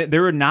 I mean,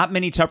 there are not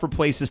many tougher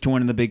places to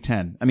win in the Big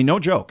Ten. I mean, no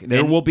joke.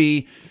 There will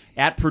be...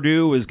 At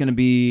Purdue is going to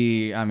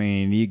be, I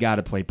mean, you got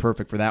to play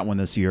perfect for that one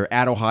this year.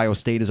 At Ohio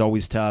State is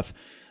always tough.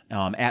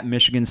 At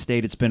Michigan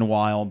State, it's been a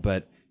while.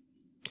 But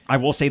I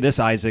will say this,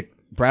 Isaac,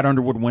 Brad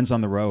Underwood wins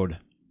on the road.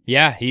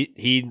 Yeah,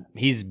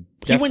 he's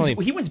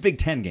definitely... He wins Big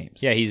Ten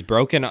games. Yeah, he's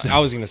broken... I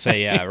was going to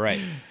say, yeah,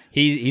 right.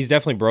 He's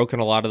definitely broken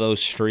a lot of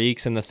those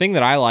streaks. And the thing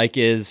that I like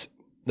is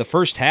the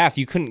first half,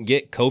 you couldn't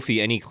get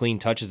Kofi any clean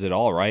touches at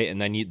all, right?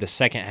 And then the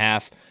second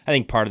half, I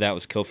think part of that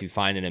was Kofi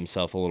finding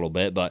himself a little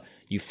bit, but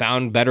you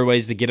found better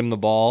ways to get him the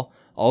ball.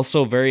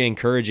 Also very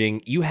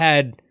encouraging. You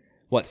had,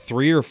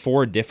 3 or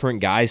 4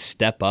 different guys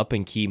step up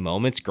in key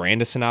moments.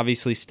 Grandison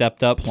obviously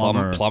stepped up.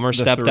 Plummer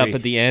stepped up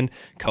at the end.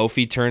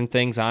 Kofi turned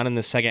things on in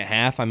the second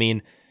half. I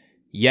mean,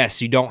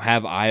 yes, you don't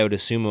have Ayo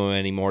DeSumo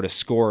anymore to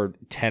score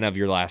 10 of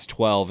your last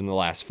 12 in the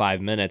last 5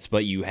 minutes,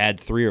 but you had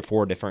 3 or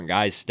 4 different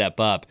guys step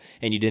up,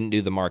 and you didn't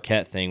do the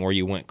Marquette thing where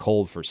you went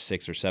cold for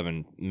 6 or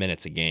 7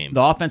 minutes a game.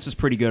 The offense is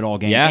pretty good all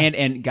game. Yeah.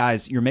 And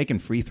guys, you're making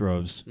free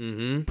throws.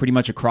 Mm-hmm. Pretty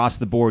much across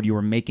the board, you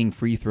were making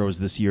free throws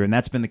this year, and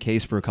that's been the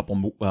case for a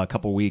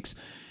couple weeks.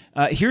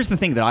 Here's the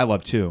thing that I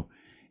love, too,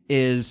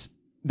 is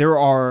there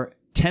are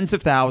tens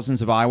of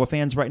thousands of Iowa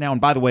fans right now.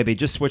 And by the way, they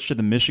just switched to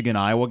the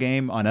Michigan-Iowa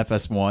game on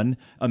FS1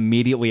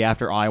 immediately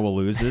after Iowa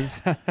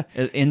loses.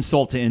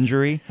 Insult to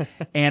injury.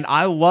 And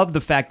I love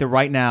the fact that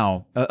right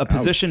now, a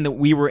position that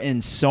we were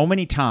in so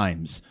many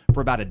times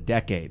for about a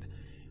decade,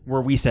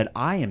 where we said,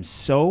 I am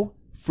so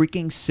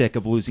freaking sick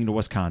of losing to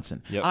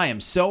Wisconsin. Yep. I am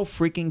so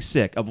freaking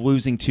sick of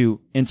losing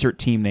to insert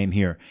team name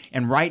here.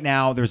 And right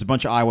now, there's a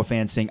bunch of Iowa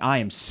fans saying, I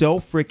am so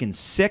freaking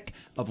sick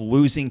of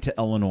losing to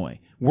Illinois.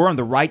 We're on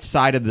the right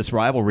side of this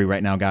rivalry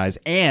right now, guys,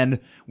 and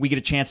we get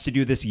a chance to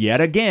do this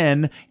yet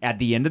again at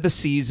the end of the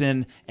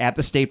season at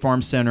the State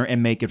Farm Center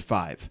and make it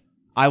 5.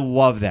 I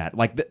love that.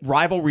 Like,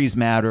 rivalries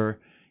matter,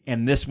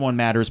 and this one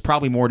matters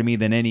probably more to me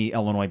than any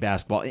Illinois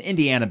basketball.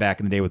 Indiana back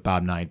in the day with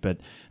Bob Knight, but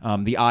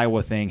the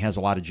Iowa thing has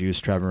a lot of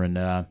juice, Trevor, and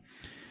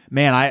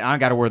man, I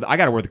gotta wear the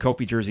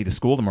Kofi jersey to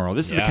school tomorrow.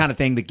 This is the kind of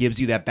thing that gives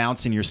you that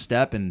bounce in your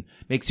step and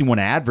makes you want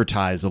to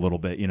advertise a little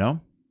bit, you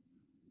know?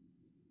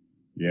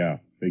 Yeah,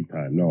 big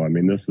time. No, I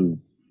mean, this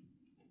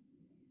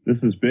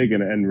is big,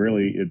 and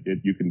really,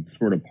 you can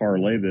sort of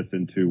parlay this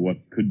into what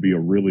could be a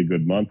really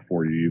good month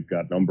for you. You've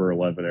got number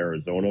 11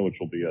 Arizona, which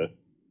will be a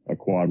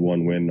quad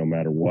 1 win no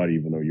matter what,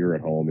 even though you're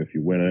at home if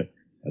you win it.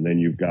 And then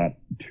you've got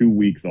 2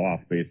 weeks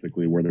off,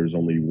 basically, where there's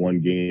only one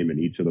game in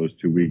each of those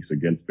 2 weeks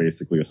against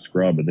basically a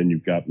scrub. And then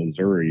you've got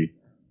Missouri,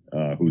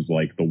 who's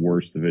like the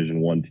worst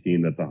Division I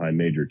team that's a high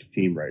major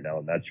team right now,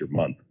 and that's your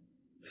month.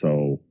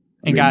 So,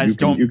 guys,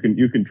 you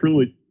can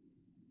truly.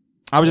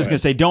 I was just going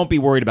to say, don't be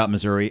worried about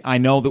Missouri. I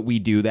know that we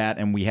do that,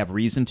 and we have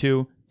reason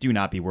to. Do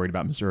not be worried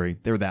about Missouri.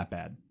 They're that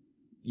bad.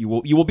 You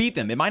will beat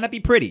them. It might not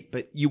be pretty,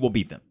 but you will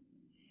beat them.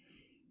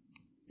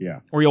 Yeah.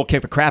 Or you'll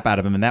kick the crap out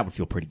of them, and that would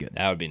feel pretty good.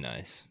 That would be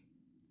nice.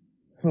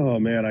 Oh,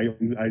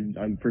 man,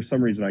 I'm for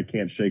some reason I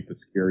can't shake the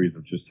scaries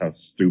of just how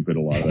stupid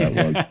a lot of that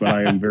was, but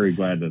I am very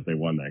glad that they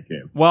won that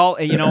game. Well,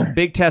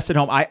 big test at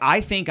home.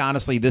 I think,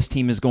 honestly, this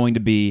team is going to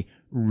be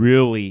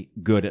really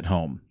good at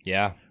home.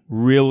 Yeah.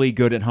 Really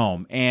good at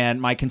home.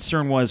 And my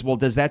concern was, well,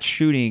 does that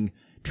shooting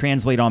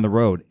translate on the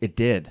road? It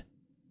did.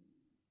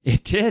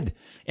 It did.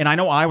 And I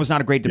know Iowa's not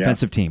a great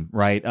defensive team,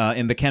 right?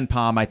 In the Ken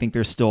Pom, I think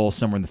they're still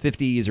somewhere in the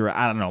 50s, or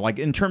I don't know. Like,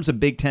 in terms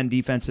of Big Ten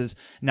defenses,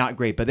 not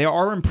great. But they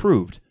are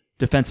improved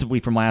defensively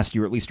from last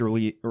year, at least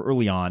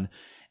early on.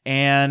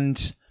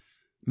 And,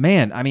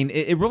 man, I mean,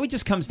 it really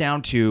just comes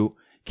down to,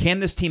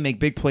 can this team make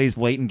big plays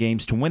late in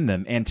games to win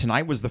them? And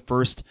tonight was the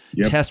first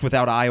test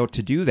without Ayo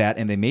to do that,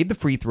 and they made the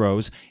free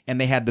throws,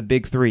 and they had the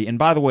big 3. And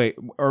by the way,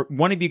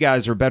 one of you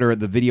guys are better at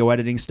the video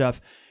editing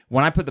stuff.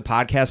 When I put the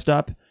podcast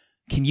up,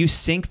 can you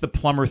sync the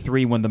Plummer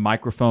 3 when the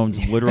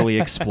microphones literally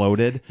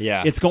exploded?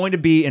 Yeah. It's going to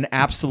be an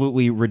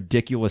absolutely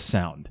ridiculous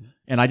sound.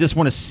 And I just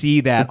want to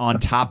see that on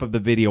top of the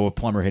video of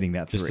Plummer hitting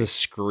that 3. Just a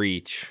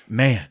screech.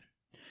 Man.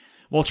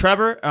 Well,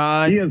 Trevor,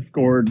 he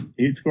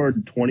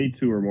scored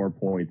 22 or more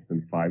points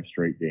in 5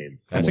 straight games.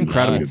 That's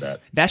incredible.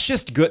 That. That's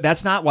just good.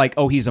 That's not like,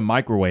 oh, he's a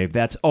microwave.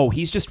 That's, oh,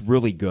 he's just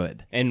really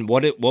good. And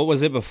what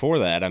was it before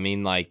that? I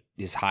mean, like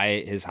his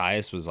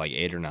highest was like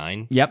 8 or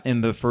 9. Yep, in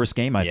the first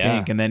game, I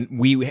think. And then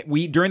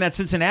we during that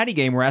Cincinnati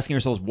game, we're asking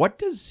ourselves, what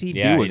does he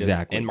do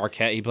exactly? And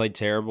Marquette, he played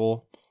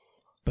terrible.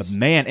 But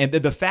man, and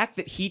the fact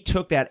that he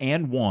took that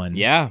and won,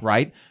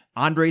 right?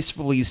 Andres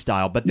Feliz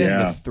style, but then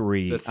the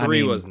 3. The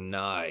 3 was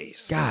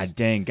nice. God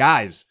dang,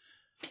 guys.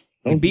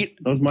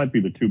 Those might be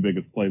the 2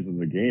 biggest plays of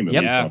the game, at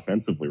least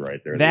offensively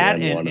right there. That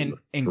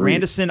and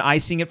Grandison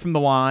icing it from the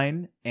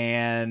line,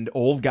 and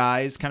old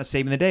guys kind of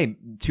saving the day.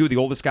 2 of the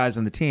oldest guys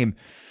on the team.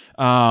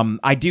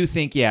 I do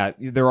think,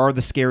 there are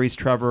the scaries,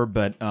 Trevor,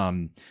 but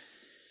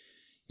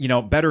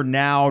better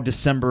now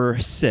December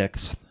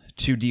 6th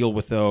to deal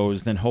with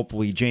those than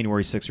hopefully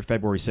January 6th or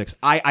February 6th.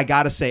 I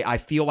got to say, I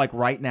feel like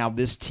right now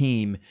this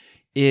team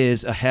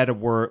is ahead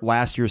of where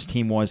last year's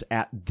team was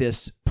at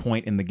this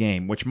point in the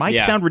game, which might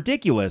sound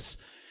ridiculous.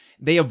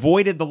 They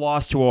avoided the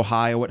loss to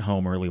Ohio at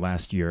home early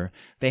last year.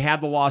 They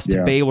had the loss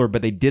to Baylor,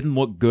 but they didn't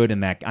look good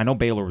in that. I know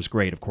Baylor was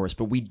great, of course,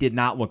 but we did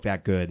not look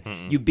that good.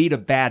 You beat a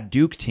bad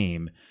Duke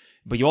team,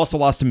 but you also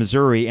lost to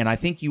Missouri, and I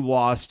think you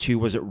lost to,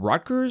 was it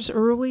Rutgers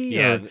early?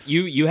 Yeah,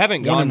 you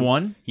haven't gone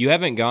 1-1. You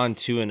haven't gone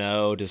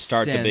 2-0 to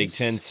start the Big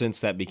Ten since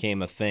that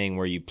became a thing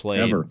where you played.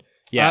 Ever.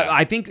 Yeah,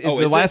 I think the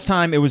last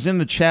time it was in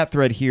the chat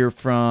thread here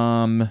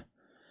from.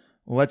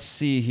 Let's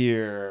see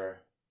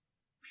here.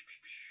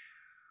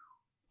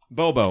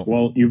 Bobo.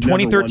 Well, you've 2013, never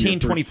won your first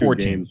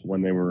 2014 games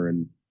when they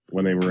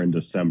were in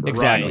December.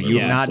 Exactly. Right.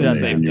 You've not done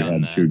that. And you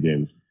had 2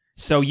 games.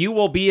 So you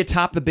will be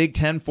atop the Big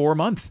Ten for a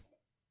month.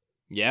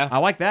 Yeah. I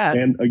like that.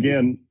 And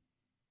again,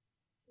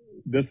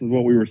 this is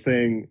what we were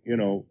saying.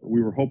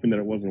 We were hoping that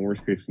it wasn't a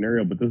worst case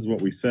scenario, but this is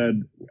what we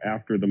said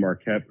after the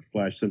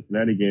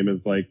Marquette/Cincinnati game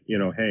is like,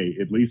 hey,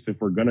 at least if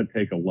we're going to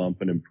take a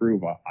lump and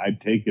improve, I'd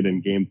take it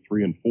in game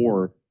 3 and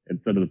 4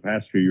 instead of the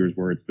past few years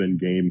where it's been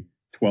game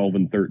 12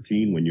 and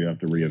 13 when you have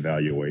to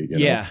reevaluate.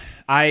 Yeah.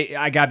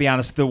 I got to be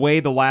honest. The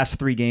way the last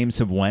 3 games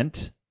have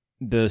went,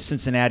 the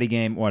Cincinnati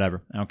game,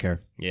 whatever. I don't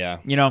care. Yeah.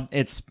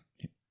 It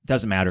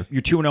doesn't matter.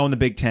 You're 2-0 in the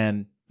Big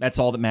Ten. That's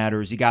all that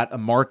matters. You got a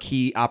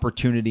marquee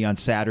opportunity on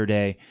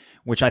Saturday,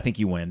 which I think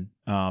you win.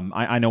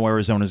 I know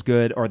Arizona's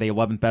good. Are they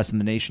 11th best in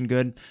the nation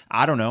good?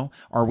 I don't know.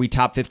 Are we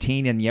top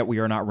 15 and yet we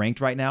are not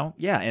ranked right now?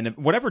 Yeah, and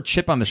whatever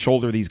chip on the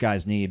shoulder these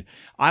guys need.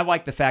 I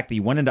like the fact that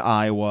you went into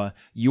Iowa,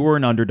 you were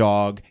an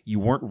underdog, you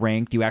weren't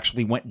ranked, you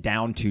actually went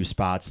down 2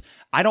 spots.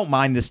 I don't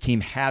mind this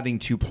team having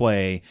to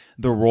play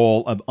the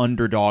role of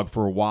underdog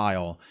for a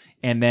while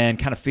and then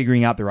kind of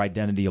figuring out their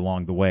identity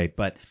along the way.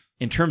 But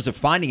in terms of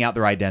finding out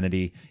their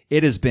identity,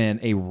 it has been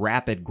a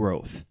rapid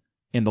growth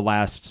in the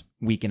last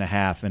week and a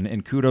half.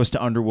 And kudos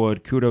to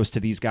Underwood, kudos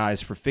to these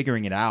guys for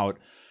figuring it out.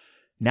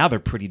 Now they're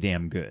pretty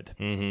damn good.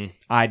 Mm-hmm.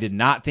 I did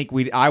not think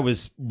I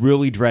was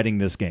really dreading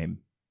this game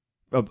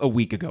a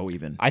week ago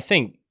even. I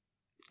think,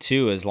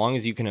 too, as long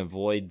as you can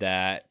avoid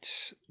that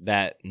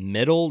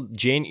middle,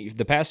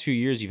 the past few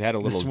years you've had a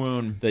little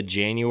swoon, the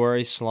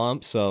January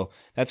slump, so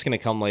that's going to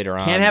come later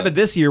on. Can't have it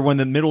this year when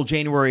the middle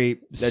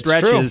January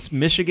stretch is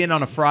Michigan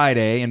on a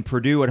Friday and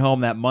Purdue at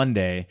home that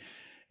Monday.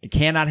 You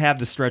cannot have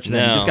the stretch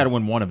then. You just got to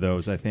win one of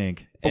those, I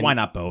think. But why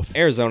not both?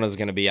 Arizona's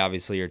going to be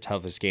obviously your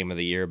toughest game of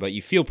the year, but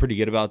you feel pretty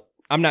good about.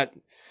 I'm not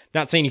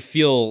saying you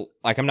feel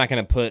like I'm not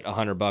going to put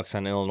 $100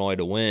 on Illinois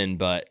to win,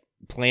 but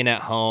playing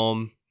at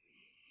home,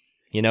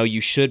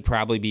 you should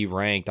probably be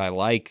ranked. I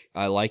like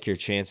your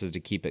chances to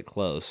keep it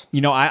close.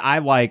 I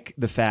like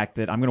the fact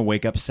that I'm going to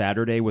wake up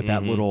Saturday with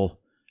that little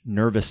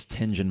nervous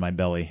tinge in my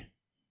belly.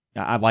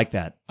 I like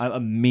that. A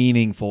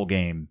meaningful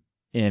game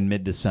in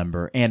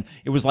mid-December. And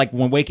it was like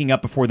when waking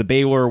up before the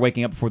Baylor,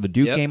 waking up before the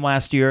Duke game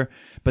last year.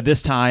 But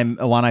this time,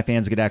 Illini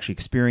fans get to actually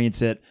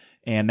experience it.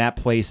 And that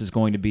place is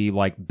going to be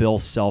like Bill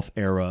Self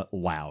era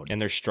loud. And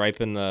they're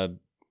striping. Yeah,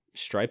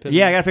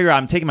 I got to figure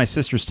out. I'm taking my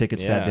sister's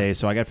tickets that day,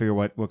 so I got to figure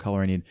what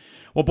color I need.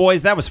 Well,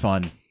 boys, that was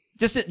fun.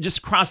 Just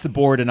across the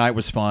board tonight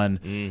was fun.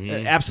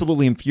 Mm-hmm.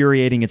 Absolutely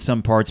infuriating at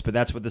some parts, but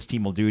that's what this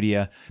team will do to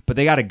you. But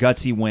they got a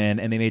gutsy win,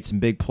 and they made some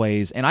big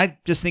plays. And I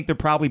just think they're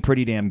probably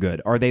pretty damn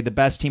good. Are they the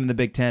best team in the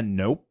Big Ten?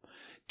 Nope.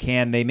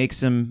 Can they make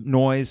some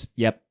noise?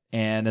 Yep.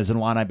 And as an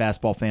Illini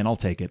basketball fan, I'll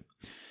take it.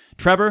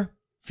 Trevor,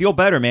 feel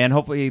better, man.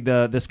 Hopefully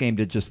this game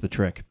did just the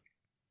trick.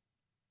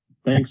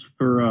 Thanks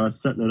for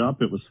setting it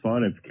up. It was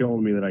fun. It's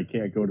killing me that I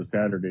can't go to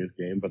Saturday's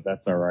game, but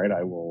that's all right.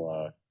 I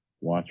will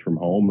watch from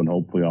home, and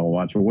hopefully I'll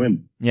watch a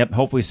win. Yep,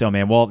 hopefully so,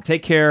 man. Well,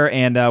 take care,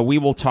 and we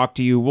will talk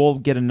to you. We'll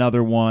get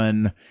another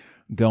one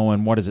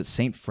going. What is it,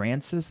 St.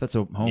 Francis? That's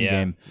a home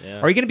game. Yeah.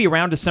 Are you going to be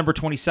around December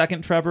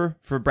 22nd, Trevor,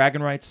 for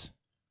bragging rights?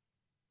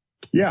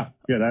 Yeah,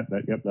 yep.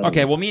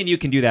 Okay, well, me and you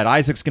can do that.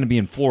 Isaac's going to be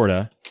in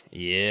Florida.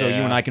 Yeah. So you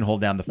and I can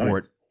hold down the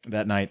fort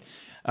that night.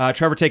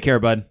 Trevor, take care,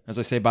 bud. As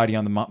I say, bye to you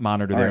on the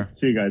monitor there. Right,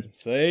 see you guys.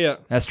 See ya.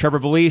 That's Trevor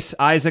Vallese.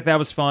 Isaac, that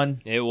was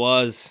fun. It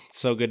was.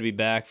 So good to be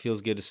back. Feels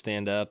good to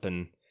stand up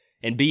and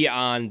be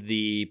on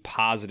the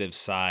positive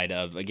side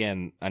of,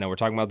 again, I know we're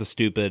talking about the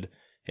stupid.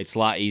 It's a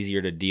lot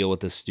easier to deal with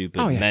the stupid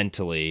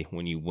mentally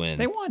when you win.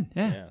 They won.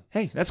 Yeah.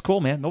 Hey, that's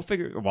cool, man. They'll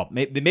figure. Well,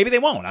 maybe they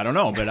won't. I don't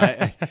know, but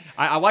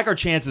I like our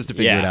chances to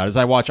figure it out. As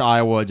I watch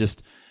Iowa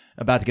just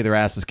about to get their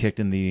asses kicked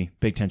in the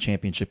Big Ten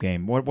championship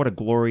game. What a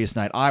glorious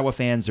night. Iowa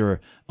fans are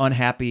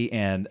unhappy,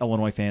 and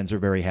Illinois fans are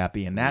very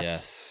happy, and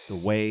that's the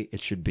way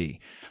it should be.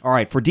 All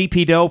right, for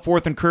DP Doe,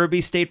 Fourth and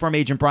Kirby, State Farm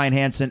agent Brian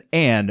Hansen,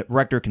 and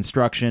Rector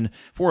Construction,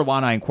 for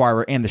Illini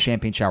Inquirer and the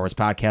Champagne Showers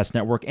Podcast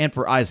Network, and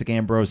for Isaac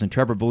Ambrose and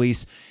Trevor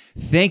Vallese.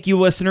 Thank you,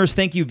 listeners.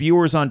 Thank you,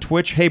 viewers on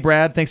Twitch. Hey,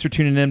 Brad, thanks for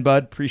tuning in,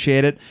 bud.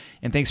 Appreciate it.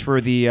 And thanks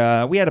for we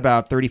had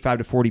about 35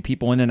 to 40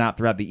 people in and out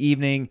throughout the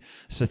evening.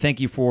 So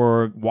thank you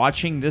for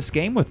watching this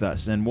game with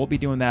us. And we'll be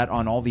doing that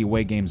on all the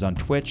away games on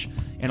Twitch.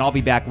 And I'll be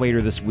back later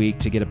this week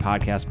to get a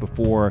podcast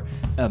before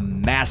a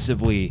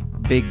massively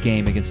big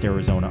game against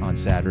Arizona on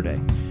Saturday.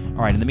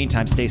 All right, in the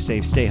meantime, stay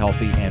safe, stay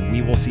healthy, and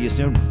we will see you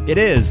soon. It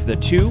is the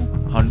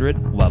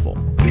 200 level.